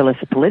with Phyllis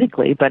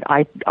politically, but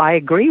I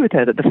agree with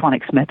her that the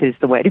phonics method is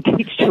the way to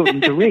teach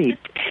children to read.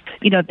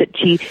 That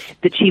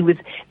she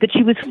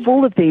was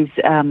full of these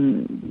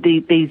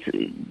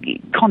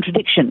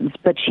contradictions,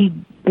 but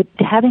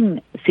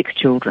having 6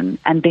 children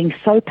and being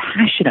so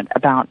passionate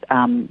about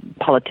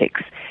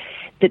politics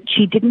that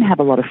she didn't have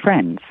a lot of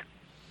friends.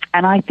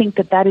 And I think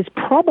that is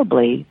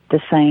probably the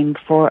same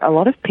for a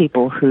lot of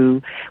people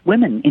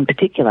women in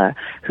particular,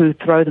 who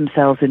throw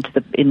themselves into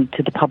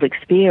the public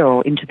sphere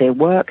or into their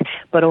work,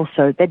 but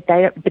also that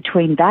they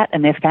between that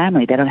and their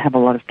family, they don't have a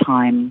lot of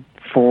time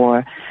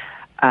for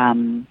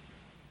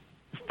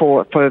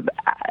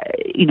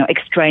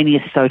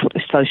extraneous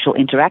social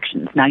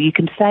interactions. Now, you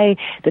can say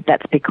that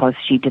that's because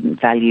she didn't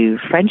value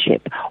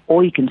friendship,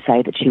 or you can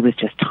say that she was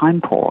just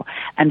time poor.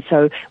 And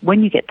so,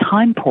 when you get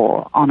time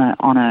poor on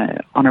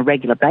a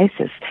regular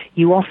basis,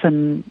 you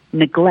often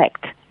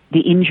neglect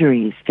the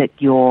injuries that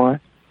that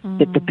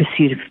the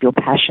pursuit of your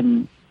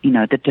passion,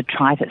 the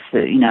detritus,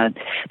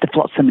 the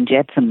flotsam and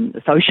jetsam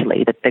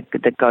socially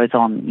that goes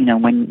on,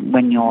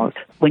 when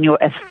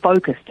you're as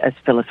focused as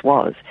Phyllis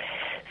was.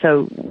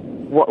 So,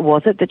 what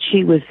was it that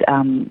she was?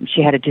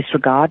 She had a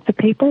disregard for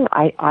people.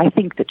 I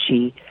think that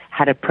she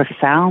had a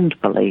profound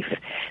belief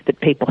that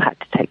people had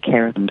to take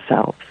care of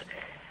themselves,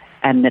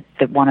 and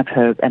that one of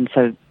her, and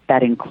so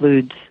that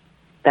includes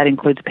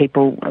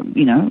people,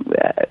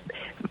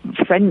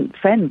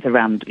 friends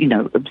around,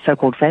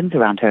 so-called friends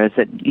around her. Is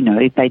that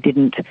if they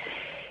didn't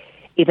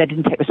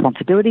take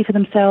responsibility for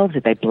themselves,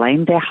 if they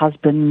blamed their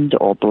husband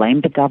or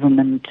blamed the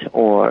government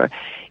or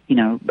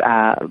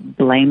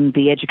blame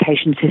the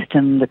education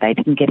system that they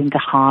didn't get into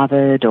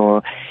Harvard,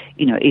 or,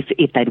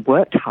 if they'd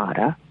worked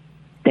harder,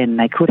 then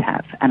they could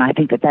have. And I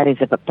think that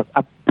is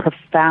a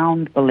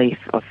profound belief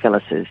of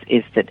Phyllis's,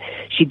 is that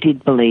she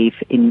did believe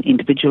in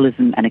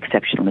individualism and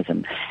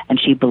exceptionalism, and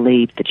she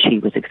believed that she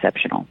was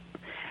exceptional.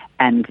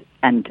 And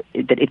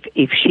that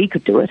if she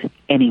could do it,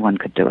 anyone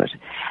could do it.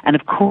 And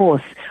of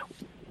course,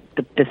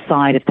 the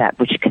side of that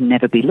which can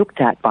never be looked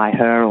at by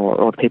her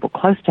or people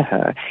close to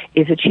her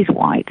is that she's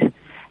white.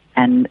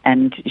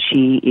 And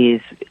she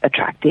is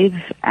attractive,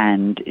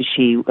 and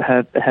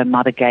her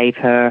mother gave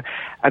her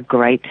a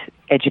great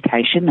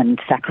education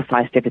and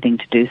sacrificed everything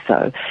to do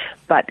so.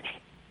 But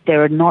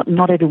there are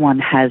not everyone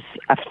has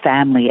a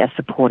family as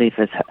supportive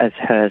as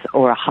hers,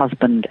 or a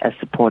husband as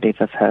supportive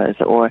as hers,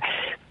 or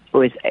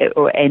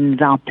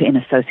ends up in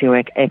a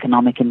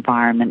socioeconomic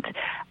environment,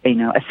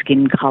 a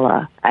skin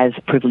color as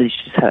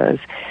privileged as hers.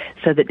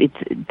 So that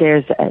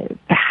there's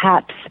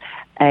perhaps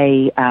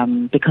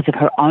because of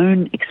her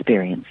own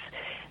experience,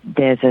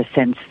 there's a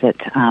sense that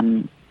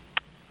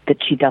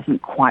she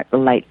doesn't quite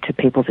relate to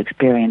people's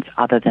experience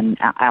other than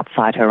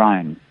outside her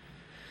own,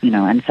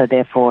 and so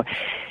therefore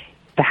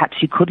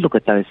perhaps you could look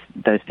at those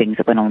things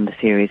that went on in the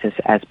series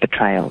as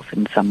betrayals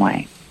in some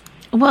way.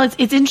 Well,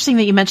 it's interesting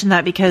that you mentioned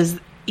that, because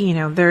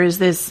there is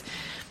this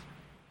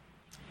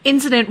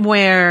incident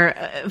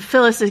where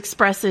Phyllis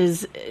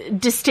expresses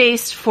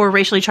distaste for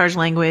racially charged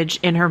language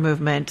in her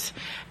movement,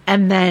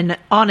 and then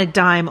on a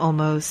dime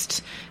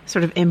almost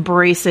sort of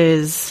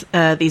embraces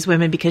these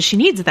women because she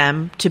needs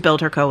them to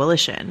build her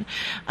coalition,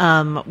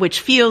 which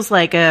feels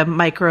like a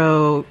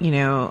microcosm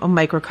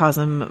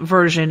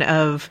version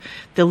of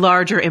the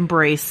larger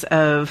embrace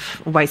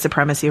of white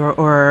supremacy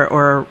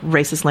or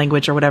racist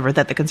language or whatever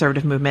that the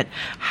conservative movement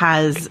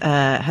has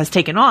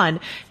taken on.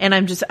 And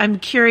I'm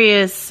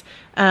curious,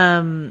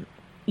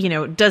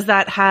 does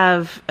that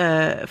have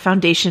a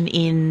foundation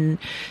in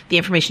the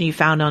information you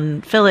found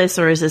on Phyllis,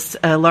 or is this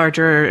a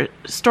larger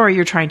story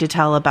you're trying to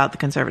tell about the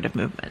conservative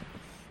movement?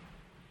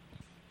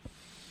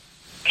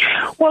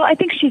 Well, I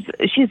think she's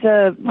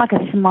a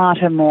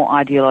smarter, more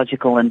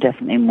ideological, and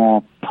definitely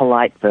more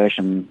polite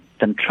version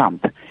than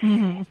Trump.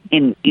 Mm-hmm.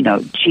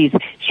 She's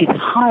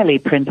highly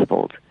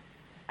principled,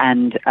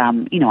 and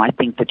I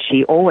think that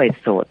she always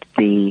thought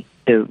the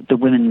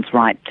women's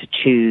right to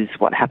choose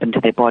what happened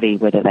to their body,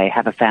 whether they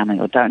have a family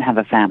or don't have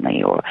a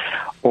family, or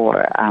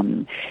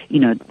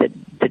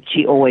that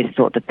she always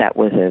thought that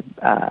was a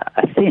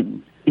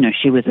sin.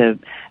 She was a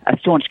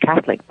staunch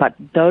Catholic, but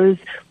those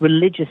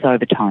religious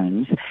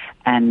overtones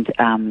and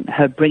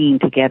her bringing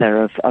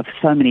together of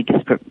so many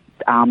disparate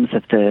arms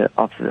of the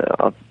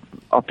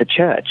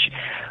church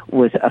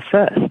was a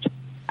first.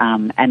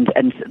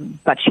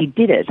 But she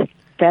did it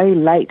very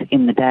late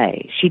in the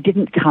day. She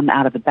didn't come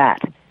out of the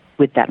bat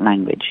with that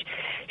language.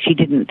 She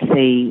didn't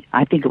see,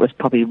 I think it was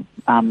probably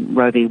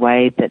Roe v.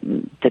 Wade that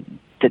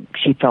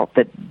she felt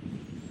that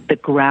the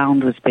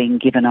ground was being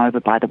given over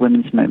by the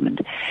women's movement.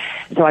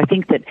 So I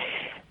think that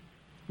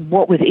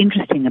what was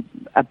interesting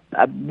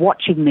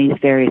watching these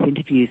various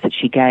interviews that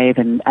she gave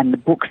and the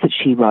books that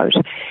she wrote,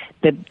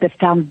 the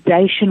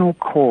foundational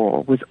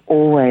core was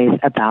always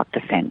about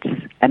defense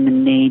and the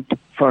need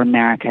for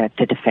America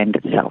to defend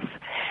itself.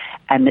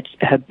 And that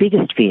her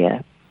biggest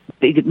fear,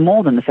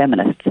 more than the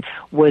feminists,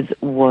 was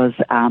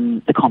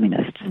the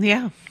communists.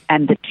 Yeah.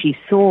 And that she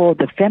saw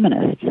the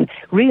feminists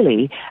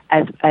really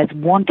as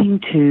wanting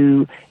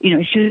to,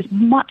 she was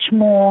much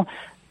more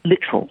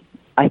literal,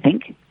 I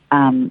think,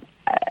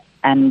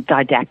 and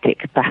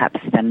didactic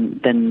perhaps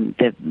than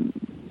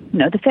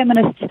the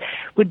feminists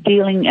were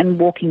dealing and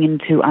walking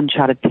into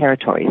uncharted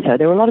territory. So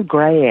there were a lot of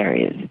grey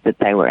areas that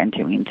they were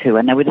entering into,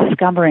 and they were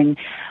discovering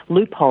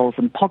loopholes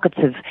and pockets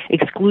of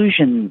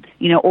exclusion,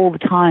 all the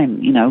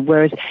time,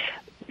 whereas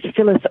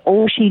Phyllis,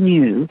 all she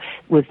knew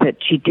was that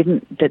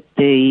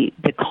the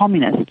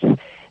communists,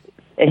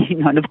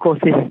 and of course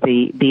this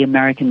is the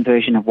American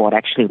version of what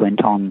actually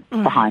went on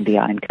behind the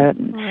Iron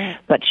Curtain. Right.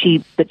 But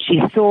she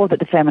saw that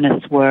the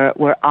feminists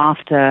were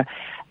after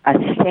a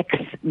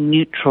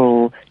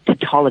sex-neutral,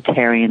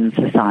 totalitarian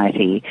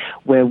society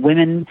where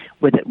women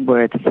were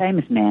the same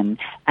as men,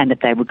 and that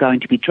they were going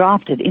to be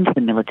drafted into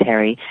the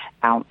military,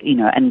 and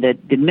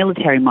the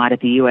military might of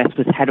the U.S.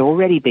 had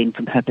already been,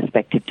 from her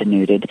perspective,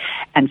 denuded,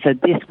 and so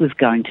this was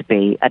going to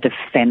be a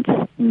defense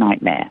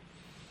nightmare.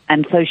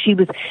 And so she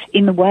was,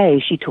 in the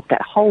way, she took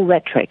that whole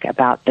rhetoric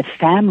about the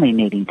family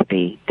needing to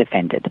be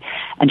defended,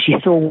 and she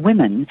saw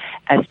women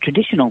as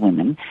traditional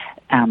women,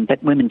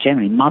 but women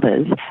generally,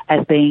 mothers,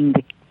 as being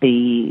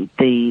the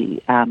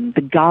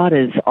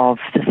guarders of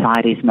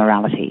society's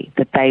morality,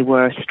 that they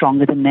were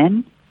stronger than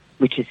men,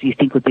 which is, you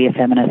think, would be a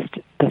feminist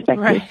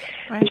perspective.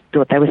 Right. She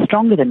thought they were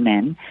stronger than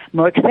men,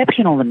 more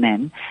exceptional than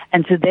men,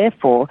 and so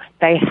therefore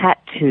they had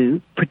to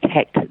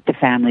protect the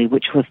family,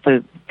 which was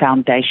the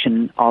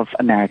foundation of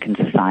American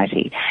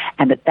society,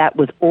 and that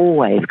was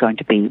always going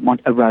to be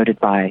eroded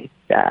by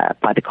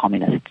the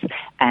communists,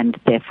 and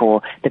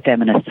therefore the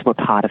feminists were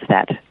part of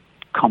that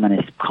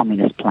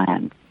communist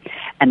plan.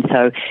 And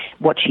so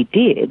what she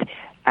did,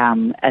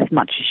 as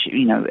much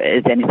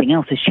as anything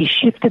else, is she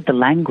shifted the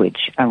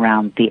language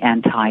around the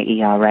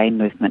anti-ERA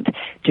movement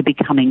to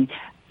becoming,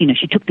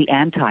 she took the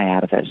anti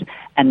out of it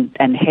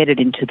and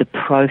headed into the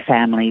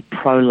pro-family,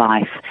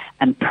 pro-life,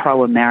 and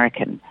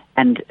pro-American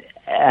and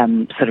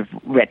sort of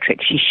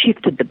rhetoric. She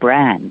shifted the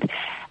brand.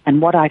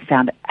 And what I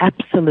found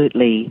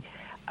absolutely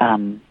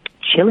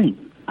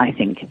chilling, I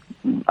think,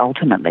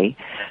 ultimately,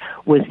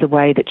 was the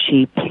way that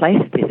she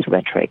placed this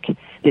rhetoric,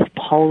 this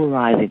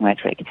polarizing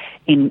rhetoric,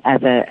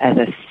 as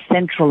a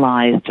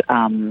centralized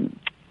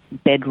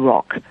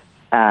bedrock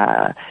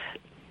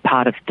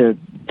part of the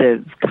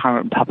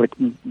current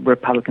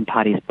Republican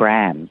Party's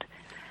brand,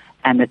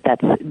 and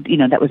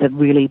that was a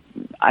really,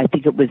 I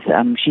think it was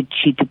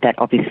she did that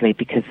obviously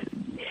because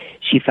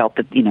she felt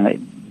that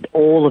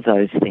all of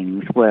those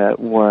things were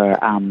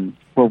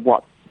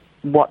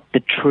what the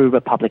true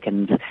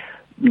Republicans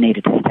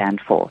needed to stand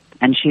for,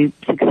 and she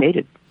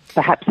succeeded,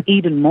 perhaps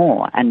even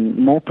more and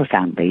more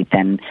profoundly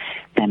than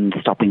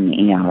stopping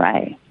the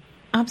ERA.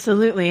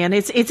 Absolutely, and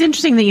it's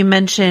interesting that you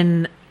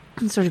mention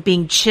sort of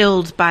being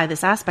chilled by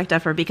this aspect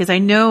of her, because I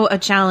know a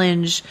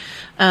challenge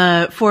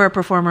for a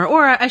performer,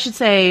 or I should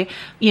say,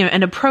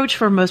 an approach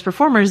for most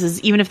performers is,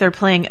 even if they're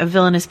playing a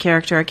villainous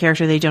character, a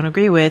character they don't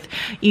agree with,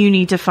 you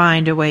need to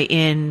find a way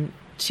in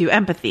to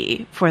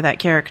empathy for that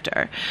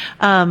character.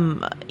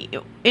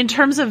 In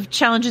terms of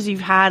challenges you've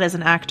had as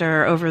an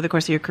actor over the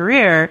course of your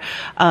career,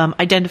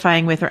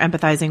 identifying with or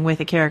empathizing with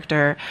a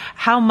character,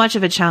 how much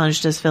of a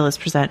challenge does Phyllis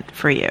present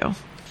for you?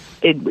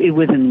 It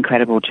was an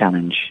incredible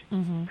challenge.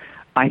 Mm-hmm.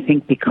 I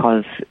think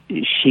because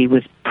she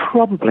was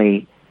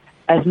probably,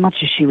 as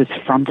much as she was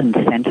front and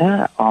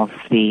center of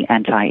the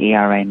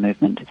anti-ERA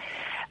movement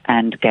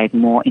and gave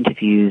more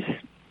interviews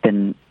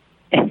than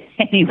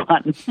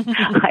anyone,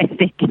 I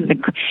think,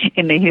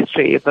 in the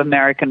history of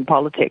American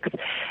politics,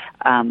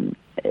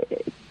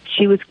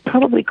 she was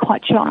probably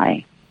quite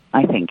shy,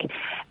 I think.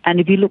 And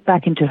if you look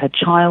back into her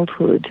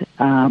childhood,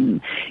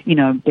 being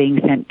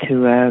sent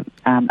to a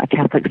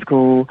Catholic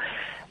school,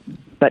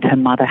 but her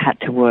mother had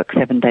to work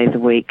 7 days a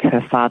week.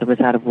 Her father was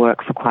out of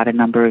work for quite a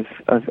number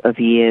of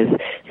years.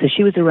 So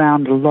she was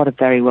around a lot of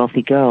very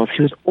wealthy girls.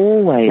 She was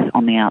always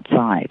on the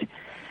outside.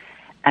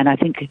 And I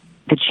think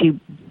that she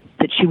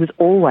was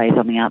always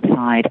on the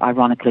outside,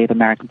 ironically, of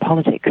American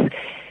politics,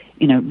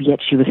 yet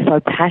she was so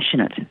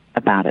passionate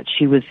about it.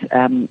 She was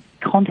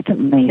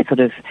constantly sort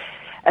of,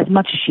 as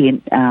much as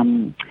she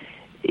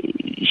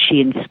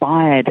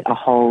inspired a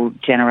whole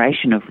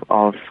generation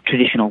of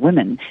traditional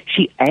women,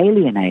 she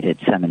alienated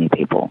so many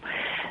people.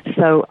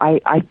 So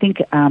I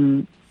think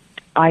I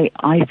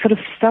sort of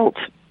felt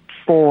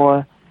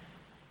for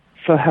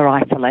her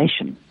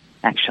isolation,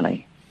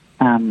 actually,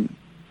 in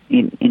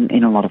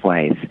a lot of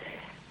ways.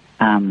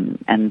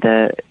 And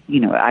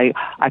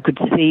I could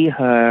see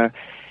her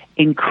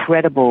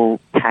incredible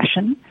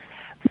passion,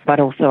 but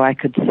also I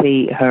could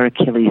see her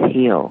Achilles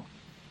heel,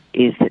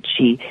 is that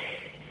she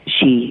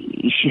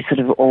she sort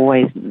of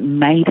always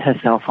made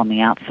herself on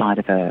the outside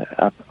of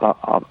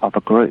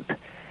a group.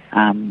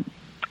 And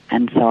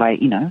so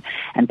and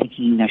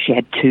thinking, she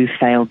had 2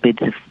 failed bids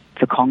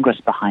for Congress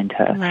behind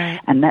her. Right.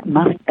 And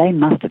they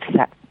must have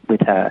sat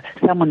with her.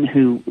 Someone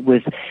who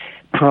was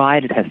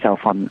prided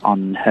herself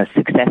on her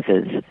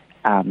successes,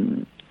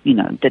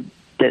 the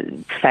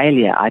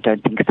failure, I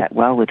don't think, sat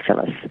well with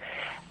Phyllis.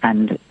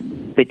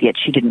 But yet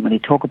she didn't really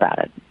talk about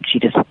it. She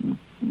just,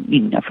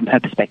 from her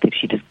perspective,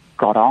 she just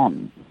got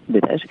on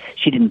with it.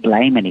 She didn't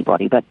blame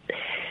anybody. But,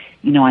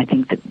 I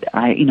think that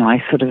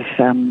I felt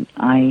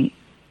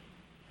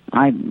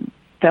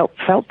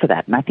for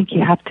that. And I think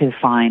you have to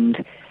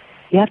find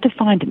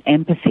an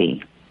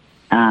empathy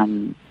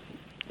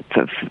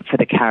for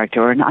the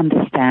character, or an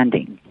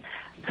understanding,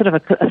 sort of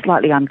a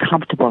slightly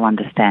uncomfortable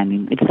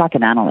understanding. It's like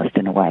an analyst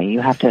in a way.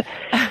 You have to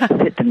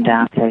sit them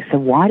down and say, so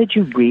why did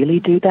you really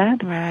do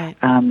that? Right.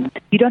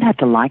 You don't have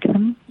to like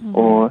them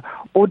or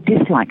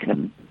dislike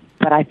them.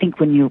 But I think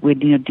when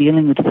you're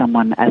dealing with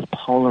someone as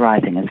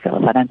polarizing as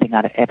Phyllis, I don't think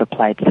I'd ever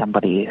played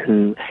somebody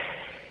who,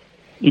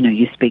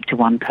 you speak to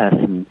one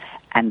person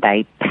and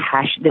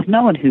there's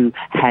no one who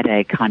had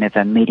a kind of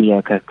a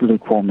mediocre,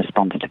 lukewarm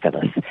response to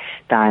Phyllis.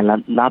 They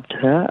either loved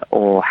her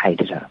or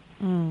hated her.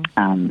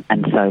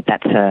 And so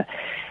that's a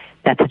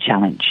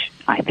challenge,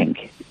 I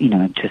think,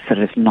 to sort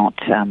of not,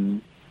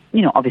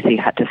 obviously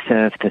you had to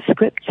serve the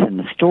script and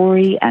the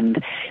story,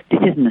 and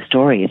this isn't a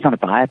story. It's not a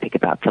biopic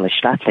about Phyllis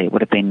Schlafly. It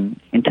would have been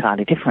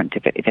entirely different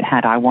if it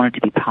had. I wanted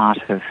to be part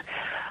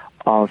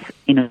of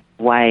in a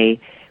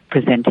way,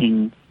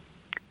 presenting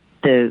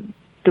the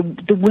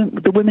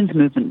women's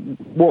movement,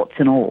 warts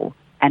and all,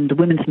 and the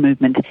women's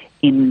movement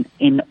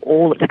in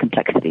all its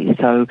complexities,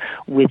 so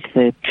with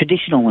the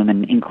traditional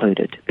women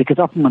included. Because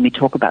often when we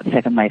talk about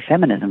second-wave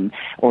feminism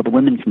or the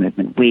women's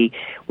movement, we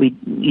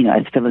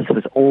as Phyllis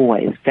was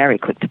always very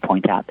quick to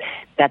point out,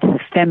 that's the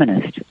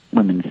feminist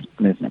women's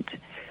movement.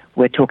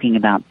 We're talking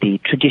about the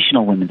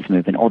traditional women's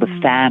movement or the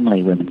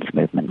family women's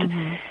movement,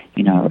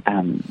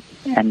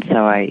 and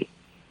so I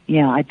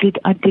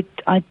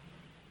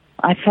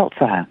felt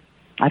for her.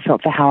 I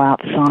felt for how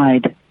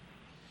outside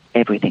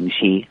everything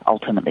she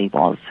ultimately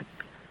was,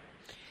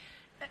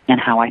 and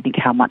how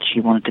much she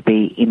wanted to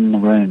be in the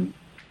room.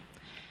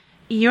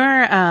 You're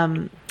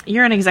an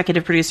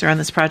executive producer on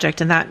this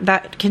project, and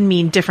that can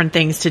mean different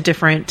things to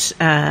different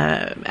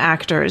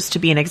actors to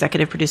be an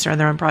executive producer on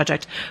their own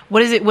project.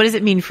 What does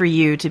it mean for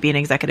you to be an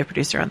executive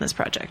producer on this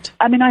project?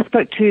 I mean, I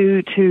spoke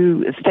to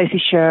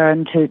Stacey Sher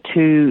and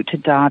to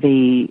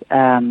Dahvi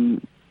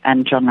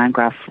and John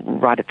Landgraf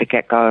right at the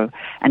get-go,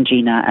 and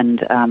Gina, and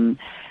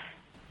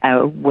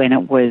when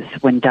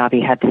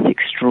Dahvi had this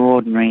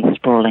extraordinary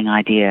sprawling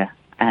idea,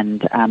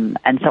 and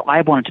so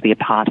I wanted to be a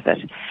part of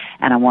it,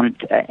 and I'm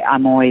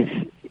always,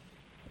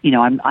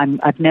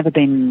 I've never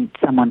been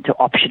someone to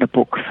option a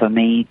book for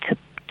me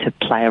to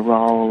play a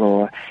role,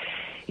 or,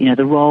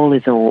 the role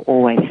is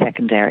always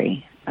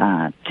secondary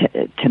to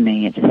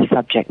me. It's the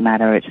subject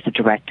matter, it's the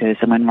directors,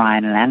 and when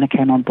Ryan and Anna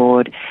came on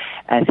board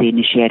as the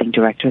initiating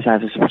directors, I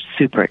was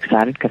super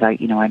excited because I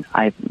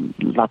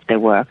loved their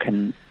work,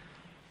 and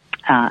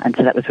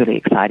so that was really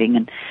exciting,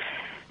 and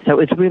so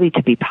it was really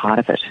to be part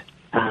of it.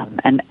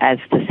 And as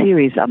the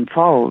series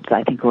unfolds,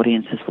 I think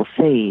audiences will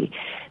see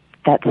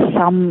that there's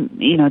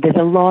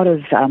a lot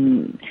of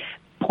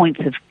points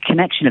of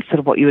connection of sort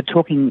of what you were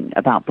talking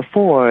about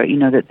before,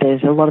 that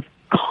there's a lot of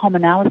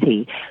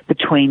commonality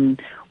between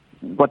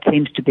what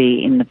seems to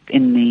be in the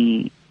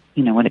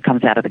when it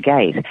comes out of the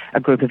gate, a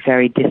group of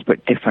very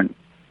disparate, different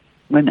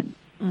women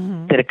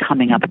that are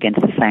coming up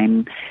against the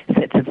same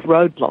sets of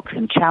roadblocks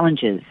and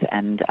challenges,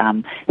 and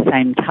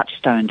same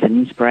touchstones and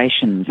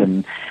inspirations,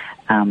 and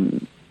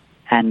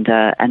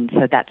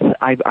so that's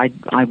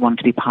I want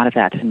to be part of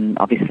that, and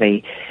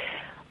obviously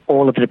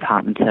all of the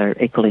departments are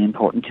equally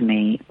important to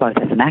me, both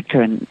as an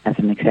actor and as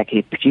an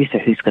executive producer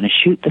who's going to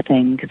shoot the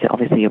thing, because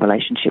obviously a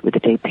relationship with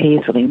the DP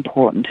is really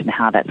important, and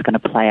how that's going to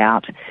play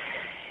out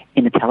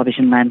in the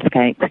television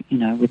landscape. With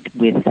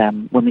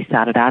when we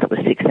started out, it was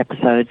 6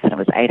 episodes, then it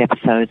was 8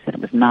 episodes, then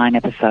it was 9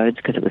 episodes,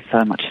 because it was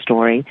so much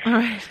story.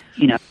 Right.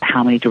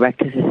 How many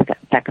directors is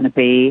that going to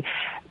be?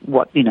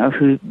 What,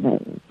 who,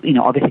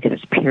 obviously because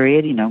it's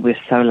period, we're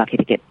so lucky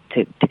to get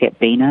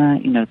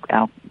Bina,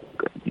 our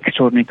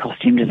extraordinary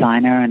costume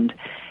designer,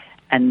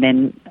 and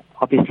then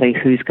obviously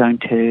who's going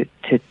to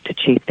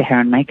chief the hair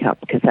and makeup,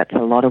 because that's a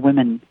lot of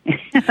women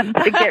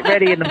to get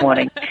ready in the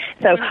morning.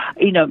 So,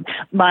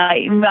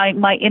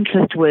 my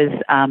interest was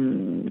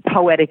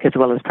poetic as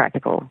well as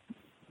practical,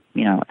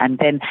 and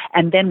then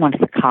once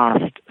the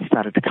cast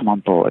started to come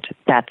on board,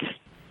 that's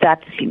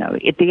at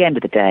the end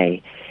of the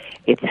day,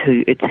 it's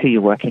who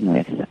you're working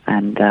with,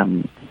 and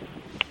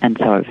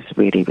so I was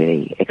really,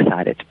 really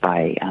excited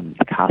by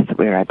the cast that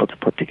we were able to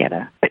put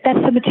together. But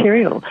that's the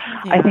material.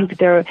 Yeah. I think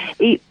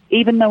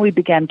even though we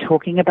began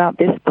talking about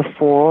this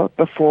before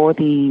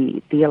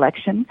the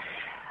election,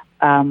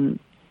 in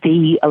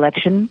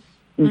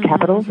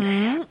capitals,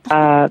 it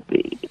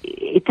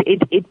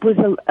was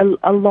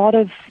a lot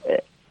of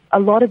a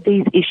lot of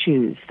these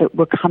issues that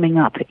were coming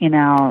up in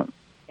our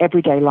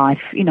everyday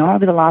life,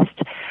 over the last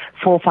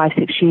 4, 5,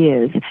 6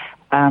 years,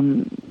 I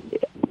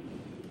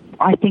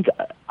think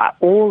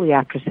all the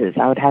actresses,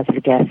 I would hazard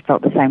a guess,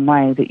 felt the same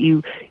way, that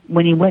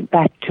when you went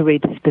back to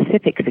read the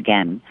specifics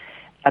again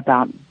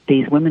about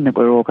these women that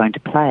we're all going to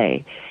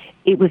play,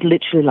 it was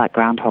literally like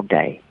Groundhog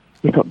Day.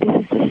 We thought,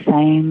 this is the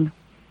same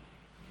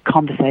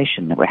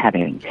conversation that we're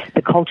having.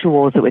 The culture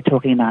wars that we're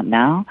talking about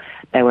now,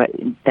 they were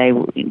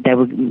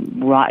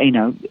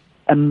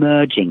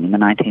emerging in the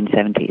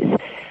 1970s,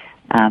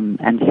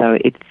 and so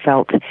it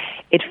felt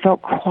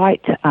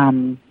quite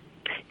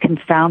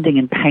confounding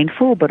and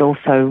painful, but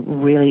also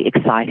really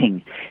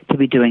exciting to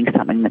be doing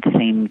something that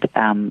seemed,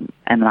 and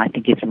I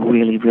think is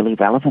really, really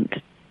relevant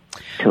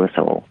to us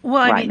all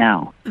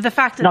now. The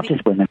fact that not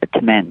just women, but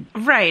to men.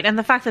 Right, and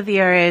the fact that the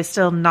ERA has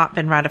still not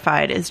been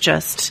ratified is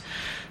just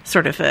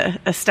sort of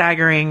a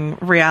staggering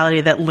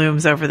reality that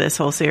looms over this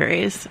whole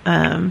series.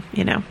 But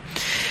yeah,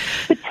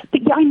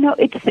 I know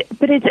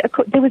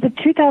there was a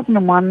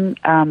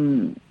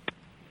 2001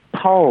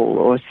 poll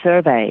or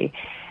survey,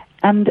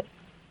 and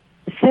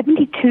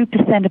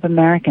 72% of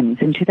Americans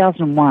in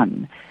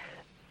 2001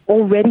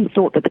 already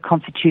thought that the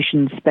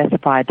Constitution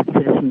specified that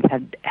citizens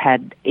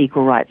had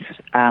equal rights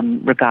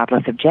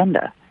regardless of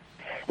gender.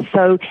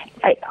 So,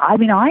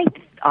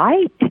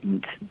 I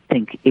didn't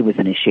think it was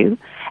an issue,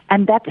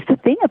 and that's the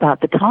thing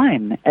about the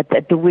time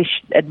at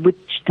which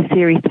the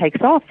series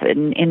takes off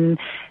in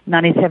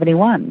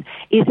 1971,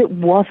 is it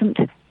wasn't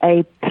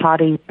a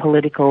party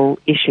political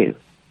issue.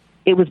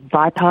 It was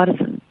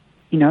bipartisan.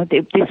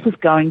 This was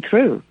going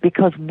through,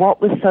 because what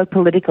was so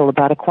political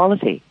about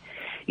equality?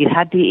 You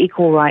had the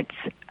Equal Rights,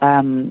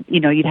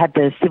 you'd had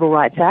the Civil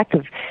Rights Act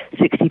of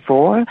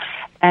 1964,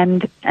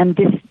 and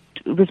this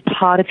was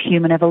part of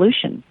human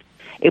evolution.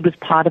 It was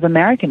part of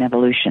American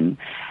evolution,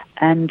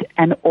 and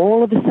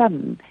all of a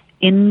sudden,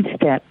 in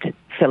stepped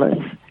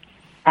Phyllis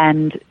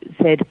and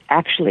said,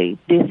 actually,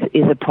 this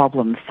is a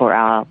problem for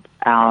our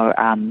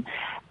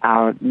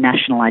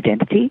national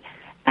identity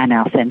and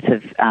our sense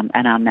of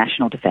and our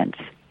national defense.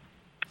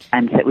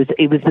 And so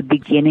it was the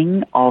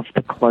beginning of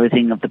the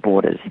closing of the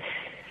borders.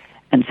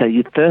 And so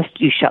you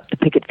shut the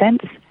picket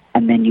fence,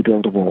 and then you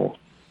build a wall.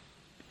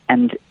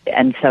 And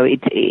so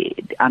it's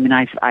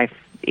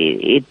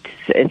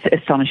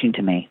astonishing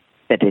to me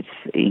that it's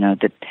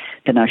that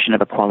the notion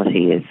of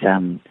equality has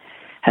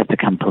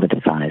become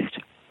politicized.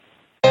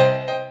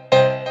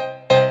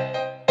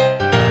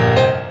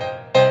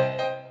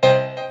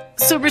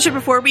 So, Richard,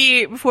 before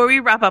we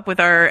wrap up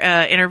with our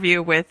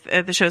interview with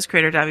the show's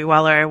creator, Dahvi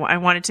Waller, I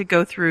wanted to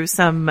go through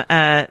some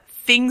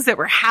things that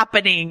were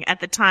happening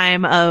at the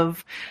time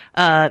of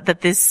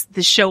that this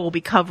show will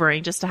be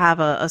covering, just to have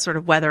a sort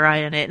of weather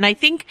eye on it. And I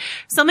think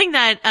something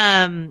that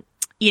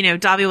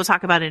Dahvi will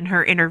talk about in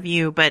her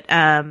interview, but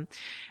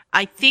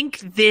I think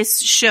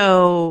this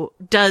show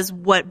does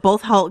what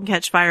both *Halt and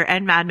Catch Fire*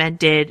 and *Mad Men*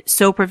 did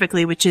so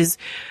perfectly, which is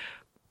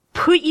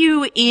put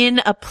you in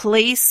a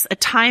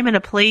time and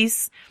a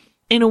place,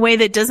 in a way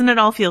that doesn't at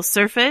all feel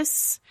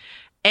surface,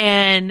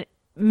 and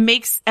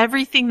makes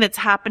everything that's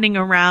happening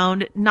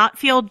around not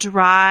feel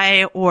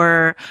dry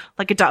or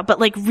like a dog, but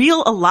like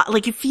real a lot.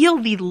 Like you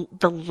feel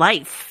the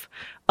life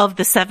of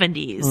the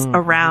 70s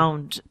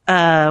around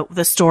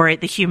the story,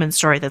 the human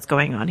story that's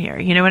going on here.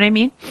 You know what I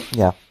mean?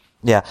 Yeah.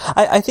 Yeah.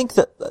 I think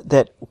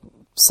that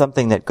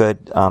something that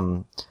good,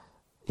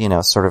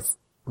 sort of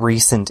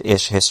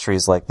recent-ish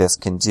histories like this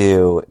can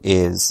do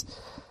is,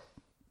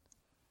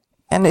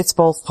 and it's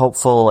both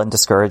hopeful and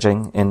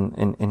discouraging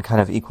in kind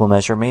of equal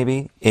measure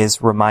maybe,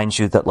 is remind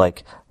you that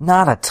like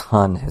not a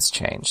ton has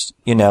changed,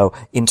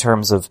 in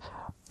terms of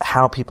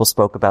how people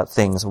spoke about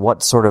things,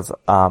 what sort of,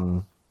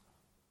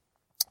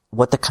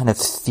 what the kind of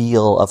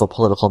feel of a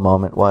political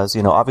moment was.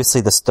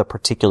 Obviously the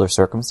particular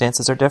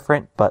circumstances are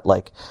different, but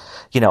like,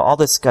 all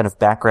this kind of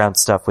background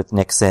stuff with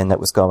Nixon that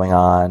was going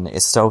on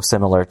is so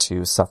similar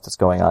to stuff that's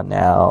going on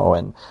now.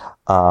 And,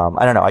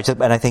 I don't know. I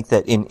think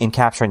that in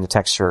capturing the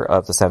texture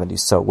of the 70s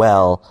so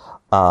well,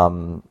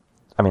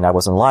 I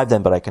wasn't alive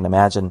then, but I can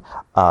imagine,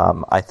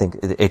 I think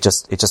it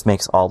just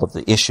makes all of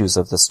the issues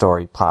of the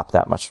story pop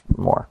that much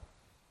more.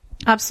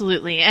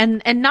 Absolutely.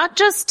 And not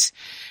just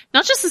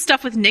the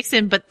stuff with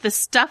Nixon, but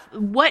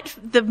what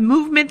the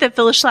movement that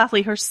Phyllis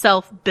Schlafly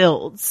herself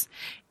builds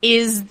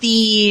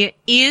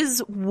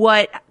is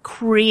what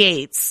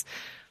creates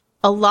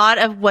a lot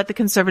of what the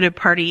Conservative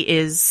Party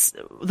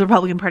the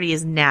Republican Party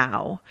is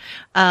now.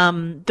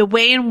 The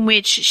way in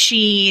which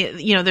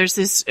there's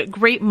this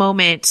great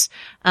moment,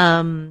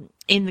 in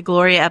the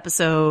Gloria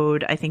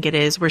episode, I think it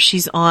is, where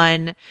she's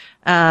on,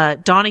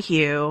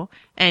 Donahue,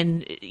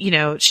 and,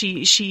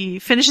 she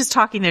finishes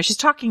talking there. She's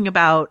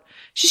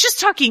just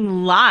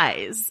talking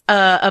lies,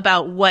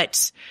 about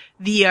what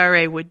the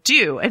ERA would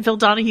do. And Phil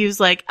Donahue's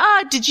like,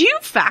 did you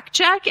fact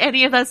check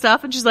any of that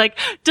stuff? And she's like,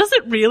 does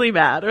it really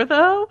matter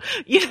though?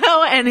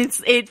 And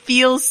it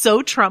feels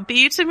so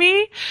Trumpy to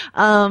me.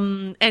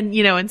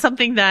 And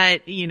something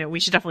that, we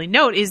should definitely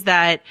note is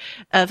that,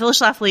 Phyllis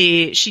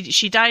Schlafly,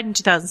 she died in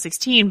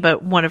 2016,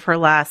 but one of her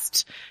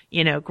last,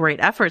 great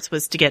efforts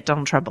was to get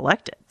Donald Trump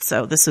elected.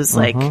 So this was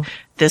like,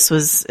 this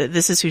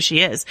is who she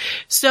is.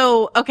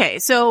 So, okay.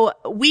 So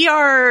we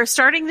are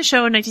starting the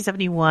show in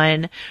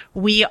 1971.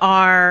 We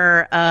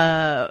are,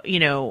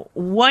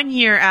 1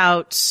 year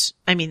out.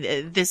 I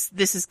mean, this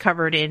is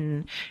covered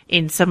in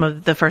some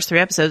of the first 3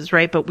 episodes,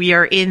 right? But we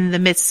are in the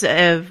midst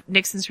of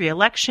Nixon's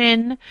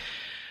reelection,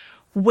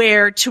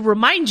 where, to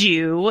remind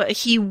you,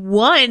 he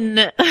won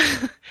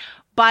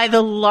by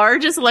the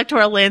largest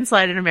electoral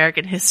landslide in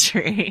American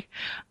history.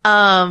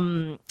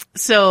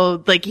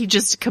 So like he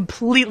just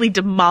completely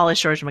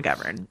demolished George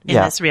McGovern in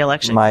this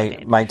reelection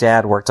campaign. My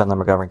dad worked on the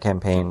McGovern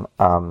campaign,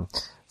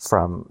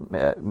 from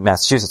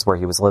Massachusetts, where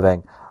he was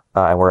living,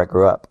 and where I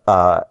grew up.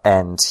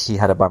 And he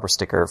had a bumper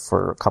sticker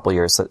for a couple of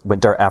years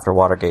after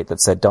Watergate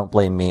that said, "Don't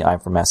blame me, I'm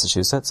from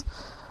Massachusetts."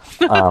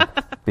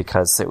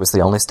 Because it was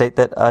the only state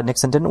that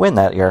Nixon didn't win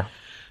that year.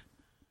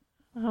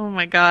 Oh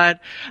my God.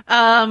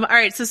 All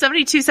right. So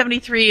 72,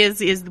 73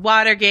 is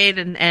Watergate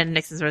and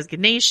Nixon's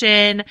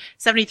resignation.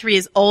 73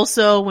 is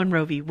also when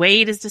Roe v.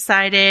 Wade is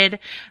decided.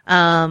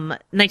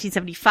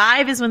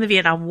 1975 is when the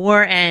Vietnam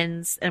War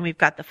ends, and we've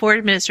got the Ford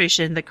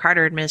administration. The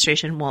Carter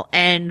administration will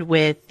end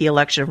with the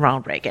election of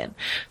Ronald Reagan.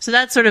 So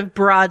that's sort of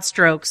broad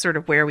strokes, sort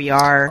of where we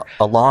are.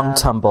 A long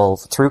tumble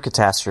through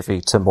catastrophe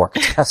to more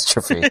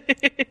catastrophe.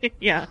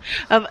 Yeah.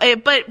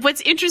 But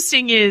what's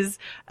interesting is,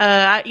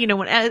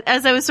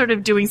 as I was sort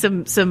of doing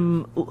some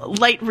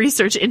light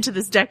research into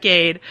this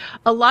decade,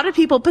 a lot of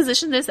people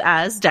position this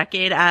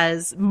decade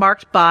as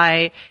marked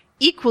by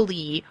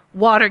equally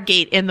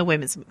Watergate and the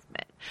women's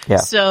movement. Yeah.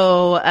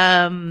 So,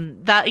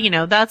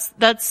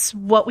 that's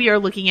what we are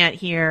looking at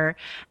here.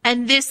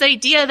 And this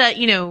idea that,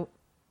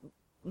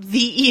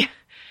 the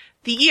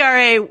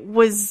ERA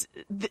was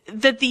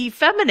that the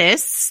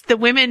feminists, the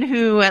women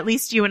who at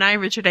least you and I,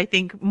 Richard, I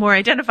think more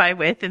identify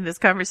with in this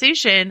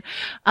conversation,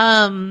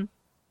 are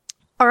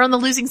on the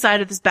losing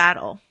side of this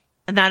battle.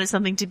 And that is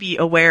something to be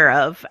aware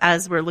of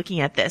as we're looking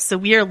at this. So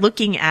we are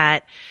looking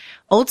at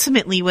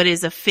ultimately what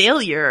is a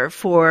failure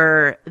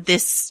for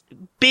this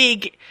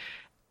big,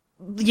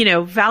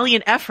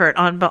 valiant effort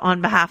on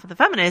behalf of the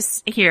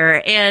feminists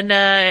here.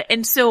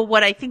 And so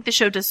what I think the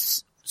show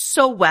does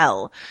so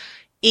well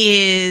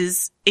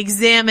is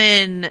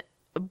examine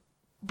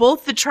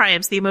both the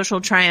triumphs, the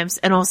emotional triumphs,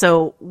 and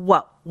also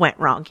what went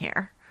wrong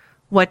here.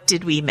 What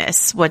did we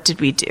miss? What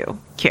did we do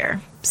here?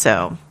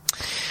 So.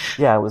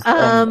 Yeah, it was,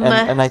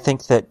 and I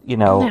think that,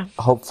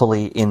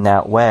 hopefully in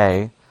that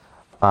way,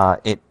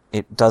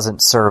 it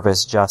doesn't serve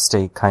as just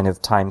a kind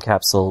of time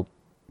capsule,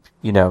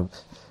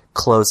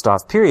 closed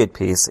off period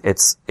piece.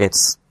 It's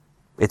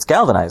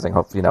galvanizing.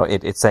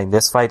 It's saying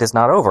this fight is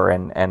not over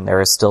and there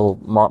is still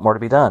more to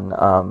be done.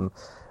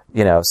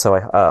 So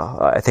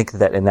I think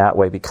that in that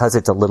way, because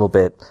it's a little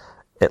bit,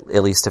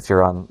 at least if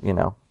you're on,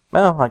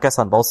 I guess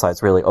on both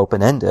sides, really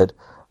open-ended,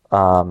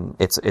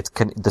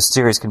 the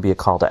series can be a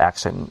call to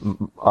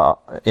action,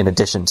 in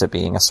addition to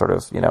being a sort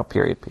of,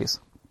 period piece.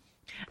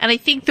 And I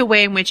think the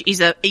way in which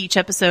each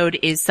episode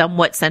is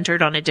somewhat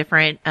centered on a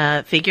different,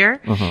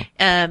 figure,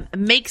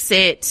 makes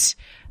it,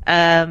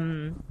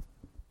 as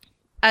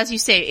you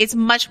say, it's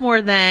much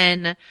more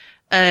than,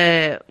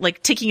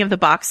 like ticking of the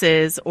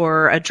boxes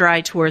or a dry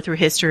tour through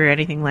history or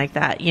anything like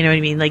that. You know what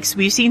I mean? Like,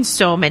 we've seen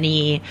so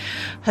many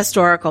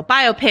historical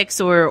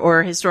biopics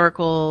or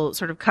historical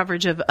sort of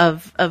coverage of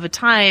a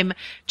time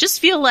just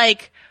feel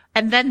like,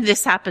 and then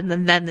this happened,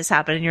 and then this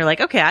happened, and you're like,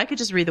 okay, I could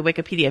just read the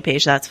Wikipedia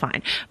page, that's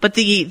fine. But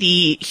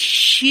the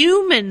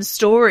human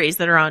stories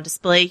that are on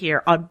display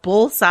here on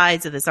both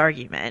sides of this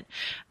argument,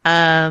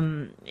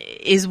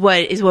 is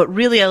what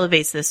really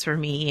elevates this for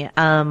me.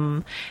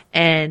 And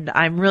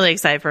I'm really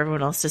excited for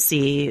everyone else to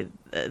see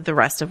the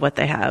rest of what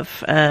they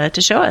have,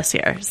 to show us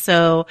here.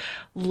 So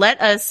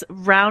let us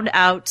round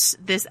out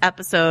this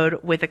episode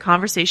with a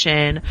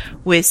conversation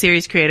with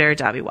series creator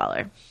Dahvi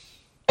Waller.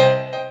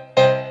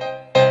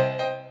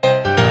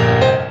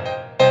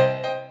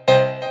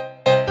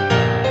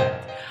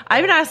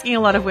 I've been asking a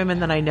lot of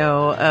women that I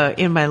know,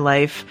 in my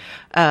life,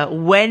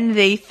 when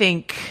they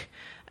think,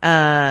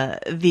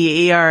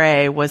 the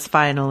ERA was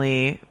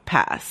finally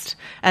passed,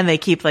 and they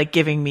keep like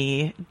giving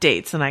me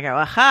dates, and I go,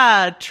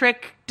 aha,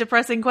 trick,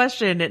 depressing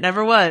question. It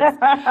never was.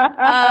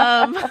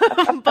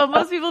 But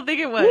most people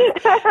think it was.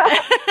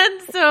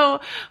 And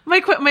so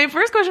my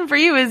first question for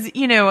you is,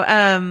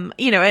 and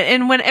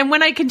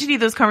when I continue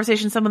those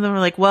conversations, some of them are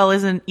like, well,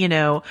 isn't,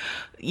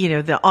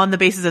 on the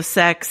basis of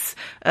sex,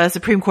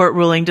 Supreme Court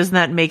ruling, doesn't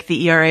that make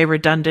the ERA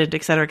redundant,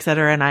 et cetera, et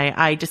cetera? And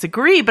I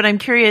disagree, but I'm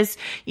curious,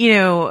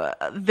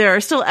 there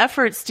are still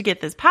efforts to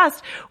get this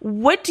passed.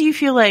 What do you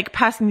feel like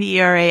passing the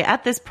ERA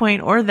at this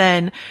point, or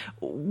then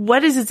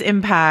what is its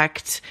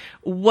impact?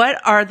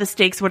 What are the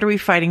stakes? What are we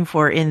fighting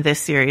for in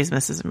this series,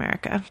 Mrs.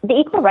 America? The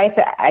equal rights,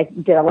 I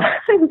did a lot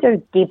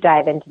of deep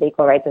dive into the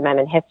Equal Rights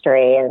Amendment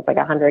history, and it's like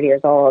 100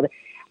 years old.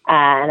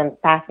 And I'm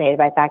fascinated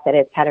by the fact that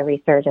it's had a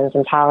resurgence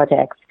in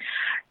politics.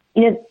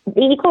 The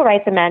Equal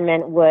Rights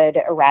Amendment would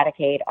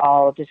eradicate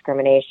all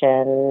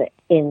discrimination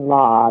in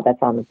law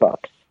that's on the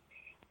books.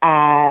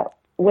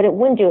 What it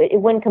wouldn't do,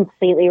 it wouldn't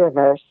completely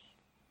reverse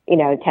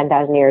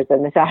 10,000 years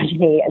of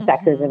misogyny and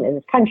sexism in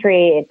this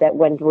country. That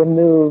wouldn't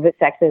remove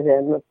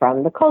sexism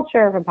from the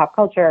culture, from pop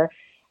culture.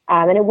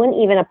 And it wouldn't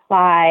even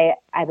apply,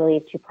 I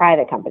believe, to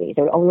private companies.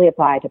 It would only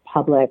apply to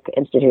public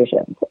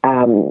institutions,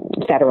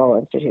 federal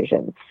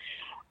institutions.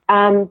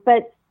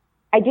 But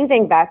I do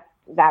think that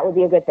would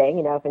be a good thing.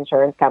 If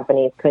insurance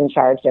companies couldn't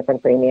charge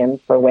different premiums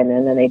for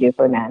women than they do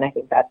for men, I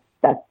think that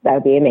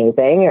would be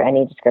amazing, or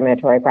any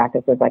discriminatory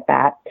practices like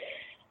that.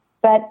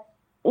 But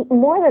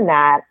more than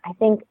that, I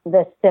think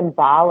the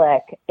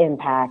symbolic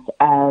impact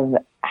of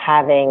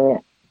having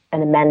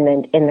an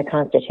amendment in the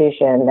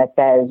Constitution that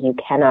says you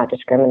cannot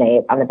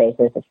discriminate on the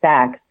basis of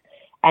sex,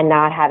 and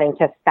not having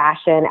to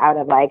fashion out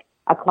of like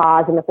a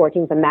clause in the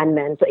 14th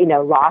Amendment,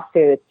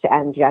 lawsuits to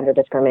end gender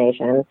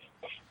discrimination,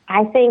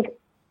 I think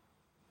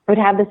would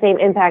have the same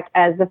impact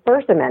as the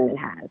First Amendment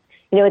has.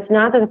 It's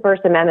not that the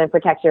First Amendment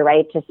protects your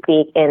right to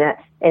speak in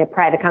a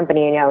private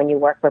company, when you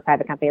work for a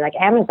private company like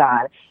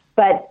Amazon,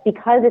 but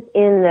because it's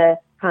in the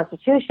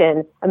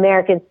Constitution,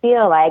 Americans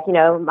feel like,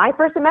 my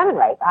First Amendment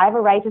rights, I have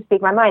a right to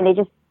speak my mind. They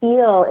just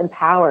feel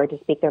empowered to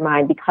speak their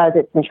mind because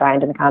it's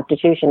enshrined in the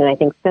Constitution. And I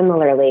think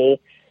similarly,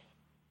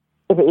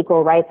 if the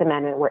Equal Rights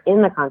Amendment were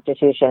in the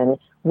Constitution,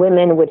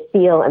 women would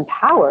feel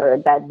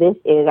empowered that this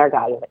is our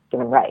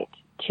God-given right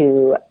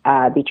to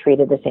be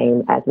treated the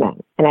same as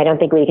men. And I don't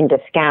think we can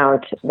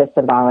discount the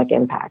symbolic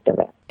impact of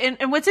it.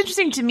 And what's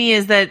interesting to me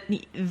is that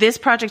this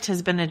project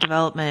has been in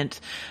development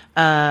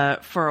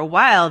for a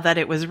while, that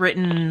it was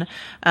written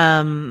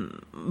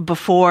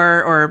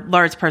before, or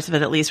large parts of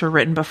it at least were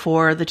written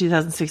before the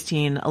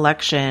 2016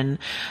 election.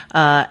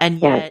 And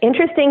yet...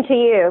 Interesting to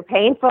you,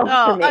 painful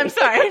to me. I'm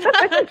sorry.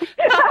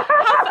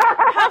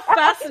 How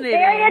fascinating.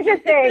 Very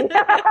interesting.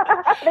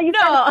 That you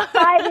spent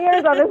 5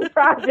 years on this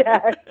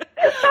project.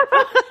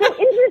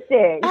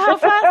 Interesting. How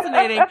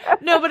fascinating.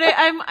 No, but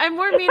I'm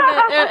more mean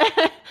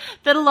that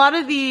that a lot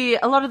of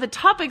the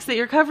topics that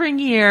you're covering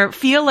here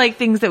feel like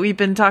things that we've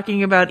been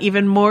talking about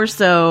even more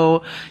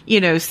so,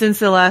 since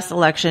the last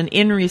election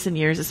in recent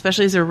years,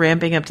 especially as we're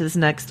ramping up to this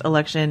next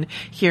election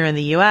here in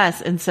the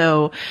U.S. And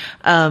so,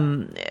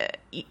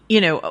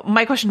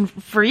 my question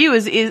for you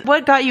is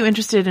what got you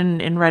interested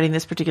in writing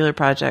this particular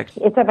project?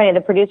 It's so funny.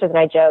 The producers and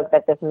I joke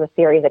that this is a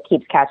series that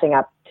keeps catching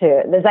up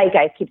to the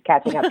zeitgeist, keeps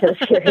catching up to the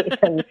series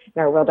in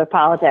our world of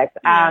politics.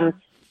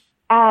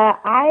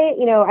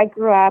 I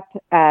grew up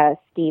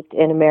steeped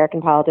in American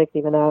politics,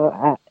 even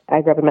though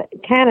I grew up in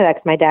Canada,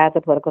 because my dad's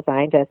a political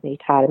scientist and he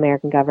taught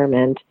American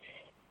government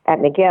at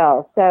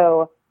McGill.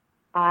 So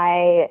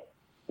I,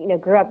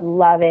 grew up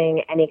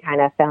loving any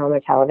kind of film or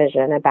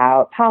television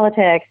about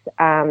politics,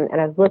 and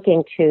I was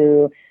looking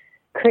to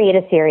create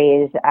a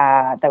series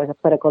that was a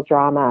political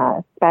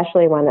drama,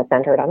 especially one that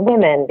centered on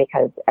women,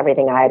 because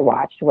everything I had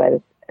watched was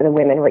the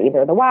women were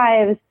either the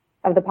wives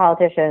of the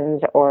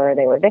politicians or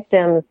they were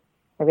victims.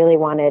 I really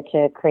wanted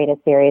to create a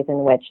series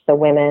in which the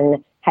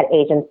women had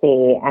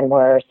agency and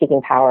were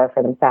seeking power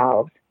for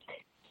themselves.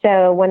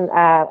 So when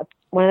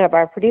one of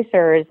our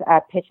producers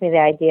pitched me the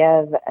idea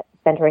of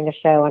centering a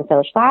show on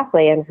Phyllis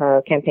Schlafly and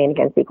her campaign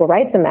against the Equal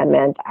Rights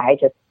Amendment, I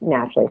just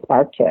naturally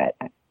sparked to it.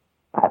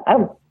 I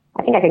thought,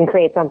 I think I can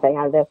create something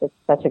out of this. It's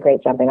such a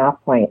great jumping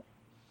off point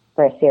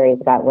for a series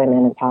about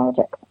women in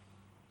politics.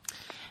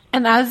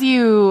 And as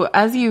you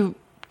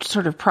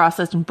sort of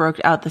processed and broke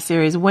out the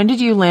series, when did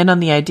you land on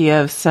the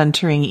idea of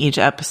centering each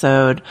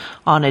episode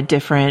on a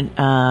different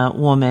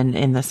woman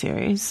in the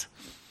series?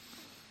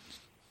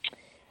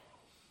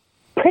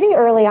 Pretty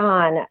early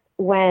on,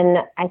 when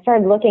I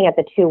started looking at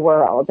the two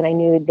worlds, and I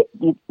knew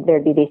that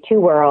there'd be these two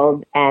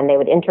worlds, and they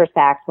would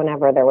intersect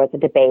whenever there was a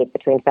debate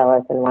between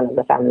Phyllis and one of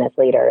the feminist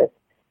leaders,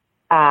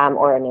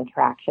 or an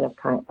interaction of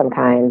some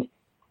kind.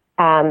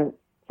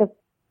 So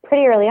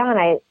pretty early on,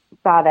 I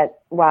saw that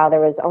while there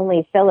was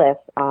only Phyllis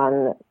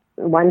on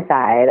one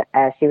side,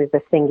 she was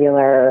the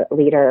singular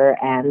leader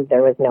and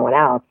there was no one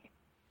else.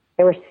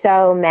 There were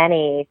so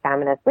many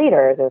feminist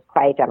leaders. It was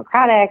quite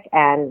democratic.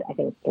 And I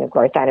think,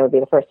 Gloria would be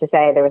the first to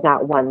say there was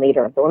not one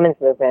leader of the women's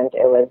movement.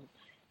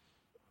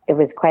 It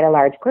was quite a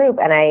large group.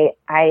 And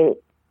I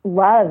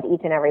loved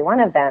each and every one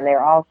of them. They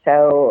were all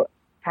so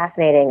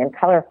fascinating and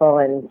colorful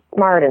and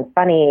smart and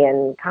funny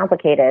and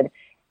complicated.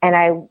 And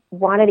I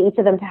wanted each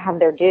of them to have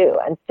their due.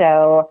 And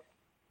so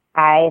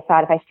I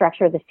thought if I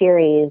structured the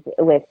series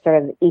with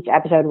sort of each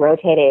episode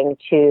rotating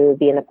to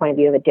be in the point of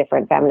view of a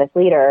different feminist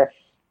leader,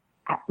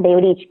 they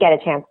would each get a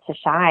chance to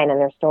shine in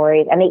their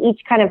stories. And they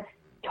each kind of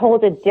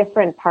told a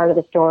different part of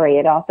the story.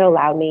 It also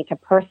allowed me to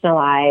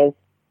personalize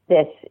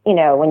this,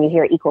 when you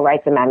hear Equal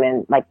Rights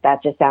Amendment, like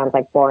that just sounds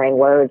like boring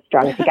words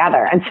strung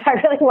together. And so I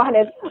really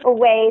wanted a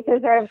way to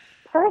sort of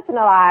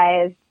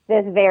personalize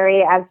this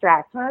very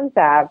abstract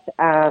concept.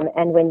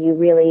 And when you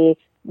really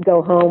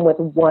go home with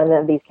one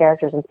of these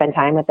characters and spend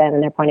time with them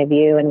and their point of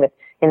view and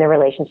in their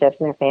relationships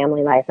and their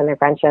family life and their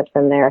friendships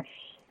and their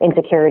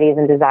insecurities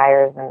and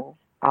desires and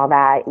all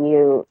that,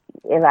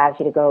 it allows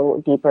you to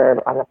go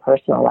deeper on the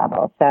personal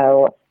level.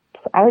 So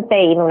I would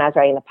say even when I was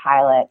writing the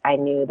pilot, I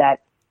knew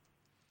that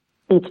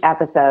each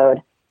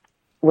episode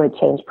would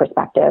change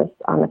perspectives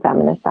on the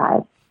feminist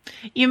side.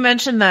 You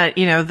mentioned that,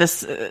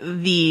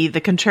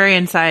 the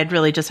contrarian side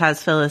really just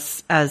has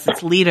Phyllis as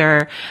its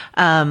leader.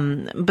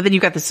 But then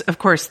you've got this, of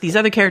course, these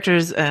other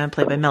characters,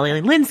 played by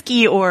Melanie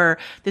Linsky, or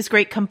this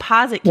great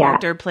composite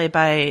character played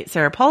by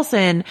Sarah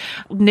Paulson.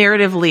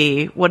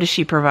 Narratively, what does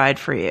she provide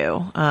for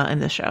you, in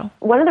this show?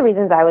 One of the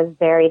reasons I was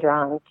very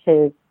drawn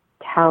to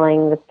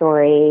telling the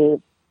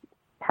story,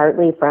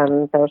 partly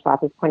from Phyllis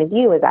Schlafly's point of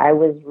view, is I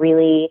was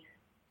really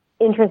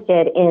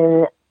interested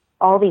in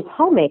all these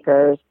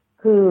homemakers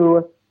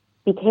who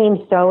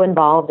became so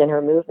involved in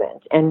her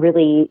movement and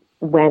really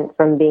went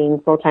from being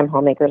full-time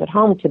homemakers at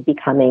home to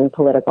becoming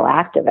political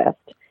activists,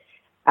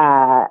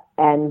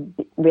 and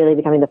really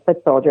becoming the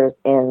foot soldiers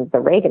in the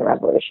Reagan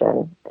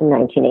Revolution in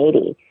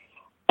 1980.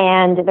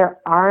 And there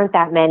aren't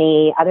that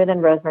many, other than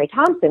Rosemary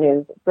Thompson,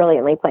 who's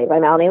brilliantly played by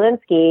Melanie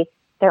Linsky,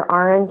 there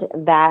aren't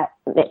that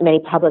many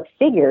public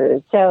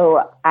figures.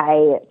 So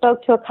I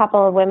spoke to a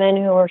couple of women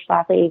who were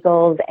Schlafly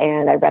Eagles,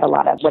 and I read a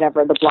lot of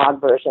whatever the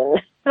blog version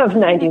of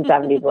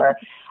 1970s were.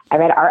 I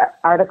read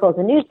articles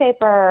in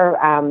newspaper,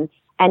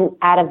 and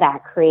out of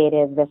that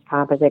created this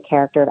composite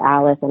character of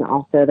Alice, and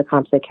also the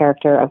composite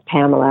character of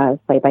Pamela,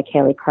 played by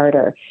Kaylee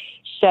Carter.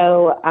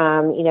 So,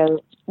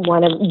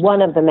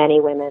 one of the many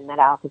women that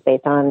Alice is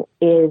based on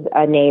is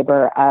a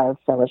neighbor of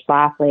Phyllis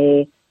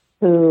Schlafly,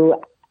 who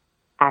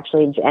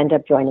actually end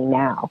up joining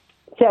now.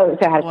 So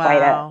has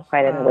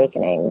quite an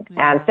awakening.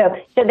 So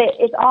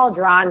it's all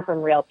drawn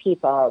from real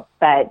people,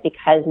 but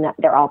because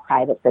they're all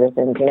private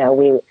citizens,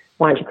 we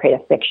wanted to create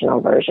a fictional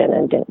version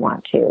and didn't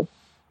want to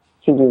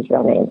use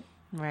real names.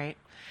 Right.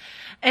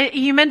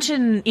 You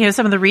mentioned,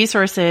 some of the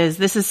resources.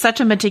 This is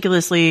such a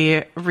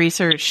meticulously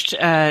researched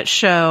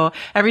show.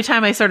 Every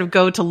time I sort of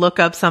go to look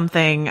up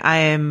something,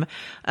 I'm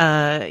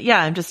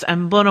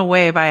blown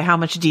away by how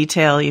much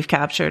detail you've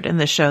captured in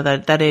this show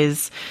that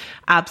is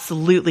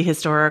absolutely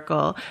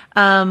historical.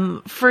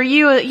 For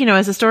you,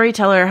 as a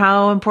storyteller,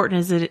 how important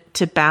is it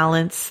to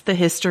balance the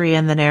history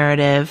and the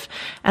narrative?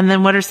 And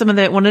then what are some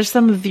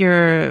of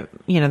your,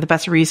 the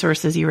best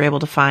resources you were able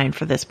to find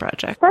for this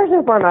project? First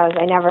and foremost,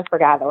 I never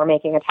forgot that we're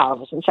making a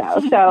television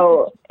show.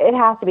 So it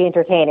has to be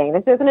entertaining.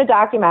 This isn't a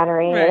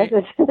documentary. Right.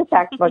 This isn't a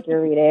textbook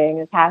you're reading.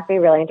 This has to be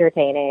really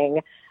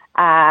entertaining.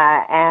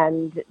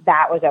 And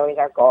that was always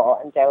our goal.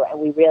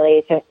 And we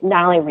really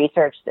not only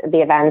researched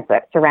the events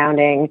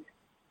surrounding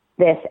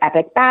this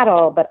epic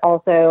battle, but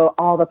also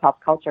all the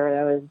pop culture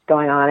that was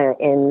going on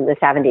in the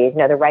 70s.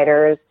 The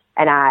writers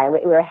and we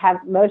have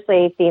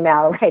mostly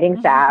female writing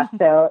staff,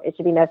 so it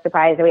should be no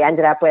surprise that we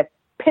ended up with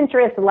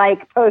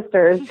Pinterest-like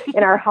posters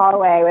in our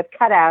hallway with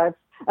cutouts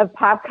of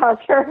pop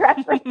culture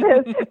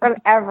references from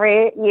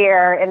every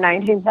year in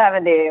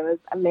 1970. It was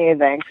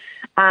amazing.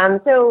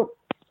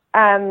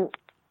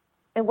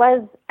 It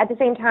was, at the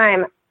same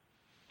time,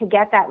 to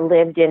get that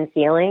lived-in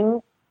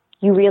feeling,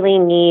 you really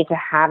need to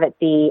have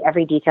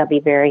every detail be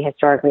very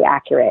historically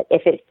accurate.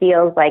 If it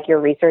feels like your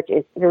research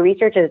is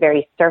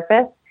very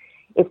surface,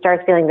 it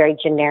starts feeling very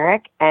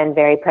generic and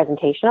very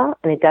presentational,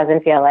 and it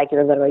doesn't feel like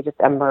you're literally just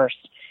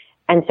immersed.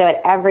 And so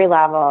at every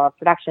level of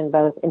production,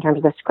 both in terms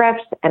of the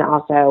scripts and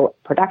also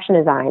production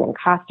design and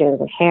costumes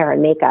and hair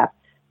and makeup,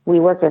 we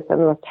worked with some of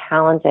the most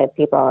talented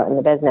people in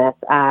the business.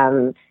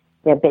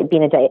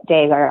 Bina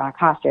Dager on our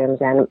costumes,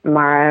 and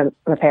Mara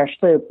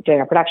Repair-Schloop doing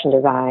our production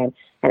design,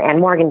 and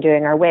Ann Morgan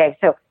doing our wigs.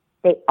 So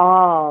they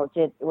all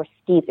were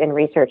steeped in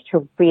research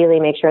to really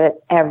make sure that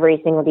every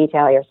single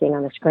detail you're seeing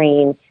on the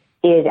screen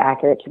is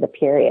accurate to the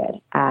period.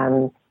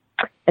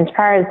 As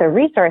far as the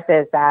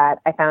resources that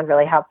I found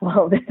really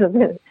helpful, this is going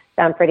to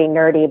sound pretty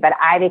nerdy, but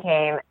I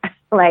became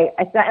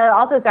it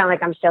also sounds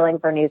like I'm shilling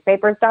for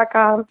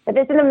newspapers.com, but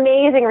it's an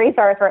amazing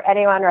resource for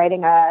anyone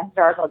writing a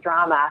historical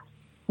drama.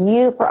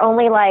 For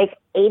only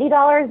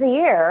 $80 a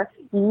year,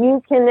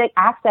 you can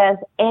access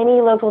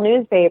any local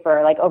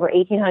newspaper, like over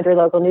 1,800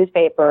 local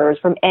newspapers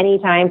from any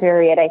time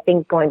period, I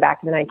think going back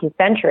to the 19th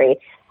century.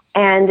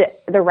 And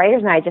the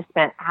writers and I just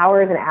spent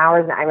hours and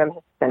hours, and I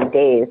remember spent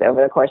days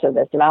over the course of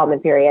this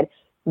development period,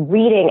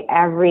 reading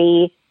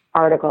every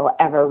article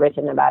ever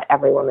written about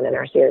every woman in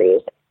our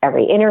series,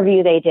 every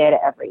interview they did,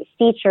 every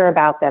feature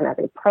about them,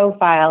 every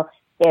profile.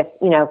 If,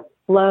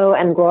 Flo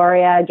and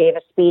Gloria gave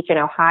a speech in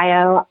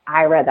Ohio,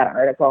 I read that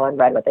article and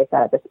read what they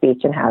said at the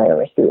speech and how they were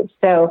received.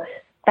 So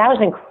that was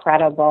an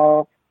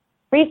incredible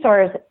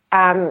resource,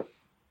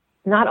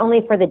 not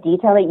only for the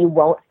detail that you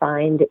won't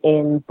find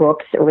in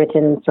books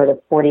written sort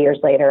of 40 years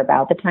later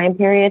about the time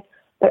period,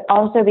 but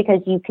also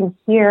because you can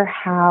hear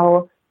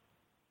how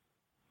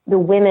the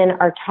women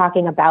are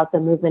talking about the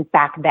movement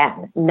back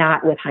then,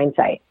 not with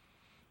hindsight.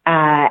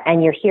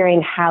 And you're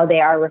hearing how they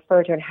are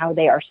referred to and how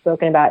they are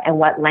spoken about and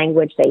what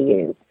language they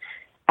use.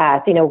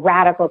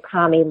 Radical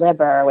commie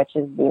liber, which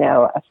is,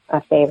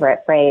 a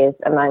favorite phrase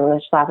among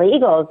the Schlafly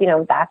Eagles,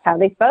 that's how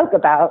they spoke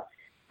about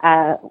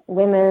the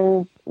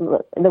women's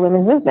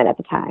movement at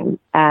the time.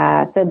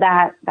 So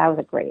that was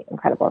a great,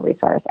 incredible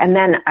resource. And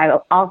then I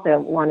also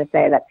want to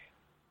say that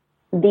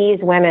these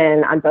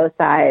women on both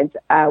sides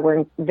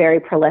were very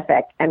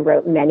prolific and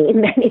wrote many,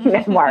 many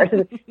memoirs.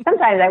 And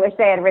sometimes I wish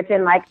they had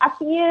written like a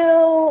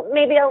few,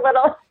 maybe a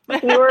little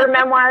fewer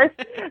memoirs.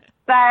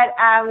 But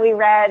we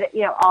read,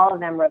 all of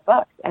them wrote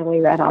books, and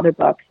we read all their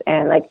books.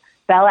 And like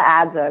Bella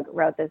Abzug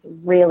wrote this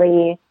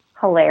really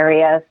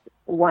hilarious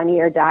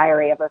one-year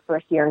diary of her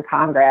first year in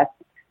Congress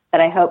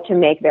that I hope to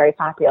make very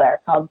popular,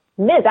 called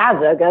Ms.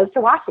 Abzug Goes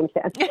to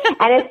Washington.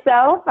 And it's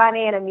so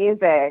funny and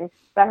amusing.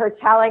 But her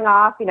telling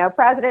off,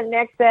 President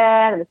Nixon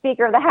and the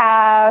Speaker of the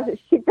House,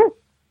 she's just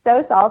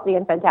so salty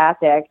and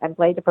fantastic and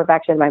played to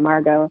perfection by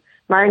Margot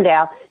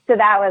Martindale. So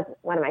that was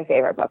one of my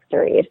favorite books to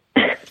read.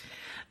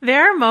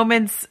 There are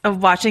moments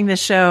of watching the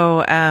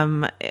show,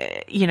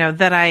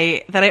 that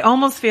I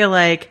almost feel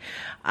like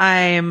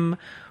I'm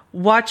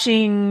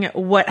watching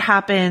what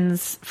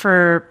happens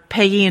for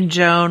Peggy and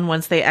Joan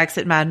once they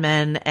exit Mad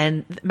Men,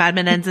 and Mad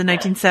Men ends in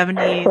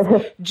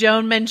 1970s.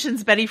 Joan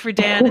mentions Betty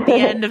Friedan at the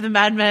end of the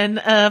Mad Men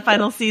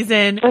final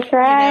season. That's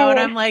right. And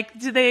I'm like,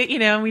 do they,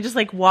 and we just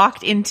like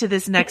walked into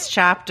this next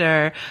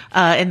chapter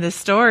in this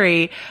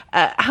story.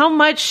 How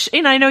much,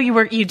 and I know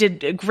you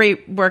did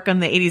great work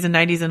on the 80s and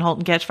 90s and Halt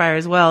and Catch Fire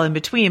as well in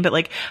between, but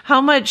like how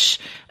much,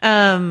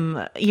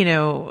 can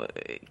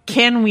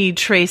we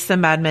trace the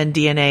Mad Men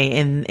DNA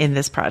in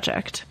this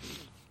project?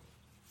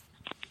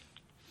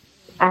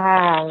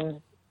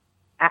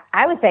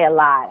 I would say a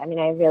lot. I mean,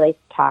 I really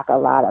talk a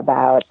lot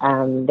about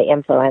the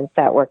influence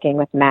that working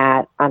with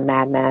Matt on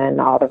Mad Men,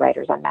 all the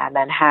writers on Mad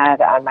Men,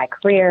 had on my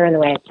career and the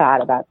way I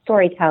thought about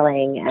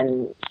storytelling,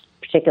 and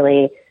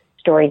particularly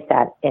stories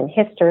set in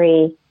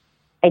history.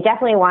 I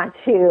definitely want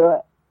to,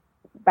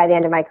 by the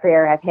end of my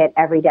career, have hit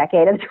every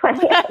decade of the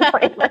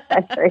 21st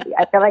century.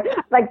 I feel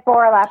like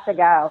 4 left to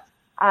go.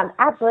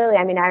 Absolutely.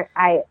 I mean,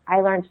 I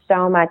learned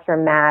so much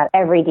from Matt,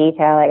 every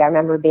detail. Like I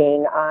remember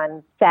being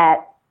on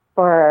set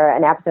for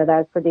an episode that I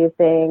was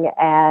producing,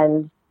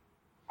 and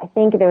I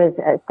think there was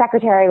a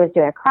secretary was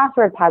doing a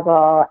crossword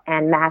puzzle,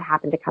 and Matt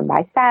happened to come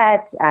by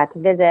set to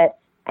visit.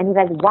 And he's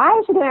like, why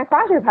is she doing a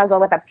crossword puzzle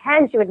with a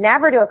pen? She would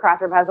never do a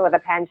crossword puzzle with a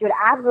pen. She would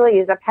absolutely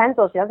use a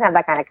pencil. She doesn't have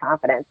that kind of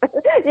confidence.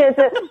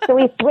 So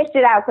we switched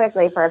it out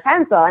quickly for a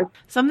pencil. And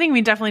something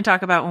we definitely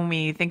talk about when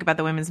we think about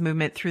the women's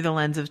movement through the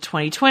lens of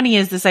 2020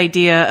 is this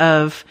idea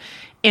of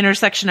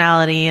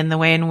intersectionality and the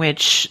way in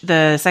which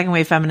the second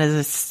wave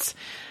feminists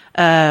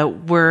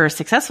were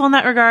successful in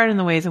that regard and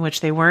the ways in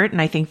which they weren't.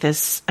 And I think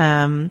this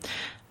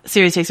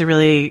series takes a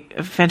really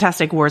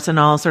fantastic warts and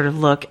all sort of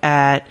look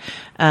at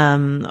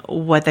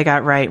what they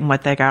got right and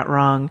what they got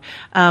wrong.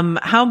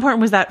 How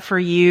important was that for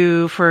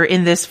you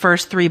in this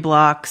first 3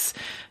 blocks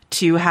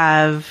to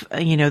have,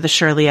 the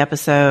Shirley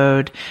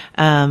episode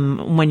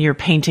when you're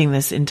painting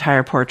this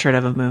entire portrait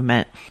of a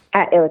movement?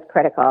 It was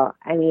critical.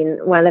 I mean,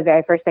 one of the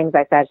very first things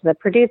I said to the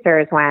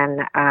producers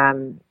when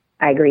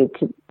I agreed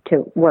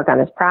to work on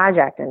this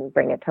project and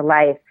bring it to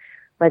life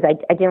was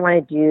I didn't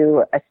want to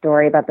do a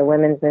story about the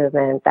women's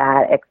movement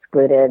that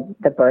excluded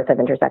the birth of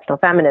intersectional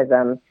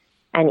feminism.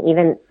 And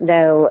even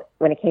though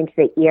when it came to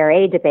the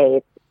ERA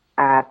debates,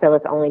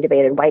 Phyllis only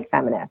debated white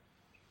feminists.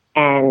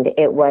 And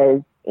it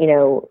was,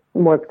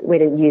 more way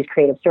to use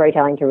creative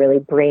storytelling to really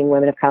bring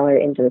women of color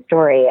into the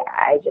story.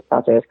 I just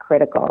felt it was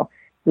critical.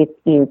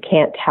 You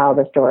can't tell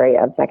the story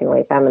of second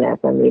wave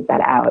feminists and leave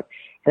that out.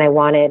 And I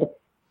wanted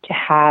to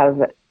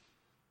have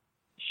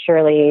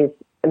Shirley's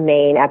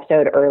main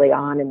episode early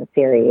on in the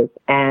series,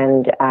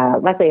 and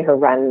luckily her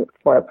run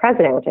for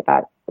president,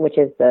 which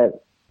is the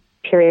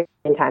period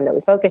in time that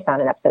we focused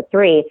on in episode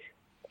 3,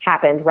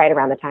 happened right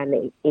around the time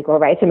the Equal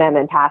Rights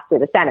Amendment passed through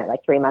the Senate,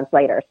 like 3 months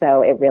later.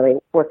 So it really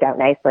worked out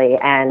nicely,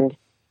 and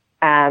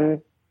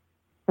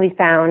we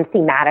found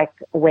thematic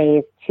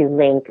ways to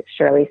link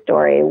Shirley's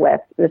story with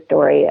the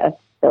story of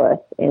Phyllis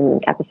in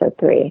episode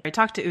 3. I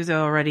talked to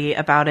Uzo already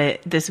about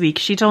it this week.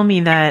 She told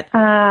me that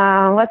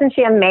wasn't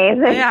she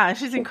amazing? Yeah,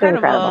 she's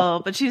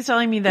incredible. But she was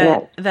telling me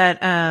that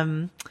that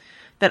Ama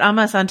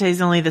Asante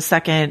is only the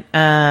second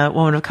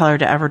woman of color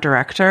to ever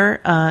direct her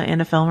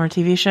in a film or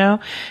TV show.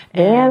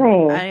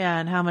 Really?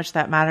 And how much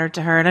that mattered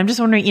to her. And I'm just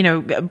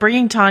wondering,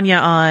 bringing Tanya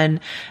on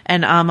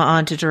and Ama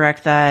on to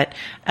direct that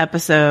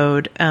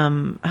episode,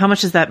 how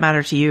much does that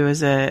matter to you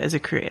as a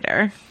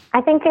creator? I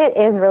think it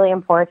is really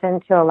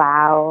important to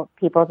allow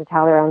people to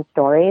tell their own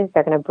stories.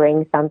 They're going to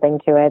bring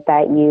something to it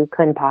that you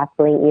couldn't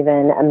possibly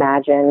even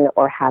imagine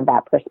or have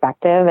that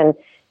perspective. And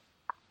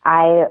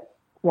I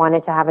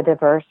wanted to have a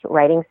diverse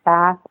writing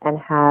staff and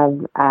have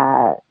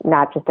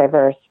not just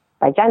diverse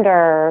by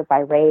gender, by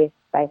race,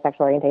 by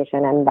sexual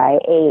orientation, and by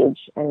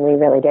age. And we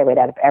really did. We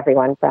had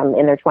everyone from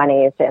in their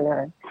 20s to in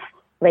their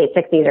late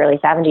 60s, early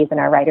 70s in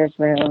our writer's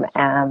room.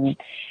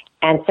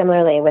 And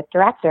similarly with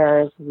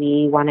directors,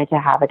 we wanted to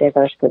have a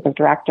diverse group of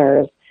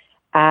directors.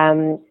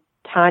 Tanya,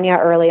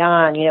 early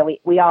on,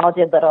 we all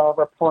did little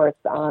reports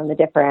on the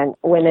different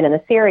women in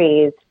the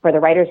series for the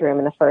writer's room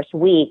in the first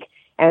week.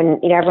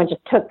 And, everyone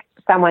just took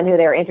someone who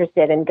they were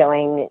interested in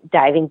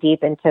diving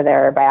deep into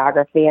their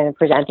biography and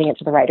presenting it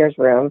to the writer's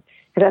room.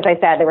 Because as I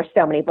said, there were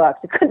so many books,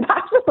 we couldn't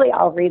possibly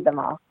all read them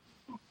all.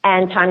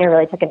 And Tanya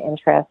really took an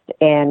interest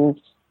in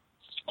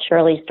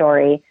Shirley's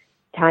story.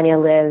 Tanya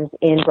lives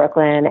in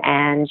Brooklyn,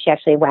 and she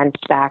actually went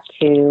back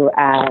to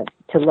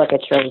look at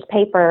Shirley's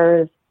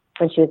papers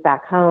when she was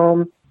back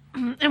home.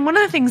 And one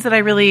of the things that I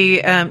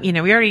really,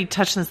 we already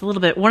touched on this a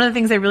little bit. One of the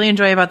things I really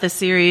enjoy about this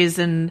series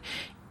and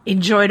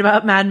enjoyed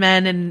about Mad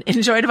Men and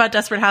enjoyed about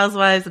Desperate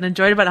Housewives and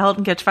enjoyed about Halt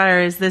and Catch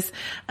Fire is this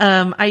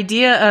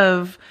idea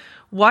of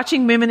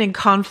watching women in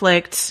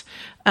conflict,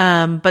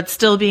 but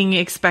still being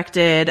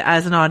expected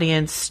as an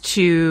audience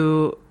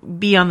to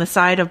be on the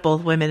side of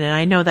both women. And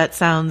I know that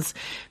sounds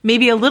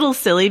maybe a little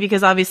silly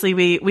because obviously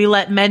we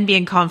let men be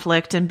in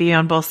conflict and be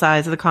on both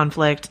sides of the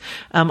conflict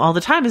all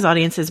the time as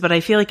audiences, but I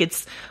feel like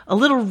it's a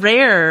little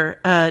rare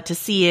to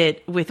see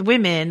it with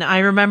women. I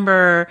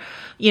remember,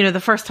 the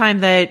first time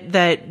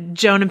that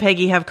Joan and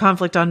Peggy have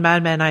conflict on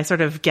Mad Men, I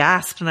sort of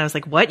gasped and I was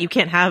like, what? You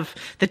can't have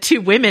the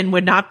two women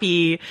would not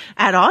be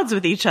at odds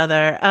with each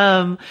other.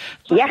 Yeah,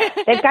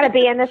 they've got to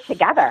be in this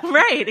together.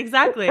 Right,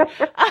 exactly.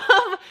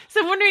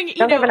 So I'm wondering,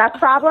 don't have enough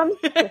problems.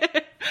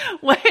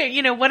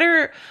 what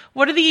are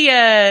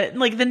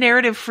the the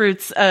narrative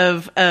fruits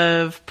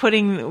of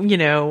putting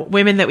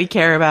women that we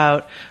care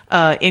about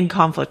in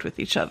conflict with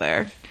each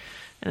other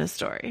in a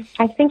story?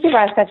 I think you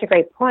brought up such a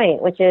great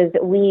point, which is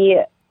we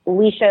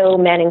show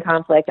men in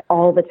conflict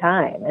all the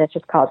time, and it's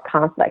just called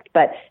conflict.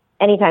 But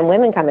anytime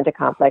women come into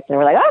conflict, and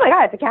we're like, oh my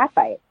God, it's a cat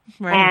fight.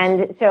 Right.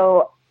 And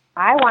so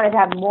I wanted to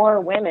have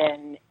more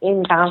women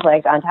in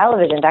conflict on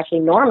television to actually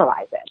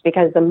normalize it,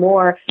 because the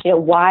more,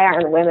 why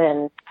aren't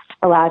women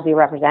allowed to be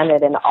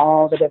represented in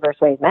all the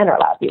diverse ways men are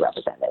allowed to be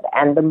represented?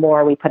 And the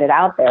more we put it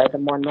out there, the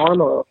more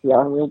normal it'll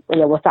feel,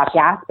 and we'll stop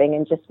gasping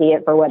and just see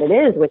it for what it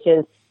is, which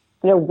is,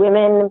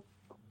 women.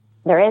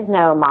 There is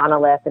no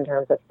monolith in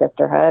terms of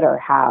sisterhood or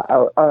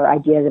how or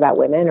ideas about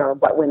women or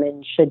what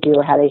women should do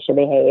or how they should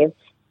behave,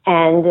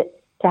 and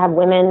to have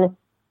women,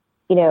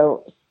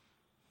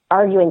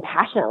 arguing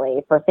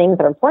passionately for things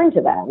that are important to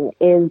them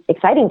is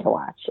exciting to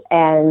watch.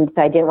 And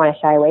so I didn't want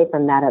to shy away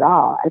from that at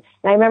all. And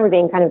I remember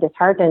being kind of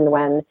disheartened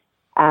when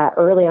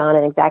early on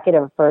an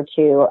executive referred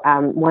to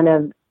a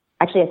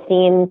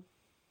scene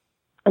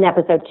in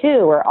episode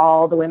 2 where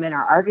all the women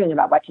are arguing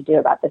about what to do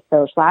about this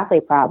Phyllis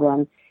Schlafly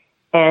problem.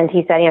 And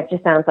he said, it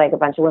just sounds like a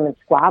bunch of women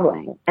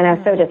squabbling. And I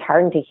was so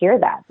disheartened to hear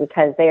that,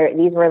 because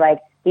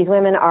these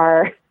women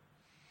are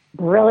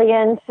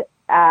brilliant,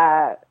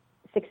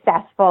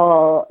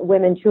 successful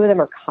women. 2 of them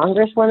are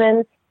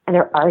congresswomen, and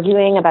they're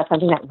arguing about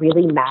something that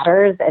really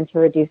matters, and to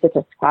reduce it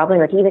to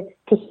squabbling, or to even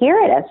to hear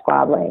it as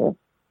squabbling,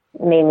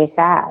 made me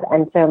sad.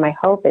 And so my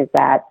hope is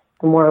that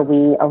the more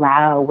we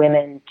allow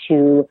women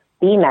to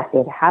be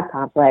messy, to have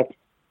conflict,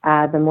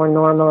 the more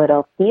normal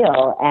it'll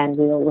feel, and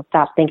we'll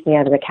stop thinking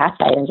out of the cat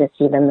fight and just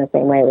see them the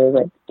same way we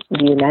would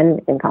view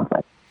men in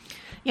conflict.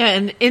 Yeah,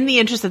 and in the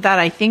interest of that,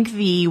 I think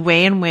the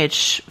way in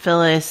which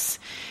Phyllis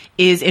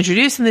is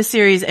introduced in this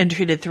series and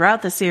treated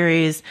throughout the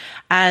series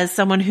as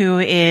someone who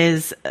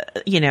is,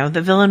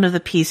 the villain of the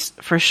piece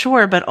for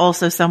sure, but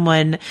also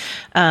someone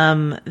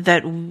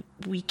that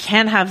we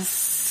can have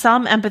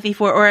some empathy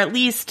for, or at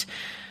least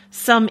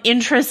some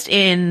interest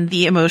in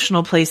the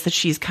emotional place that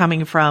she's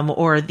coming from,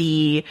 or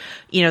the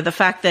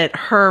fact that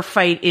her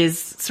fight is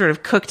sort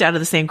of cooked out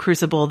of the same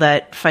crucible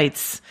that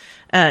fights,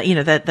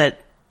 that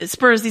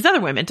spurs these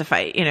other women to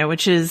fight,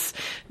 which is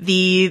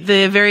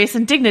the various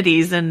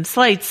indignities and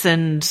slights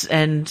and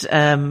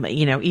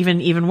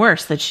even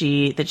worse that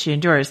she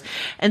endures.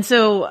 And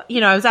so,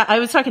 I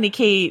was talking to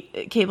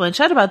Cate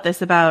Blanchett about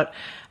this, about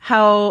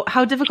how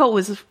difficult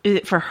was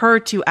it for her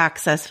to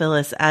access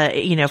Phyllis,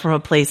 from a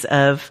place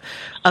of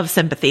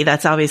sympathy.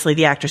 That's obviously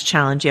the actor's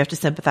challenge. You have to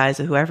sympathize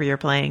with whoever you're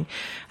playing.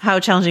 How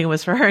challenging it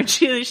was for her. And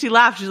she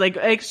laughed. She's like,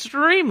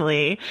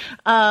 extremely.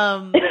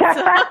 So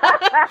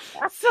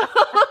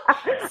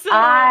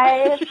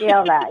I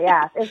feel that.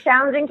 Yeah. It's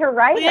challenging to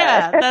write.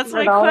 Yeah. That's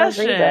my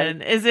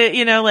question. Is it,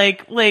 as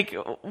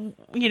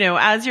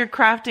you're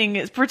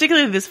crafting,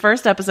 particularly this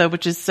first episode,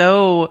 which is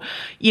so,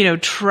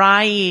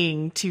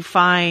 trying to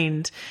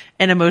find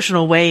an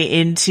emotional way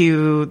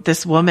into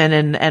this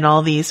woman and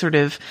all these sort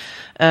of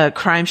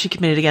crime she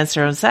committed against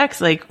her own sex,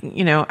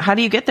 how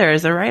do you get there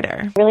as a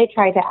writer? Really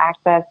try to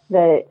access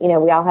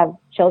we all have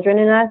children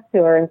in us who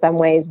are in some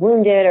ways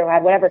wounded or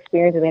had whatever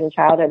experiences we had in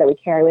childhood that we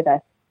carry with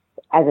us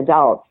as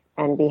adults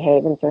and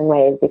behave in certain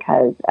ways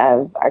because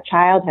of our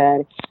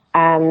childhood.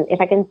 If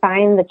I can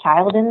find the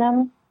child in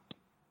them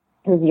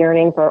who's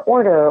yearning for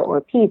order or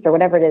peace or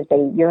whatever it is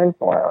they yearn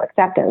for, or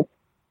acceptance,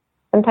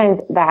 sometimes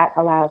that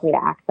allows me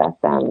to access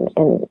them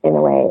in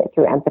a way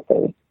through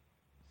empathy.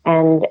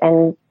 And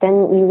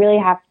then you really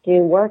have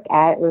to work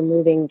at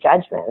removing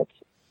judgment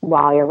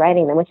while you're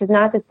writing them, which is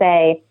not to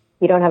say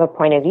you don't have a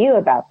point of view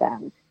about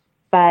them,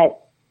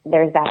 but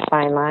there's that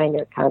fine line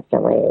you're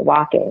constantly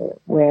walking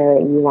where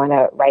you want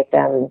to write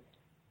them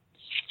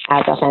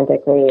as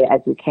authentically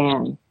as you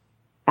can,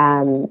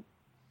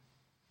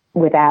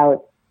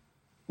 without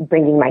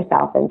bringing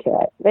myself into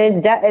it. But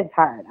it's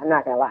hard. I'm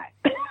not going to lie.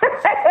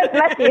 It's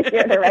much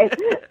easier to write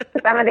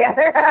some of the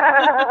other.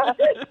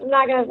 I'm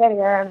not going to sit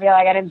here and feel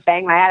like I didn't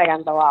bang my head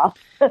against the wall.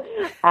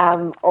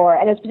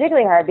 And it's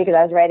particularly hard because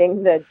I was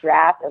writing the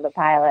draft of the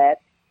pilot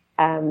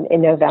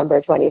in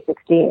November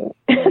 2016.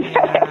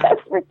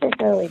 That's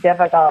particularly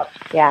difficult.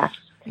 Yeah.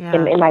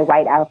 In my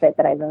white outfit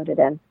that I voted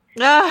in.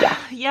 Yeah.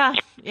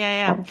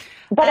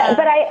 But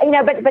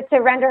to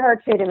render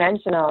her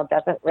two-dimensional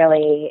doesn't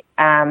really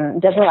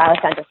doesn't allow us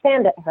to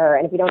understand her.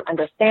 And if we don't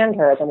understand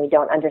her, then we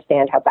don't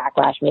understand how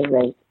backlash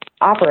movements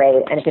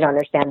operate. And if we don't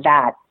understand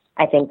that,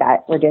 I think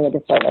that we're doing a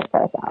disservice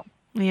for ourselves.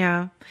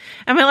 Yeah.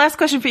 And my last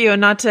question for you,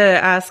 and not to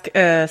ask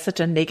such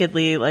a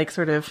nakedly, like,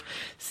 sort of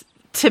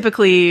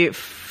typically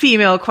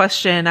female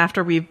question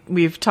after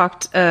we've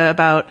talked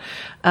about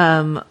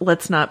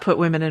let's not put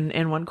women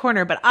in one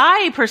corner, but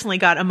I personally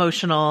got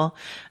emotional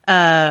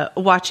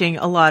watching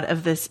a lot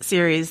of this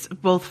series,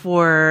 both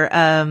for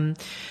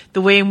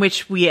the way in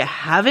which we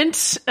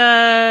haven't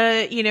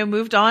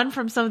moved on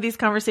from some of these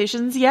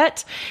conversations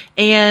yet,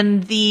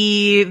 and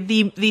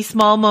the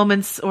small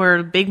moments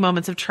or big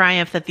moments of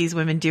triumph that these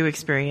women do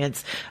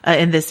experience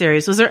in this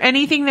series. Was there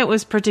anything that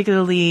was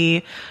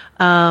particularly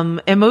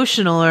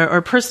emotional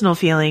or personal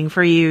feeling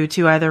for you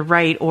to either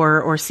write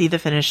or see the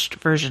finished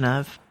version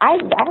of? I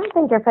don't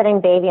think you're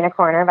putting baby in a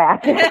corner by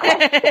asking that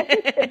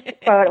question.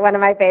 Quote one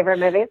of my favorite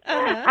movies.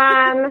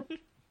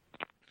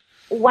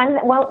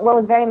 What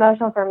was very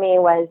emotional for me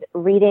was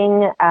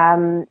reading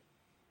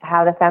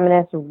how the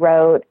feminists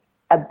wrote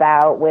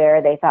about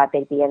where they thought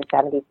they'd be in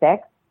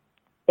 76.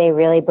 They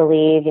really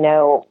believe,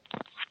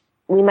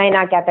 we might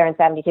not get there in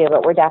 72,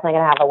 but we're definitely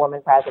going to have a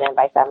woman president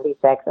by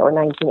 76 or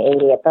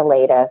 1980 at the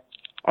latest.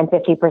 And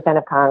 50%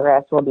 of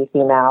Congress will be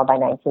female by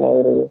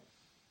 1980.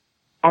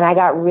 And I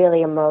got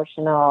really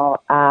emotional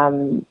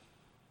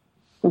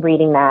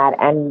reading that.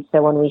 And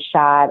so when we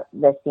shot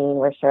the scene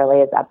where Shirley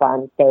is up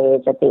on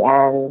stage at the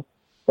end,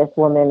 this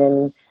woman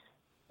in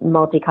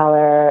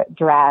multicolor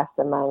dress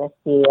among a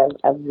sea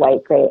of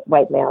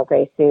white male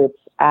gray suits,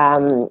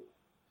 I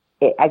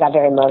got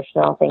very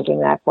emotional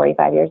thinking that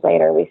 45 years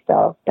later, we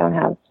still don't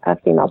have a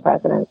female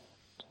president.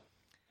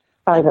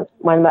 Probably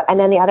and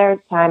then the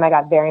other time I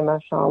got very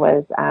emotional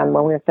was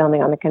when we were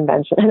filming on the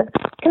convention.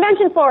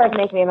 Convention floors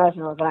make me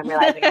emotional is what I'm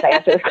realizing as I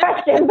answer this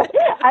question. But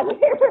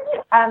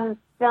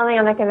filming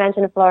on the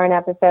convention floor in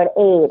episode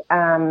 8.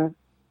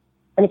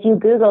 And if you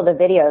Google the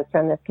videos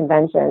from this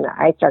convention,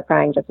 I start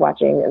crying just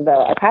watching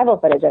the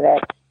archival footage of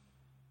it.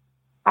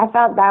 I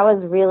felt that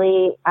was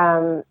really...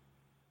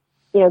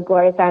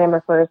 Gloria Steinem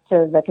refers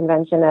to the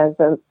convention as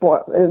the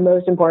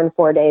most important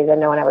 4 days that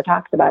no one ever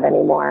talks about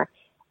anymore.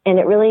 And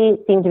it really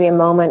seemed to be a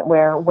moment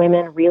where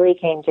women really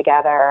came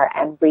together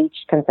and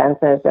reached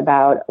consensus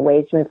about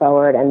ways to move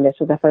forward. And this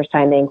was the first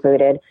time they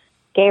included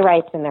gay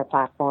rights in their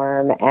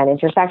platform and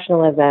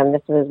intersectionalism.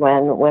 This was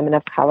when women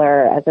of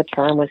color as a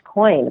term was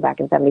coined back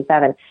in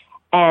 77.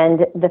 And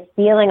the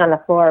feeling on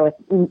the floor with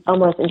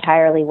almost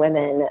entirely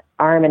women,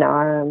 arm in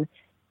arm,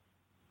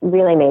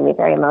 really made me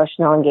very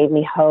emotional and gave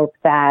me hope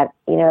that,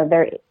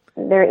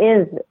 there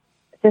is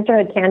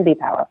sisterhood can be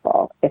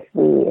powerful if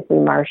we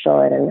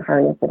marshal it and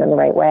harness it in the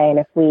right way. And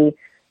if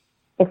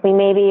we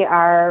maybe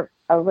are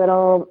a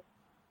little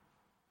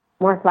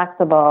more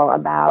flexible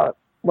about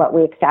what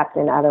we accept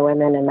in other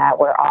women and that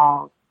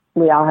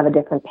we all have a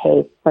different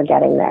pace for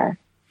getting there.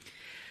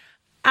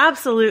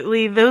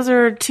 Absolutely. Those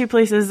are two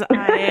places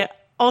I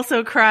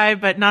also cry,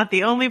 but not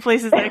the only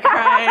places I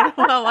cried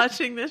while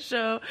watching this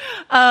show.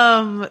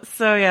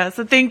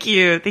 So thank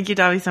you,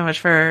 Dahvi, so much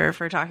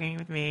for talking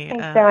with me.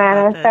 Thanks,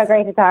 Joanna. It's so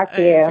great to talk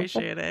to you. I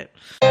appreciate it.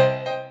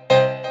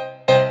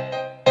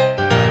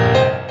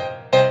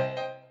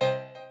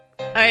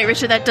 All right,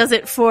 Richard, that does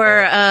it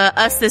for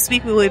us this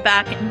week. We will be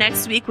back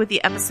next week with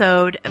the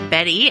episode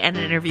Betty and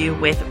an interview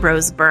with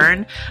Rose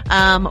Byrne.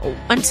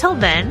 Until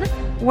then,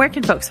 where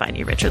can folks find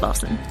you, Richard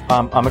Lawson?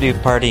 I'm going to be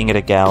partying at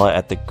a gala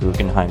at the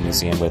Guggenheim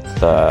Museum with,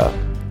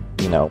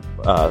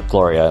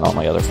 Gloria and all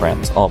my other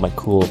friends. All my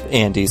cool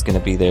Andy's going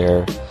to be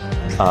there.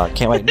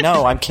 Can't wait.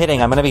 No, I'm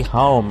kidding. I'm going to be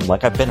home.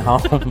 Like I've been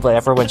home, but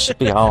everyone should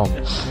be home.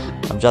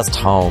 I'm just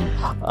home.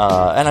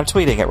 And I'm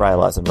tweeting at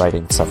Rylaws and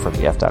writing stuff for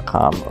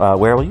BF.com.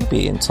 Where will you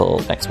be until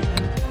next week?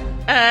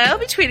 I'll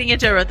be tweeting at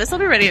Joe Wrote This. I'll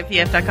be writing at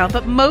BF.com.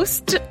 But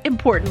most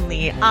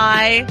importantly,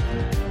 I,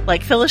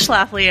 like Phyllis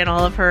Schlafly and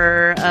all of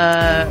her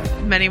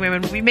many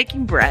women, will be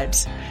making bread.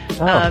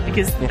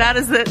 Because that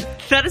is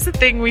the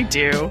thing we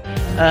do.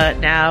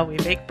 Now we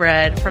make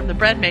bread from the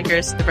bread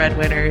makers to the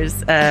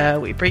breadwinners.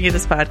 We bring you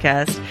this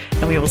podcast,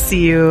 and we will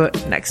see you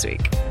next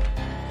week.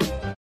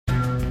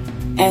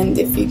 And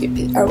if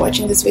you are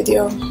watching this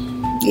video,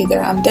 either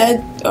I'm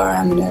dead or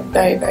I'm in a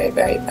very, very,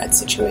 very bad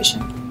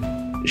situation.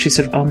 She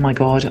said, "Oh my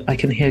God, I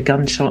can hear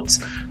gunshots.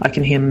 I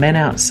can hear men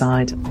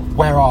outside."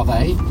 Where are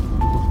they?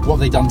 What have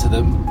they done to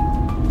them?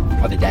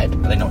 Are they dead?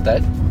 Are they not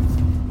dead?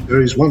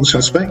 There is one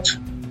suspect.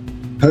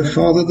 Her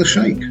father, the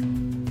Sheikh.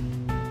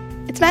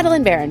 It's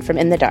Madeline Barron from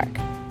In the Dark.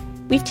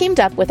 We've teamed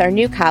up with our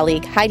new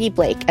colleague Heidi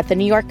Blake at The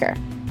New Yorker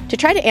to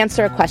try to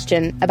answer a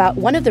question about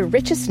one of the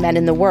richest men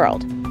in the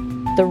world,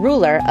 the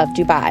ruler of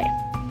Dubai.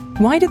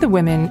 Why do the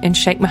women in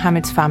Sheikh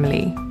Mohammed's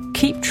family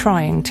keep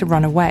trying to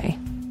run away?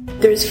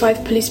 There's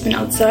 5 policemen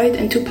outside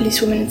and 2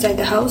 policewomen inside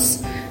the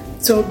house.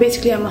 So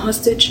basically I'm a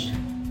hostage.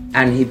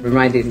 And he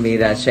reminded me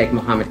that Sheikh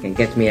Mohammed can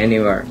get me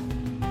anywhere.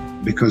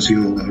 Because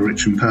you're a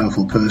rich and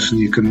powerful person,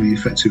 you can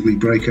effectively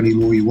break any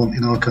law you want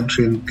in our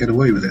country and get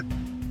away with it.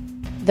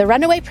 The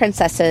Runaway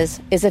Princesses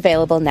is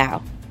available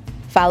now.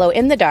 Follow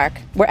In the Dark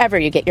wherever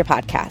you get your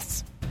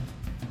podcasts.